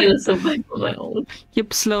worries. I'm gonna survive on my own.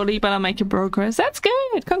 Yep, slowly, but I'm making progress. That's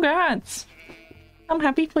good. Congrats. I'm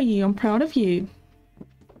happy for you. I'm proud of you.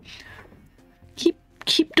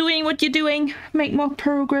 Keep doing what you're doing. Make more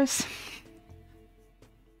progress.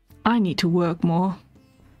 I need to work more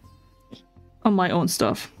on my own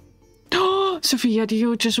stuff. Oh, Sophia, do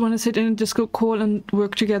you just want to sit in a Discord call and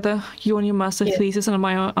work together? You on your master thesis and on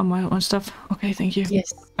my own stuff? Okay, thank you.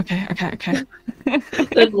 Yes. Okay.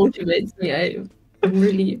 That motivates me. I'm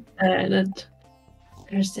really bad at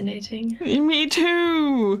procrastinating. Me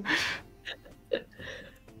too.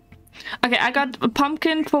 Okay, I got a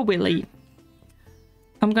pumpkin for Willy.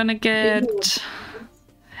 I'm gonna get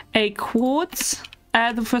a quartz.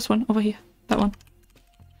 The first one over here. That one.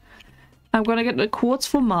 I'm gonna get a quartz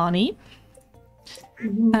for Marnie.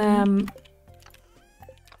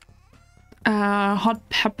 Hot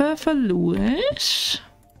pepper for Louis.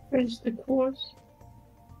 Where's the quartz?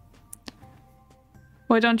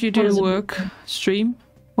 Why don't you do work stream?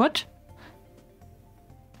 What?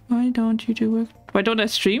 Why don't you do work? Why don't I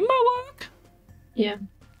stream my work? Yeah.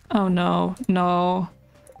 Oh no.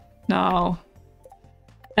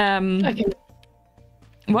 Okay.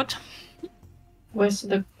 What? Where's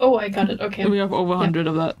the... Oh, I got it. Okay. We have over 100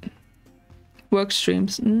 of that. Work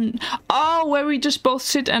streams. Oh, where we just both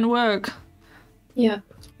sit and work. Yeah.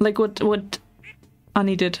 Like what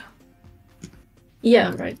Annie did.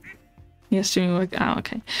 Yeah, right. Yeah, streaming work. Oh,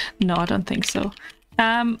 okay. No, I don't think so.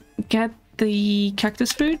 Get the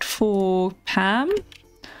cactus fruit for Pam.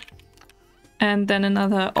 And then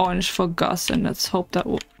another orange for Gus, and let's hope that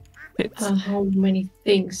will fit. How many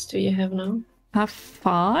things do you have now? I have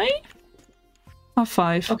 5? I have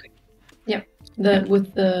 5. Okay. Yeah.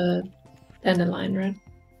 With the dandelion, right?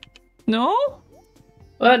 No?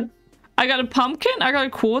 What? I got a pumpkin, I got a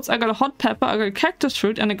quartz, I got a hot pepper, I got a cactus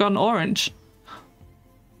fruit, and I got an orange.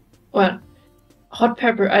 Well, hot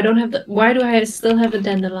pepper. I don't have the... Why do I still have a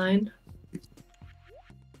dandelion?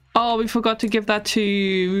 Oh, we forgot to give that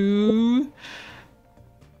to...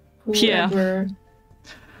 Whoever.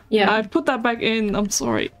 Yeah. I put that back in, I'm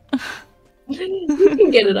sorry. You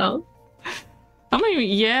can get it out. I mean,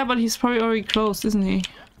 yeah, but he's probably already closed, isn't he?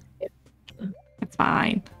 Yeah. It's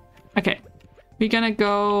fine. Okay. We're gonna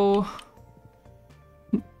go...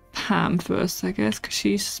 Pam first, I guess, because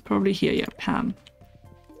she's probably here. Yeah, Pam.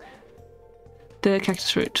 The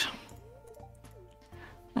cactus fruit.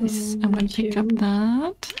 Nice. I'm gonna pick up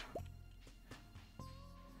that.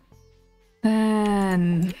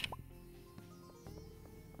 Then...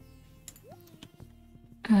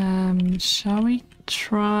 shall we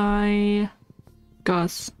try...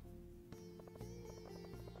 Gus?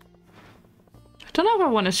 I don't know if I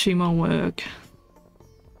want to stream on work.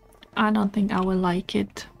 I don't think I will like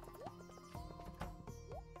it.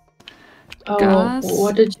 Oh, Gus.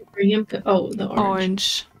 what did you bring him? Oh, the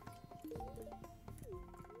orange.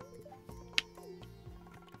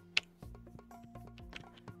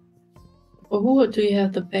 Well, who do you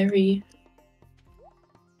have the berry?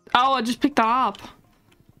 Oh, I just picked that up.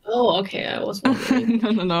 Oh, okay, I was wondering.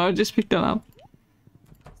 No, I just picked that up.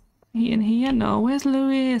 He in here? No, where's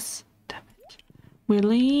Louis? Damn it.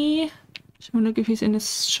 Willy? Should we look if he's in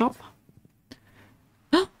his shop?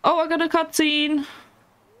 Oh, I got a cutscene!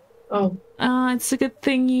 Oh. It's a good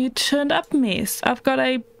thing you turned up, miss. I've got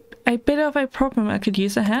a bit of a problem I could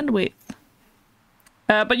use a hand with.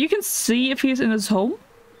 But you can see if he's in his home.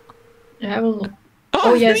 I have a look.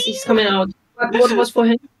 Oh, yes, he's coming out. What was for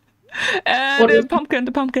him? The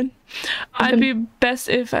pumpkin. I'd be best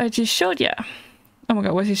if I just showed ya. Oh my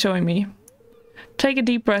god, what's he showing me? Take a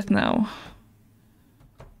deep breath now.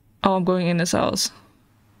 Oh, I'm going in his house.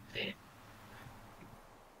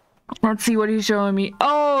 Let's see what he's showing me.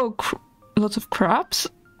 Oh, lots of crabs.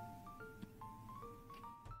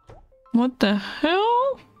 What the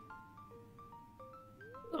hell?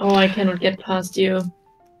 Oh, I cannot get past you.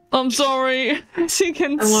 I'm sorry. As you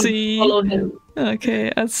can I want see. to follow him.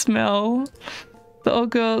 Okay, I smell. The old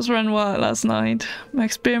girls ran wild last night. My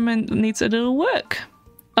experiment needs a little work.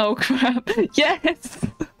 Oh crap. Yes!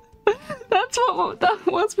 That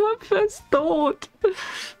was my first thought.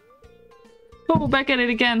 Oh, back at it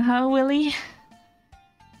again, huh, Willy?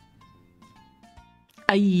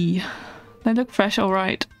 Aye. They look fresh,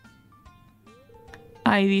 alright.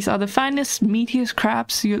 Aye, these are the finest, meatiest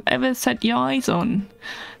crabs you'll ever set your eyes on.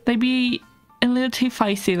 They be a little too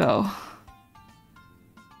feisty though.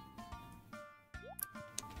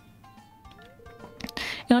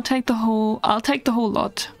 I'll take the whole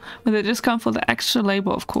lot, with a discount for the extra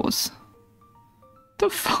labor, of course. The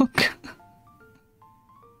fuck?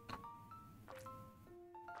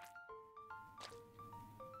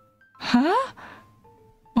 Huh?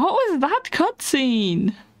 What was that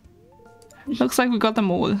cutscene? Looks like we got them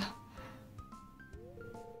all.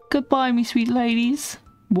 Goodbye, me sweet ladies.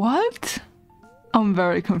 What? I'm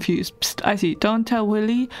very confused. Psst, I see. Don't tell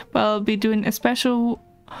Willy, but I'll be doing a special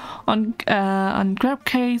on grab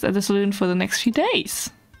cakes at the saloon for the next few days.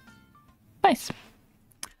 Nice.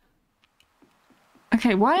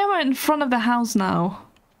 Okay, why am I in front of the house now?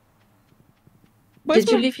 Did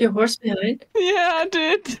you leave your horse behind? Yeah, I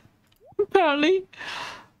did. Apparently.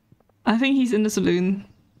 I think he's in the saloon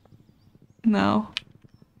now.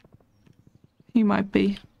 He might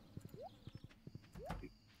be.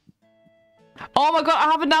 Oh my god,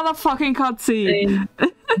 I have another fucking cutscene!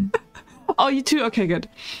 Oh, you too? Okay, good.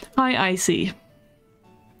 Hi, Icy.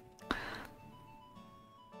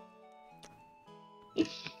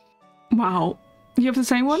 Wow. You have the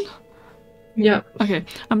same one? Yeah. Okay,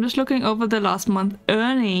 I'm just looking over the last month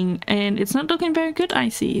earning, and it's not looking very good,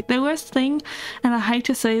 Icy. The worst thing, and I hate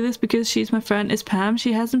to say this because she's my friend, is Pam.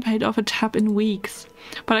 She hasn't paid off a tab in weeks.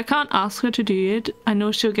 But I can't ask her to do it. I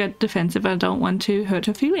know she'll get defensive and I don't want to hurt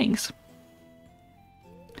her feelings.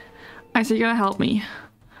 Icy, you gotta help me.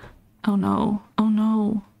 Oh no. Oh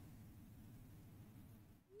no.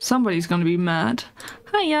 Somebody's gonna be mad.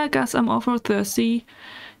 Hiya, guess I'm awful thirsty,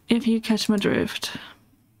 if you catch my drift.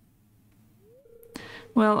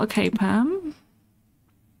 Well, okay, Pam.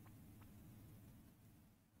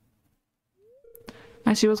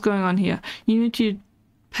 I see what's going on here. You need to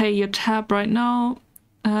pay your tab right now.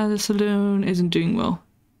 The saloon isn't doing well.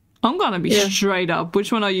 I'm gonna be straight up.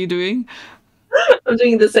 Which one are you doing? I'm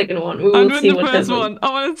doing the second one. I'm doing the first one. I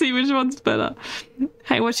want to see which one's better.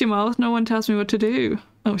 Hey, watch your mouth. No one tells me what to do.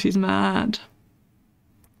 Oh, she's mad.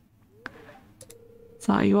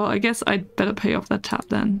 Sorry, well, I guess I'd better pay off that tab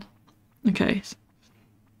then. Okay.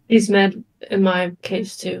 He's mad in my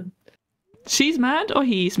case too. She's mad or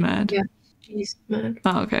he's mad? Yeah, she's mad.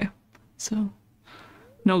 Oh, okay. So,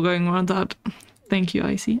 no going around that. Thank you,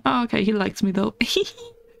 Icy. Oh, okay, he likes me though.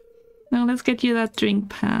 Now let's get you that drink,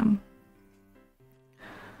 Pam.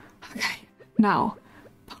 Okay, now,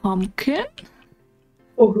 pumpkin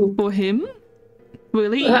for him.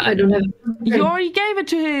 Willy, I don't have. You already gave it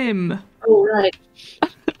to him. Oh right.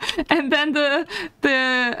 And then the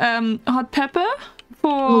hot pepper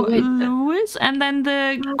for Louis, and then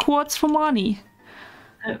the quartz for Marnie.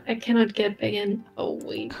 I cannot get back in. Oh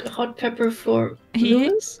wait, hot pepper for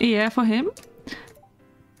Louis? Yeah, for him.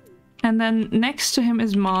 And then next to him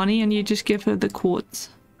is Marnie, and you just give her the quartz.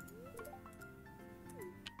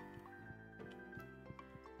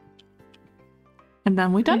 And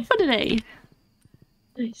then we're done for the day.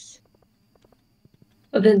 Nice.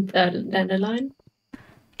 Oh, then dandelion.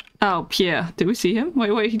 Oh, Pierre. Did we see him?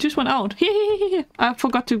 Wait, he just went out. Here. I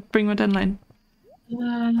forgot to bring my dandelion.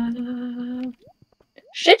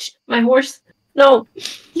 Shit! My horse. No.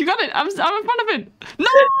 You got it. I'm in front of it. No.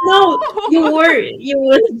 No. You were.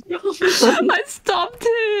 I stopped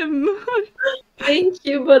him. Thank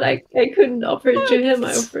you, but I couldn't offer it to him.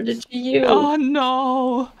 I offered it to you. Oh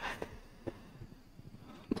no.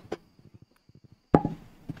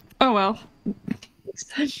 Oh well. Next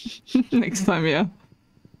time. Next time, yeah.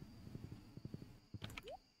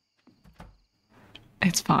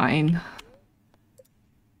 It's fine.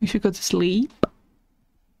 We should go to sleep.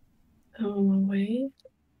 On my way.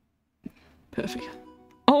 Perfect.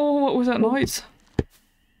 Oh, what was that noise?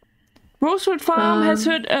 Rosewood Farm has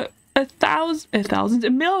heard a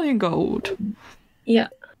million gold. Yeah.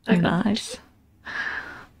 I got nice.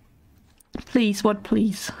 Please, what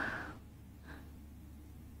please?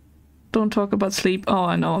 Don't talk about sleep. Oh,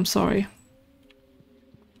 I know, I'm sorry.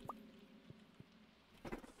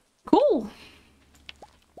 Cool.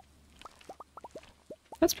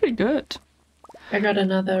 That's pretty good. I got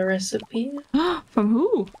another recipe. From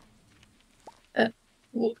who?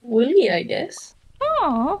 Willie, I guess.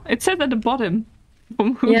 Oh, it said at the bottom.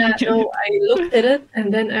 From who Yeah, you get no, it. I looked at it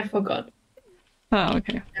and then I forgot Oh,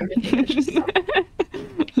 okay. everything I just saw.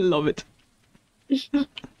 Love it.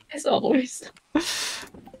 As always.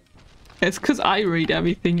 It's because I read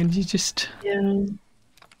everything and you just... Yeah.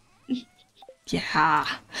 Yeah.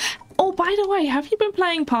 Oh, by the way, have you been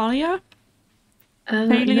playing Palia?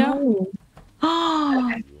 Palia? No.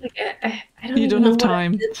 Oh, I don't you even don't know have what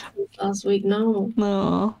time. I did since last week. No.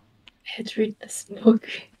 No. I had to read this book.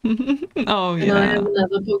 Oh, And I have yeah.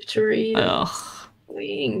 another book to read. Ugh.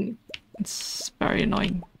 Annoying. It's very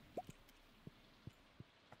annoying.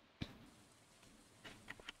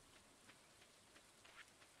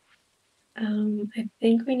 I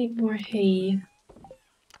think we need more hay.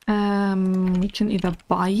 We can either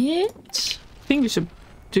buy it. I think we should.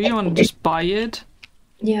 Do you want to just buy it?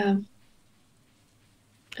 Yeah.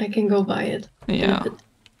 I can go buy it. Yeah.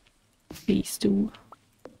 Please do.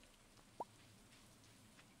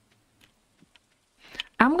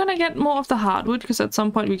 I'm gonna get more of the hardwood because at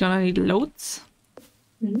some point we're gonna need loads.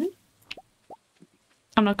 Mm-hmm.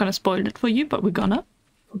 I'm not gonna spoil it for you, but we're gonna.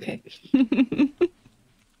 Okay.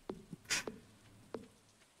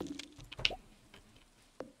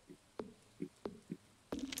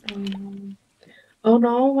 Oh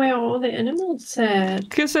no, where are all the animals at?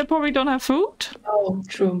 Because they probably don't have food. Oh,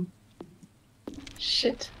 true.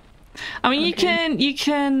 Shit. I mean, Okay. you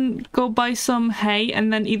can go buy some hay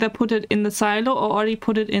and then either put it in the silo or already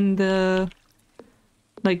put it in the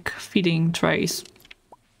like feeding trays.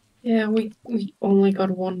 Yeah, we only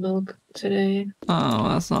got one milk today. Oh,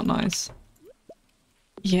 that's not nice.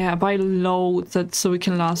 Yeah, buy loads that so we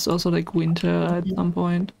can last also like winter at some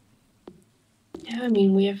point. Yeah, I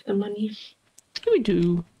mean, we have the money. We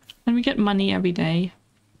do. And we get money every day.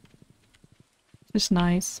 It's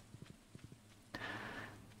nice.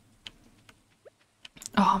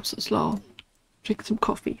 Oh, I'm so slow. Drink some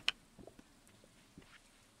coffee.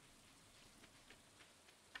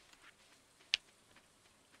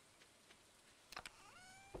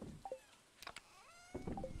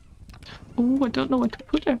 Oh, I don't know where to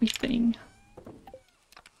put everything.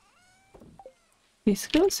 This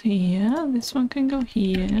goes here. This one can go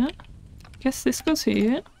here. Guess this goes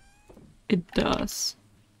here. It does.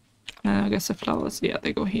 I guess the flowers, yeah,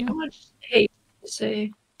 they go here. How much hay would you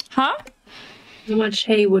say? Huh? How much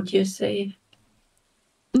hay would you say?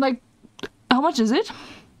 Like, how much is it?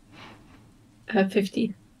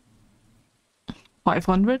 50.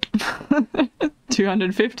 500?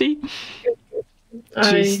 250?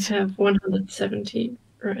 I have 170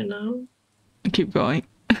 right now. Keep going.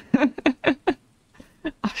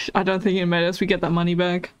 I don't think it matters. We get that money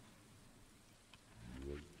back.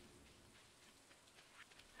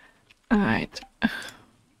 Alright.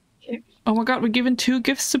 Okay. Oh my god, we're giving 2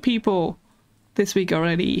 gifts to people this week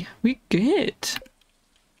already. We good.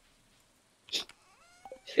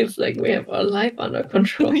 Feels like we have our life under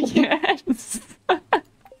control. Yes.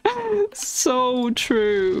 So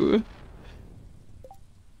true.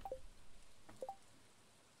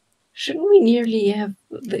 Shouldn't we nearly have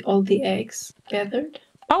all the eggs gathered?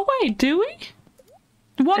 Oh wait, do we?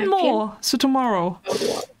 One more. So tomorrow. Oh,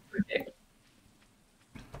 wow. Okay.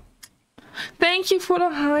 Thank you for the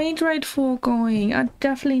hydrate foregoing. I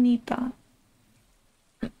definitely need that.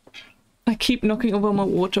 I keep knocking over my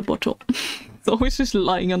water bottle. It's always just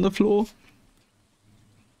lying on the floor.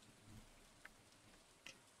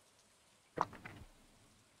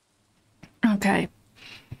 Okay.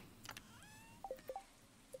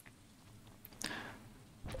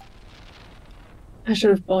 I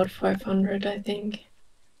should have bought 500, I think.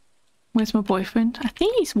 Where's my boyfriend? I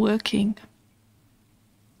think he's working.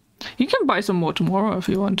 You can buy some more tomorrow if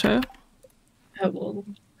you want to. I will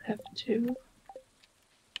have to.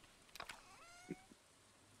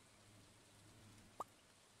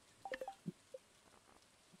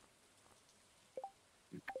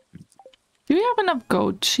 Do we have enough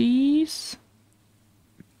goat cheese?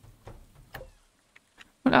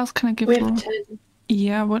 What else can I give We for? have 10,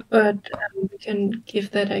 Yeah, what? but we can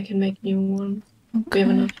give that. I can make new ones. Okay. We have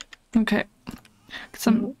enough. Okay. Because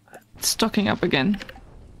I'm stocking up again.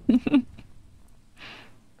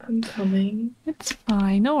 I'm coming. It's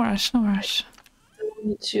fine. No rush, no rush. I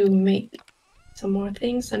need to make some more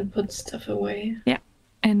things and put stuff away. Yeah.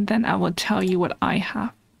 And then I will tell you what I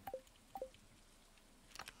have.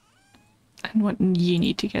 And what you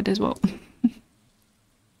need to get as well.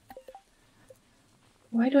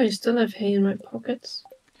 Why do I still have hay in my pockets?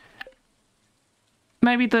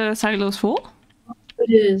 Maybe the silo's full?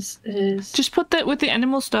 It is. It is. Just put that with the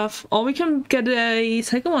animal stuff, or we can get a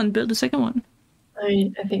second one. Build a second one.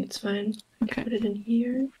 I think it's fine. Okay. Put it in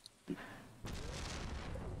here.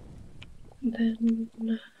 And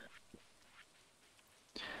then.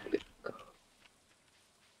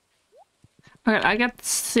 Okay, I got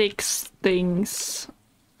 6 things.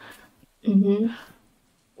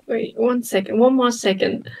 Wait, 1 second. 1 more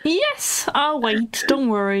second. Yes, I'll wait. Don't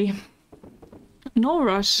worry. No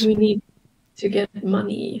rush. We need to get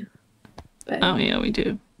money back. Oh yeah, we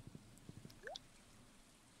do.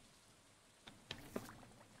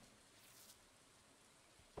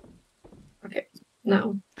 Okay,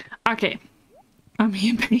 now. Okay. I'm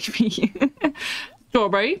here, baby.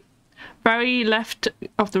 Strawberry. Very left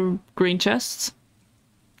of the green chests.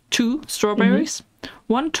 2 strawberries.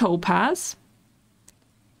 1 topaz.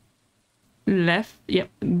 Left, yep,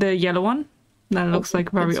 the yellow one. That looks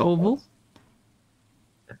like very oval.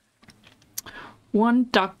 1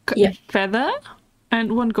 duck feather.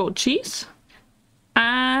 And 1 goat cheese.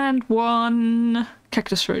 And 1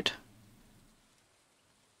 cactus fruit.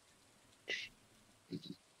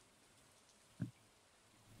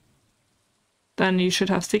 Then you should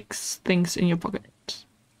have 6 things in your pocket.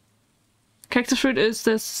 Cactus fruit is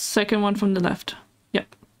the second one from the left.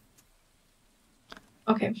 Yep.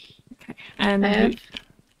 Okay. Okay. And I have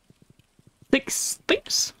 6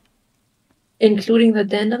 things. Including the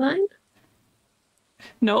dandelion?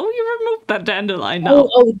 No, you removed that dandelion now.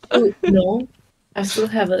 Oh, no. I still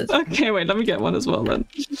have it. Okay, wait, let me get one as well then.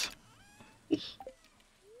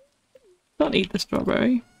 Don't eat the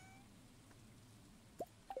strawberry.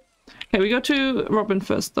 Okay, we go to Robin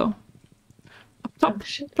first though. Up top, Oh,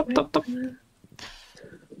 shit, top.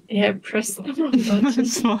 Yeah, I pressed the wrong button.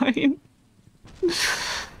 It's fine.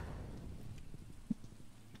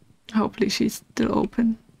 Hopefully she's still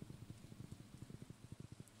open.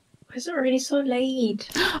 Why is it already so late?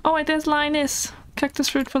 Oh wait, there's Linus. Cactus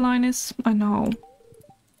fruit for Linus. I know.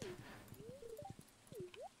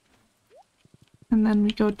 And then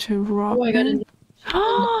we go to Robin. Oh, I got a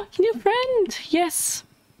Ah, new friend! Yes!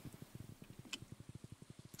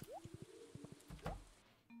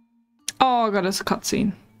 Oh, I got us a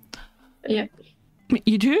cutscene. Yep.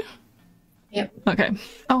 You do? Yep. Okay.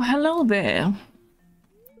 Oh, hello there.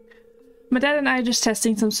 My dad and I are just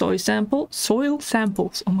testing some soil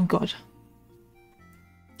samples. Oh my god.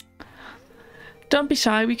 Don't be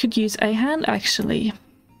shy, we could use a hand actually.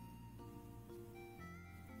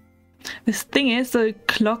 This thing is, the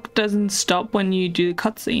clock doesn't stop when you do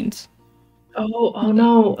cutscenes. Oh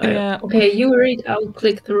no. Yeah. Okay, you read, I'll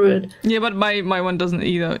click through it. Yeah, but my one doesn't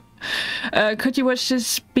either. Could you watch this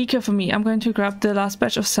speaker for me? I'm going to grab the last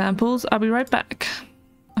batch of samples. I'll be right back.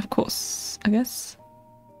 Of course, I guess.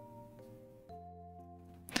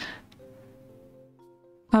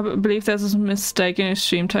 I believe there's a mistake in your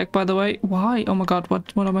stream tag, by the way. Why? Oh my god,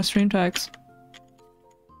 what are my stream tags?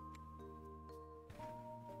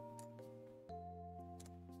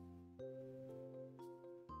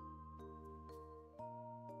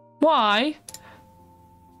 Why?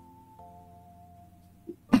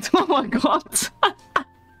 Oh my god.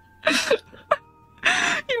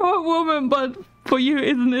 You're a woman, but for you,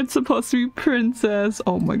 isn't it supposed to be princess?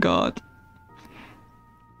 Oh my god.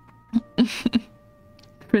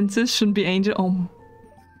 Princess shouldn't be angel. Oh.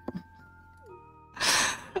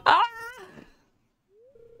 Ah!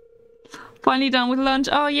 Finally done with lunch.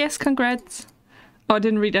 Oh yes, congrats. Oh, I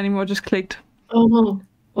didn't read anymore, just clicked. Oh no.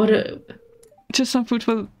 What Just some food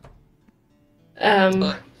for...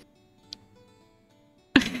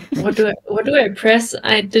 what do I press?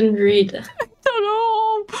 I didn't read. I don't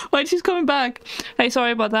know. Wait, she's coming back. Hey,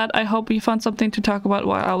 sorry about that. I hope you found something to talk about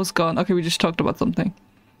while I was gone. Okay, we just talked about something.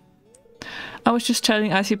 I was just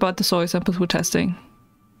telling Icy about the soil samples we're testing.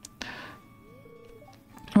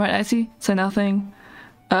 Right, Icy? Say nothing.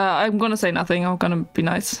 I'm gonna say nothing. I'm gonna be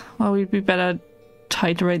nice. Well, we'd be better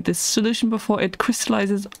titrate this solution before it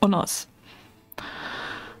crystallizes on us.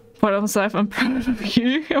 Proud of myself, I'm proud of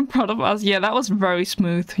you. I'm proud of us. Yeah, that was very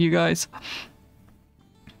smooth, you guys.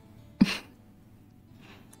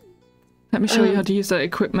 Let me show you how to use that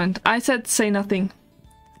equipment. I said say nothing.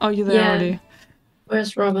 Oh, you're there already.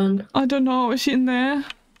 Where's Robin? I don't know. Is she in there?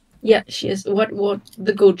 Yeah, she is. What?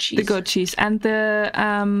 The goat cheese. The goat cheese. And the,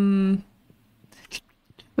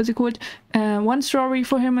 what's it called? One strawberry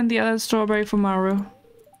for him and the other strawberry for Maru.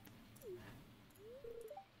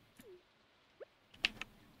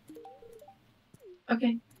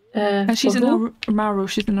 Okay. And she's in her Maru,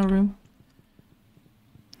 she's in her room.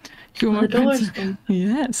 You're my princess.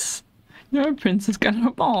 Yes. You're a princess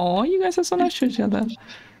girl. Oh, you guys are so nice to each other.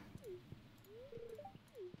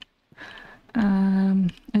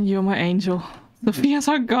 And you're my angel. Sophia's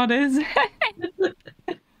our goddess.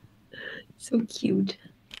 So cute.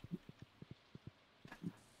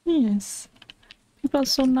 Yes. People are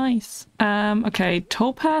so nice. Okay,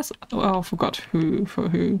 Topaz. Oh, I forgot who for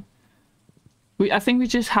who. I think we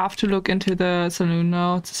just have to look into the saloon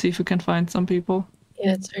now to see if we can find some people.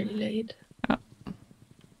 Yeah, it's really late. Yeah.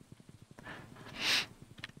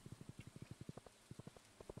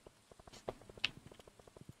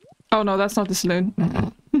 Oh no, that's not the saloon.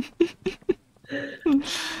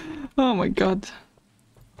 Oh my god.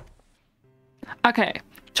 Okay,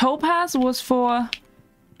 Topaz was for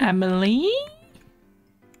Emily,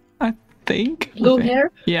 I think. Blue hair?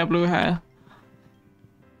 Yeah, blue hair.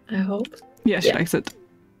 I hope. Yeah, she likes it.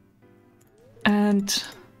 And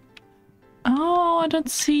oh, I don't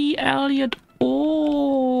see Elliot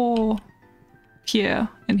or Pierre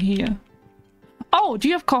in here. Oh, do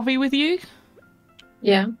you have coffee with you?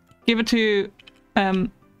 Yeah. Give it to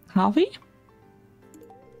Harvey.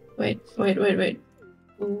 Wait.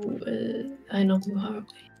 Ooh, I know who Harvey.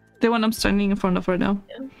 The one I'm standing in front of right now.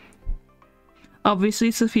 Yeah. Obviously,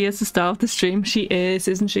 Sophia's the star of the stream. She is,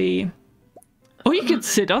 isn't she? Oh, you can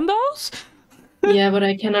sit on those? Yeah, but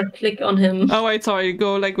I cannot click on him. Oh wait, sorry.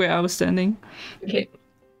 Go like where I was standing. Okay.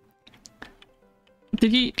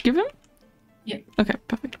 Did you give him? Yeah. Okay,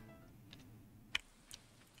 perfect.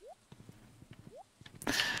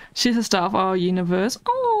 She's a star of our universe.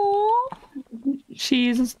 Oh,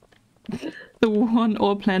 she's the one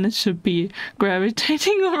all planets should be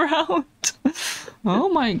gravitating around. Oh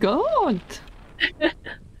my god.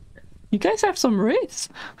 You guys have some race.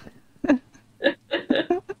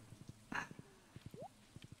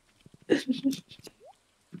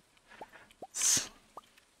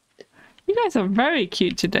 You guys are very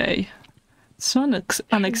cute today. So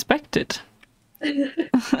unexpected. They're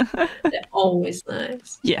always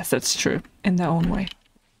nice. Yes, that's true. In their own way.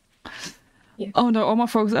 Yeah. Oh no, all my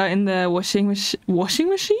frogs are in the washing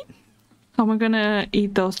machine? How am I gonna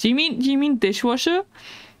eat those? Do you mean dishwasher?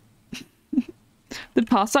 The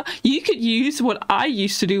pasta? You could use what I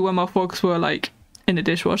used to do when my frogs were like in the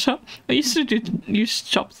dishwasher. I used to use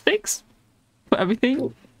chopsticks for everything.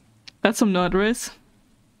 Ooh. That's some nerderies.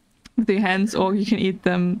 With your hands, or you can eat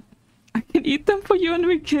them. I can eat them for you and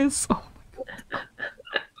we kiss. Oh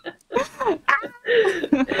my god.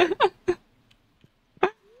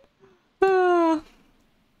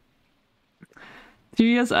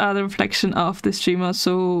 Julia's are the reflection of the streamer,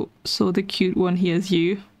 so the cute one here is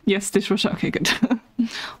you. Yes, dishwasher. Okay, good.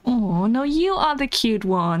 Oh no, you are the cute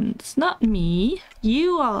ones, not me.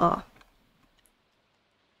 You are.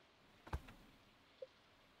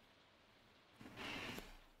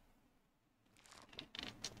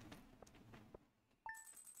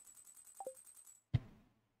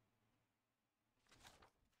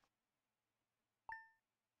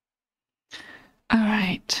 All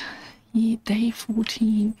right, day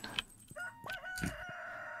 14.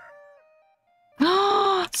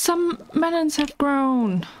 Ah, some melons have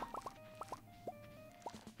grown.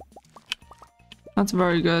 That's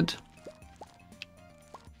very good.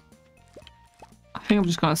 I think I'm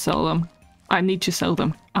just gonna sell them. I need to sell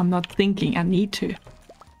them. I'm not thinking, I need to.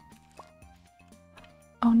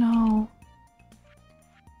 Oh no.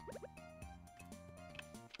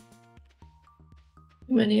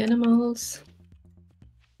 Too many animals.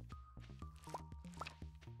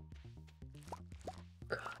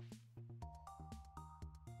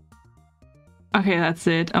 Okay, that's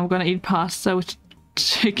it. I'm gonna eat pasta with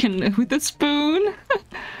chicken with a spoon.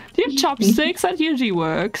 Do you have chopsticks? That usually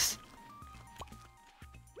works.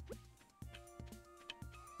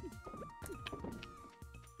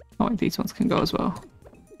 Oh, and these ones can go as well.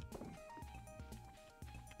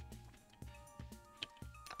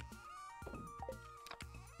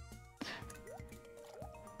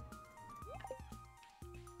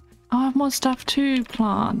 Oh, I have more stuff to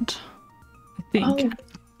plant, I think. Oh,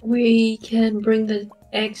 we can bring the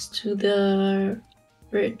eggs to the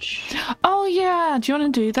fridge. Oh yeah, do you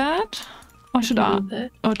want to do that? Or should I? Do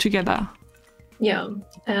that. Or together? Yeah.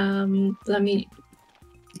 Let me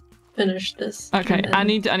finish this. Okay, and I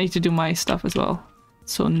need to do my stuff as well.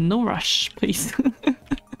 So no rush, please.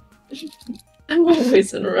 I'm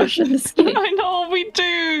always in a rush in this game. I know, we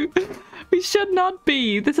do! We should not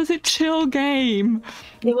be. This is a chill game.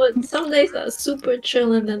 Yeah, well, some days are super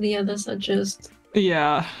chill and then the others are just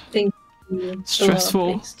Yeah.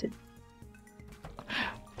 Stressful.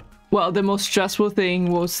 Well, the most stressful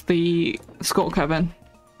thing was the skull cabin.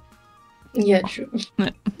 Yeah, true.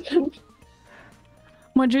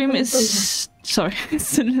 My dream is sorry,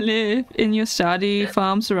 to live in your Stardew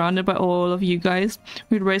farm surrounded by all of you guys.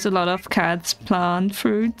 We'd raise a lot of cats, plant,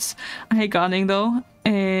 fruits. I hate gardening though.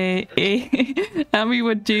 And we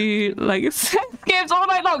would do like games all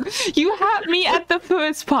night long. You had me at the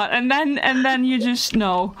first part, and then you just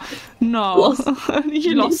no,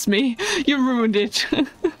 you lost me. You ruined it.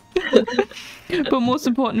 But most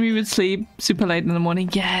important, we would sleep super late in the morning.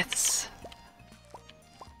 Yes.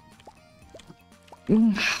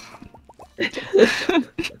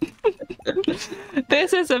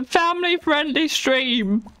 This is a family-friendly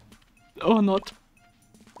stream, or not?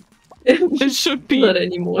 It should be. Not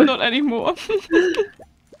anymore. Not anymore.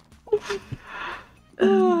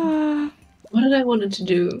 What did I wanted to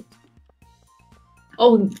do?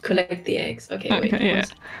 Oh, collect the eggs. Okay, wait. Yeah.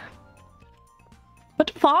 But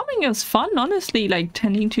farming is fun, honestly. Like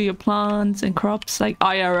tending to your plants and crops, like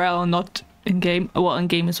IRL, not in game. Well, in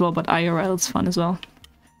game as well, but IRL is fun as well.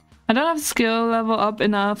 I don't have skill level up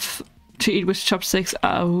enough to eat with chopsticks.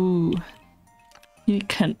 Oh, you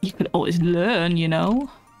could always learn, you know.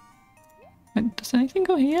 Does anything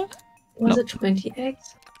go here? Was it 20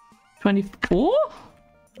 eggs? 24?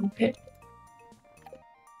 Okay.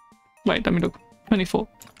 Wait, let me look. 24.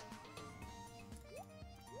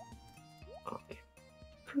 Okay.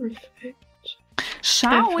 Perfect.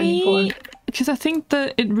 Shall we? Because I think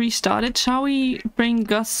that it restarted. Shall we bring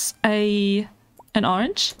Gus an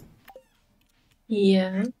orange?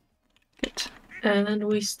 Yeah. Good. And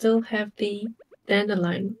we still have the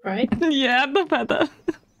dandelion, right? Yeah, the feather.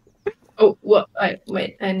 Oh, what?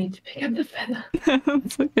 Wait, I need to pick up the feather.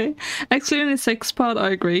 That's okay. Actually, in the 6th part,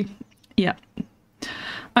 I agree. Yeah.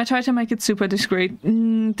 I tried to make it super discreet.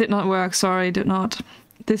 Did not work, sorry, did not.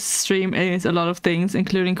 This stream is a lot of things,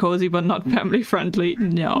 including cozy, but not family friendly.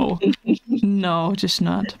 No. No, just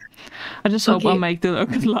not. I just hope I'll make the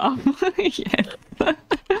lurkers laugh. Yes.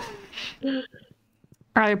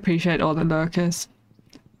 I appreciate all the lurkers.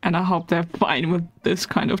 And I hope they're fine with this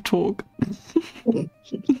kind of talk.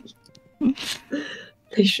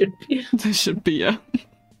 They should be. They should be, yeah.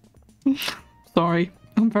 Sorry.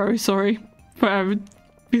 I'm very sorry for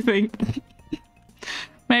everything.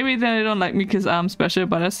 Maybe they don't like me because I'm special,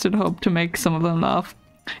 but I still hope to make some of them laugh.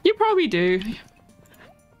 You probably do.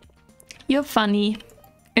 You're funny.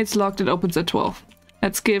 It's locked, it opens at 12.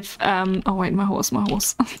 Let's give, oh wait, my horse.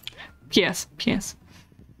 Yes.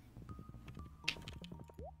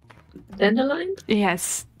 Dandelion?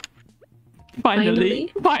 Yes.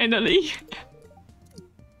 Finally.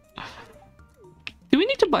 Do we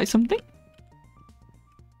need to buy something?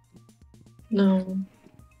 No.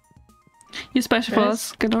 You special for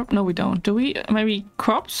us? No, we don't. Do we? Maybe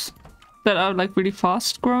crops that are like really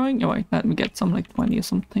fast growing? Oh wait, let me get some like 20 or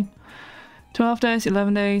something. 12 days,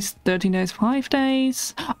 11 days, 13 days, 5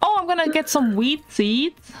 days. Oh, I'm gonna get some wheat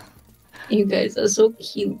seeds. You guys are so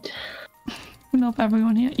cute. We love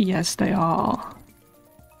everyone here. Yes, they are.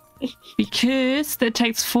 Because that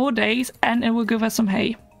takes 4 days and it will give us some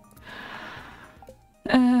hay.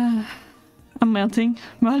 I'm melting.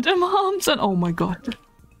 Melt in my arms and oh my god.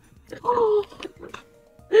 Oh.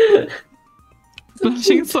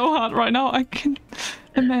 Blushing so hard right now, I can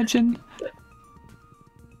imagine.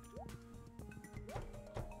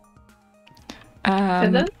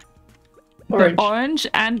 Feather? Orange. The orange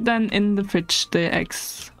and then in the fridge the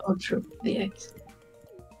eggs. Oh true, the eggs.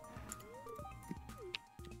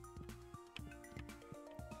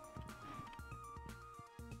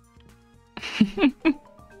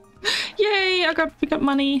 Yay! We got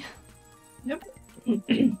money. Yep.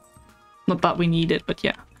 Not that we need it, but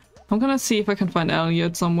yeah. I'm gonna see if I can find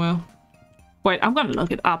Elliot somewhere. Wait, I'm gonna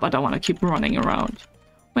look it up. I don't want to keep running around.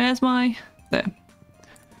 Where's my... There.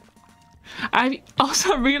 I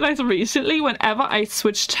also realized recently whenever I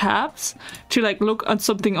switch tabs to like look at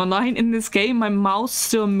something online in this game, my mouse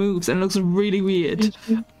still moves and looks really weird.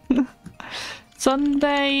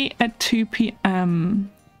 Sunday at 2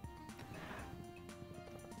 p.m.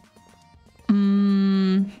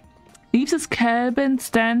 Leaves his cabin,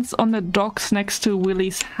 stands on the docks next to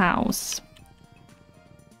Willie's house.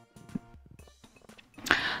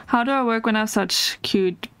 How do I work when I have such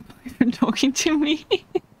cute people talking to me?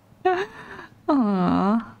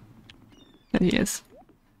 Aww. There he is.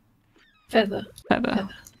 Feather. Feather.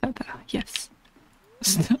 Yes.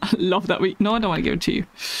 I love that we... No, I don't want to give it to you.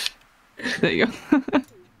 There you go.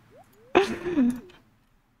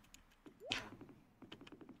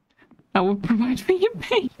 I will provide for you,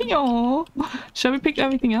 baby. Aww. Shall we pick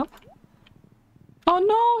everything up? Oh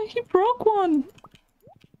no, he broke one.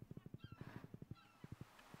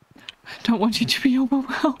 I don't want you to be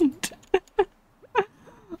overwhelmed.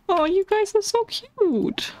 Oh, you guys are so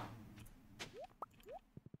cute.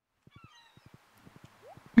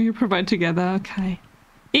 We provide together, okay.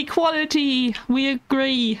 Equality! We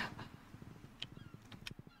agree!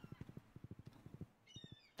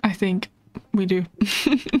 I think we do.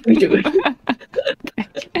 We do.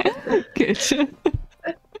 Good.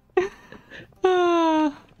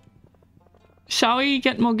 Shall we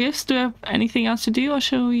get more gifts? Do we have anything else to do, or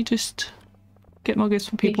shall we just get more gifts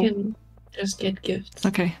from people? We can just get gifts.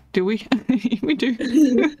 Okay, do we? We do.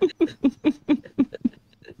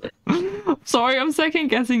 Sorry, I'm second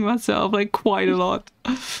guessing myself like quite a lot.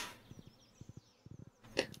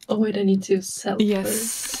 Oh wait, I need to sell first.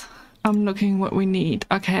 Yes, I'm looking what we need.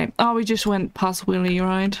 Okay. Oh, we just went past Willy,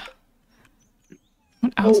 right?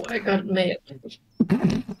 What else? Oh, I got mail.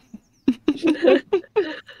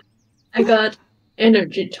 I got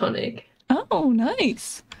energy tonic. Oh,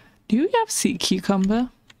 nice. Do you have sea cucumber?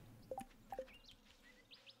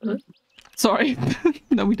 Huh? Sorry.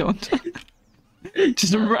 No, we don't.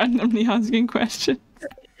 Just randomly asking questions.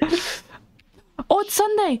 Oh, it's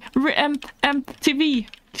Sunday.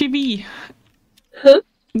 TV. Huh?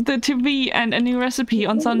 The TV and a new recipe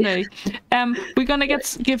on Sunday. We're gonna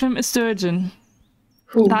give him a sturgeon.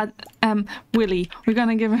 Who? That Willy. We're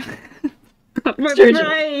gonna give him.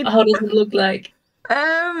 Sturgeon. How does it look like?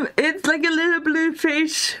 It's like a little blue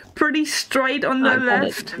fish, pretty straight on the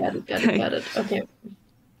left. Got it. Okay.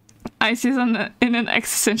 I see in an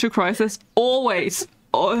existential crisis always,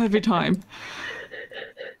 every time.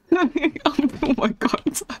 Oh my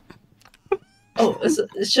god. Oh,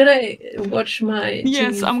 should I watch my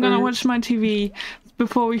Yes, TV I'm gonna first? watch my TV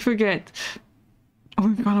before we forget.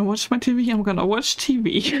 I'm gonna watch my TV, I'm gonna watch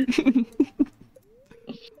TV.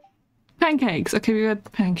 Pancakes. Okay, we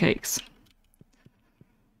got pancakes.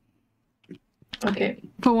 Okay.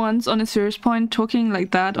 For once, on a serious point, talking like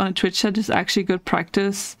that on a Twitch chat is actually good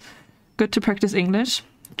practice. Good to practice English.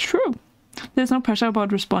 True. There's no pressure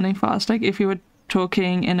about responding fast, like if you were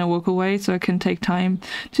talking in a vocal way, so I can take time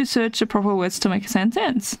to search the proper words to make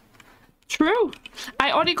sense. True.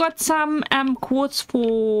 I already got some quotes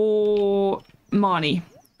for Marnie,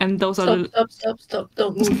 and those are Stop.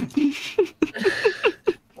 Don't move.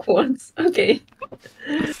 Quotes. Okay.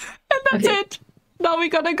 And that's it. Now we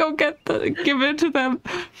gotta go give it to them.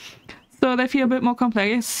 So they feel a bit more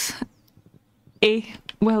complex.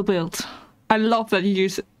 Well built. I love that you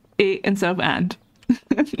use a instead of and.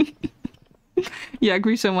 Yeah, I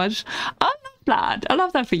agree so much. I love that. I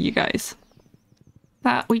love that for you guys.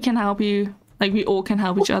 That we can help you. Like we all can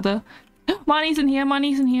help each other. Marnie's in here.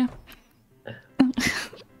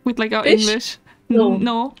 With like our Fish? English.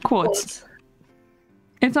 No. Quotes.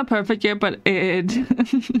 It's not perfect yet, but it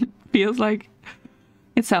feels like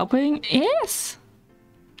it's helping. Yes.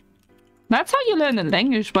 That's how you learn a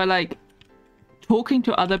language, by like talking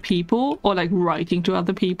to other people or like writing to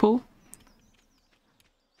other people.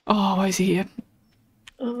 Oh, why is he here?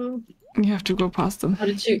 You have to go past them. How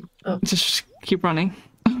did you? Oh. Just keep running.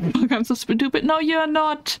 Fuck, I'm so stupid. No, you're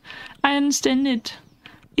not. I understand it.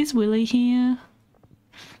 Is Willy here?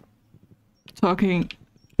 Talking.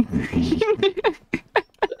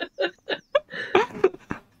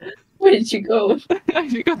 Where did you go?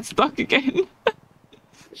 I got stuck again.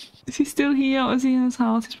 Is he still here, or is he in his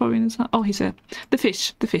house? He's probably in his house. Oh, he's there. The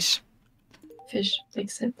fish. Fish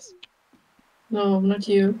makes sense. No, not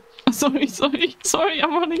you. Oh, sorry,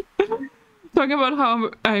 I'm running. Talking about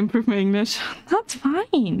how I improve my English. That's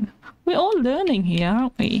fine. We're all learning here,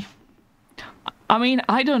 aren't we? I mean,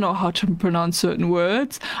 I don't know how to pronounce certain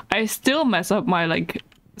words. I still mess up my like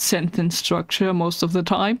sentence structure most of the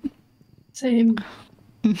time. Same.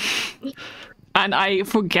 And I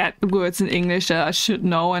forget words in English that I should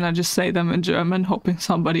know, and I just say them in German, hoping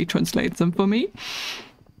somebody translates them for me.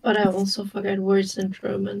 But I also forget words in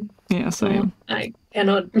German. Yeah, same. I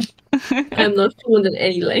cannot. I'm not fluent in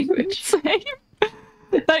any language. Same.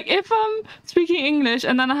 Like if I'm speaking English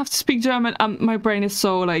and then I have to speak German, my brain is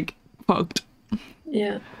so like fucked.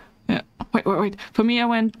 Yeah. Yeah. Wait. For me, I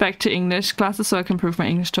went back to English classes so I can improve my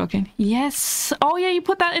English talking. Yes. Oh yeah, you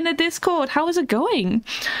put that in the Discord. How is it going?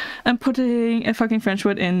 I'm putting a fucking French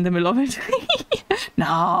word in the middle of it.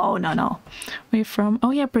 No. Where you from?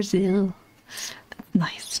 Oh yeah, Brazil. That's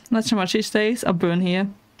nice. Not so much these days. I'll burn here.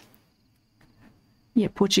 Yeah,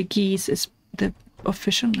 Portuguese is the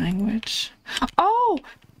official language. Oh,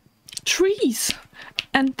 trees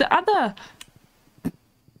and the other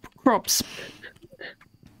crops.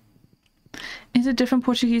 Is it different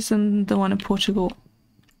Portuguese than the one in Portugal?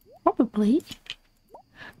 Probably.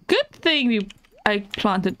 Good thing I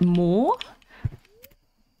planted more.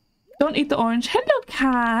 Don't eat the orange. Hello,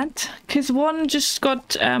 cat. Because one just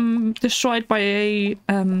got destroyed by a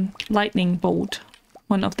lightning bolt.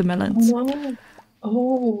 One of the melons. Wow.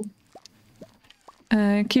 Oh.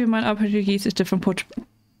 Keep in mind, our Portuguese is different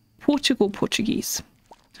Portuguese.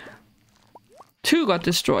 2 got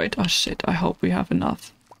destroyed. Oh shit, I hope we have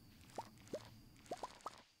enough.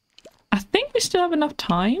 I think we still have enough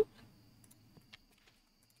time.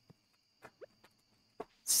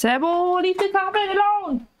 Sebo, leave the carpet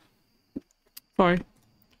alone! Sorry.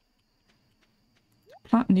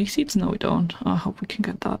 Plant new seeds? No, we don't. I hope we can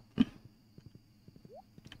get that.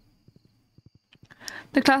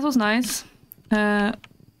 The class was nice.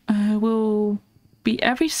 Will be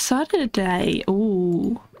every Saturday.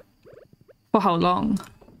 Ooh. For how long?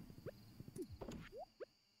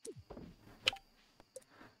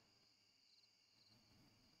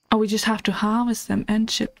 Oh, we just have to harvest them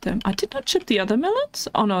and ship them. I did not ship the other melons?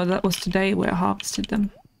 Oh no, that was today where I harvested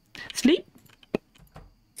them. Sleep?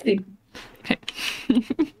 Sleep. Okay.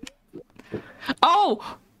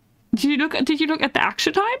 Oh! Did you look at the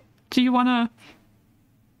action time? Do you wanna...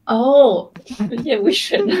 Oh! Yeah, we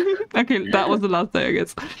should. Okay, that was the last day, I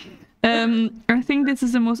guess. I think this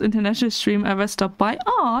is the most international stream ever stopped by.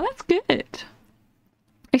 Oh, that's good.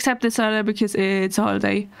 Except this Saturday because it's a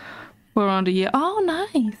holiday for around a year. Oh,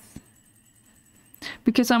 nice.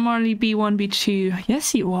 Because I'm only B1, B2.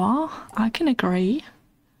 Yes, you are. I can agree.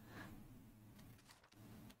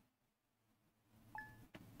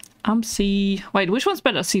 I'm C... Wait, which one's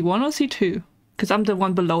better? C1 or C2? Because I'm the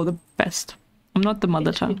one below the best. I'm not the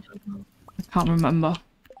mother tongue. I can't remember.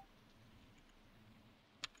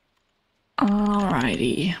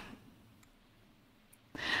 Alrighty.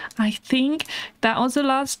 I think that was the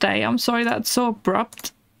last day. I'm sorry that's so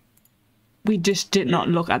abrupt. We just did not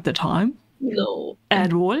look at the time. No.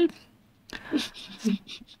 At all.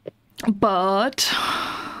 But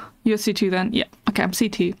you're C2 then? Yeah. Okay, I'm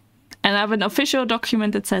C2. And I have an official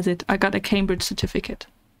document that says it. I got a Cambridge certificate.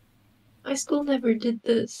 I still never did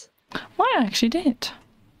this. Well, I actually did.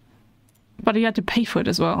 But you had to pay for it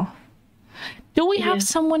as well. Do we have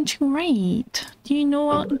someone to rate? Do you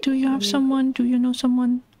know? Do you have someone? Do you know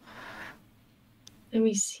someone? Let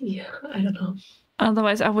me see. I don't know.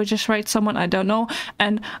 Otherwise, I would just rate someone I don't know,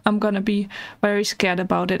 and I'm gonna be very scared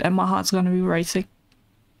about it, and my heart's gonna be racing.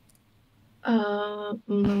 No.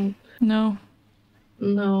 No.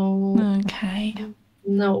 No. Okay.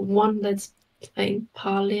 No, one that's playing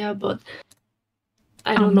Palia, but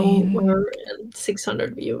I don't know. We're at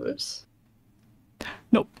 600 viewers.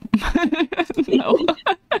 Nope. No.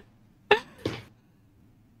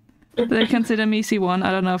 They consider me C1.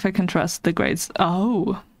 I don't know if I can trust the grades.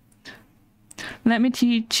 Oh. Let me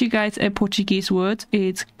teach you guys a Portuguese word.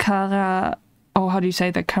 It's cara... Oh, how do you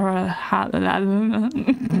say that? Cara...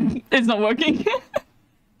 It's not working.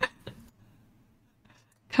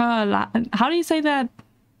 Cara... How do you say that?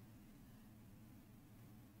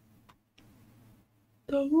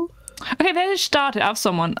 No. Okay, they just started up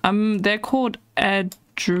someone. They're called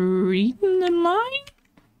Adrenaline?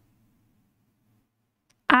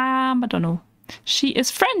 I don't know. She is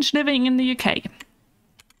French, living in the UK.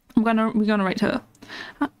 We're gonna rate her.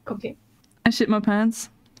 Okay. I shit my pants.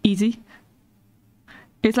 Easy.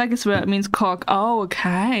 It's like a swear. It means cock. Oh,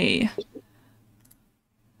 okay.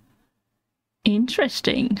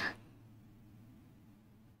 Interesting.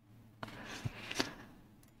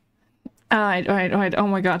 Alright. Oh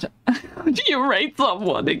my god. Do you rate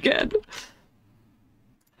someone again?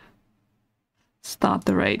 Start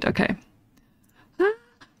the rate. Okay.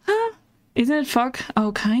 Isn't it fuck?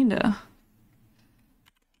 Oh, kinda.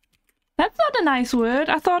 That's not a nice word.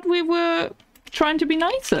 I thought we were trying to be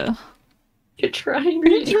nicer. You're trying.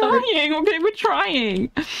 We're trying. Okay, we're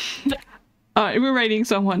trying. Alright, we're rating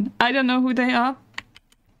someone. I don't know who they are.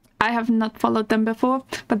 I have not followed them before,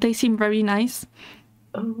 but they seem very nice.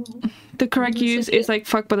 Oh. The correct use is like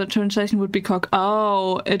fuck, but the translation would be cock.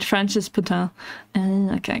 Oh, it's French is putain.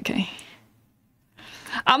 Okay.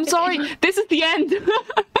 I'm sorry, this is the end of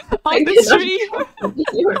the stream.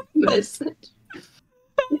 Your message.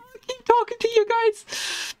 Keep talking to you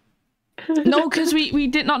guys. No, because we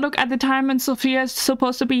did not look at the time, and Sophia's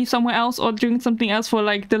supposed to be somewhere else or doing something else for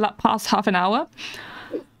like the past half an hour.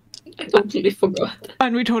 I totally forgot.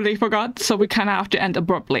 And we totally forgot, so we kind of have to end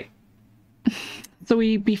abruptly. So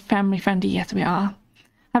we be family friendly. Yes, we are.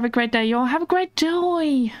 Have a great day, y'all. Have a great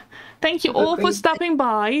day. Thank you all for stopping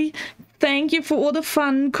by. Thank you for all the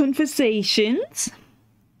fun conversations.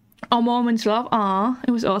 Our moments love.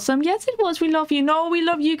 It was awesome. Yes, it was. We love you. No, we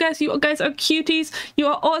love you guys. You guys are cuties. You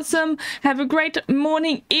are awesome. Have a great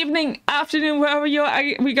morning, evening, afternoon, wherever you are.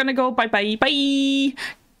 We're gonna go. Bye.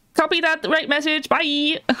 Copy that right message.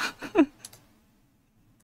 Bye.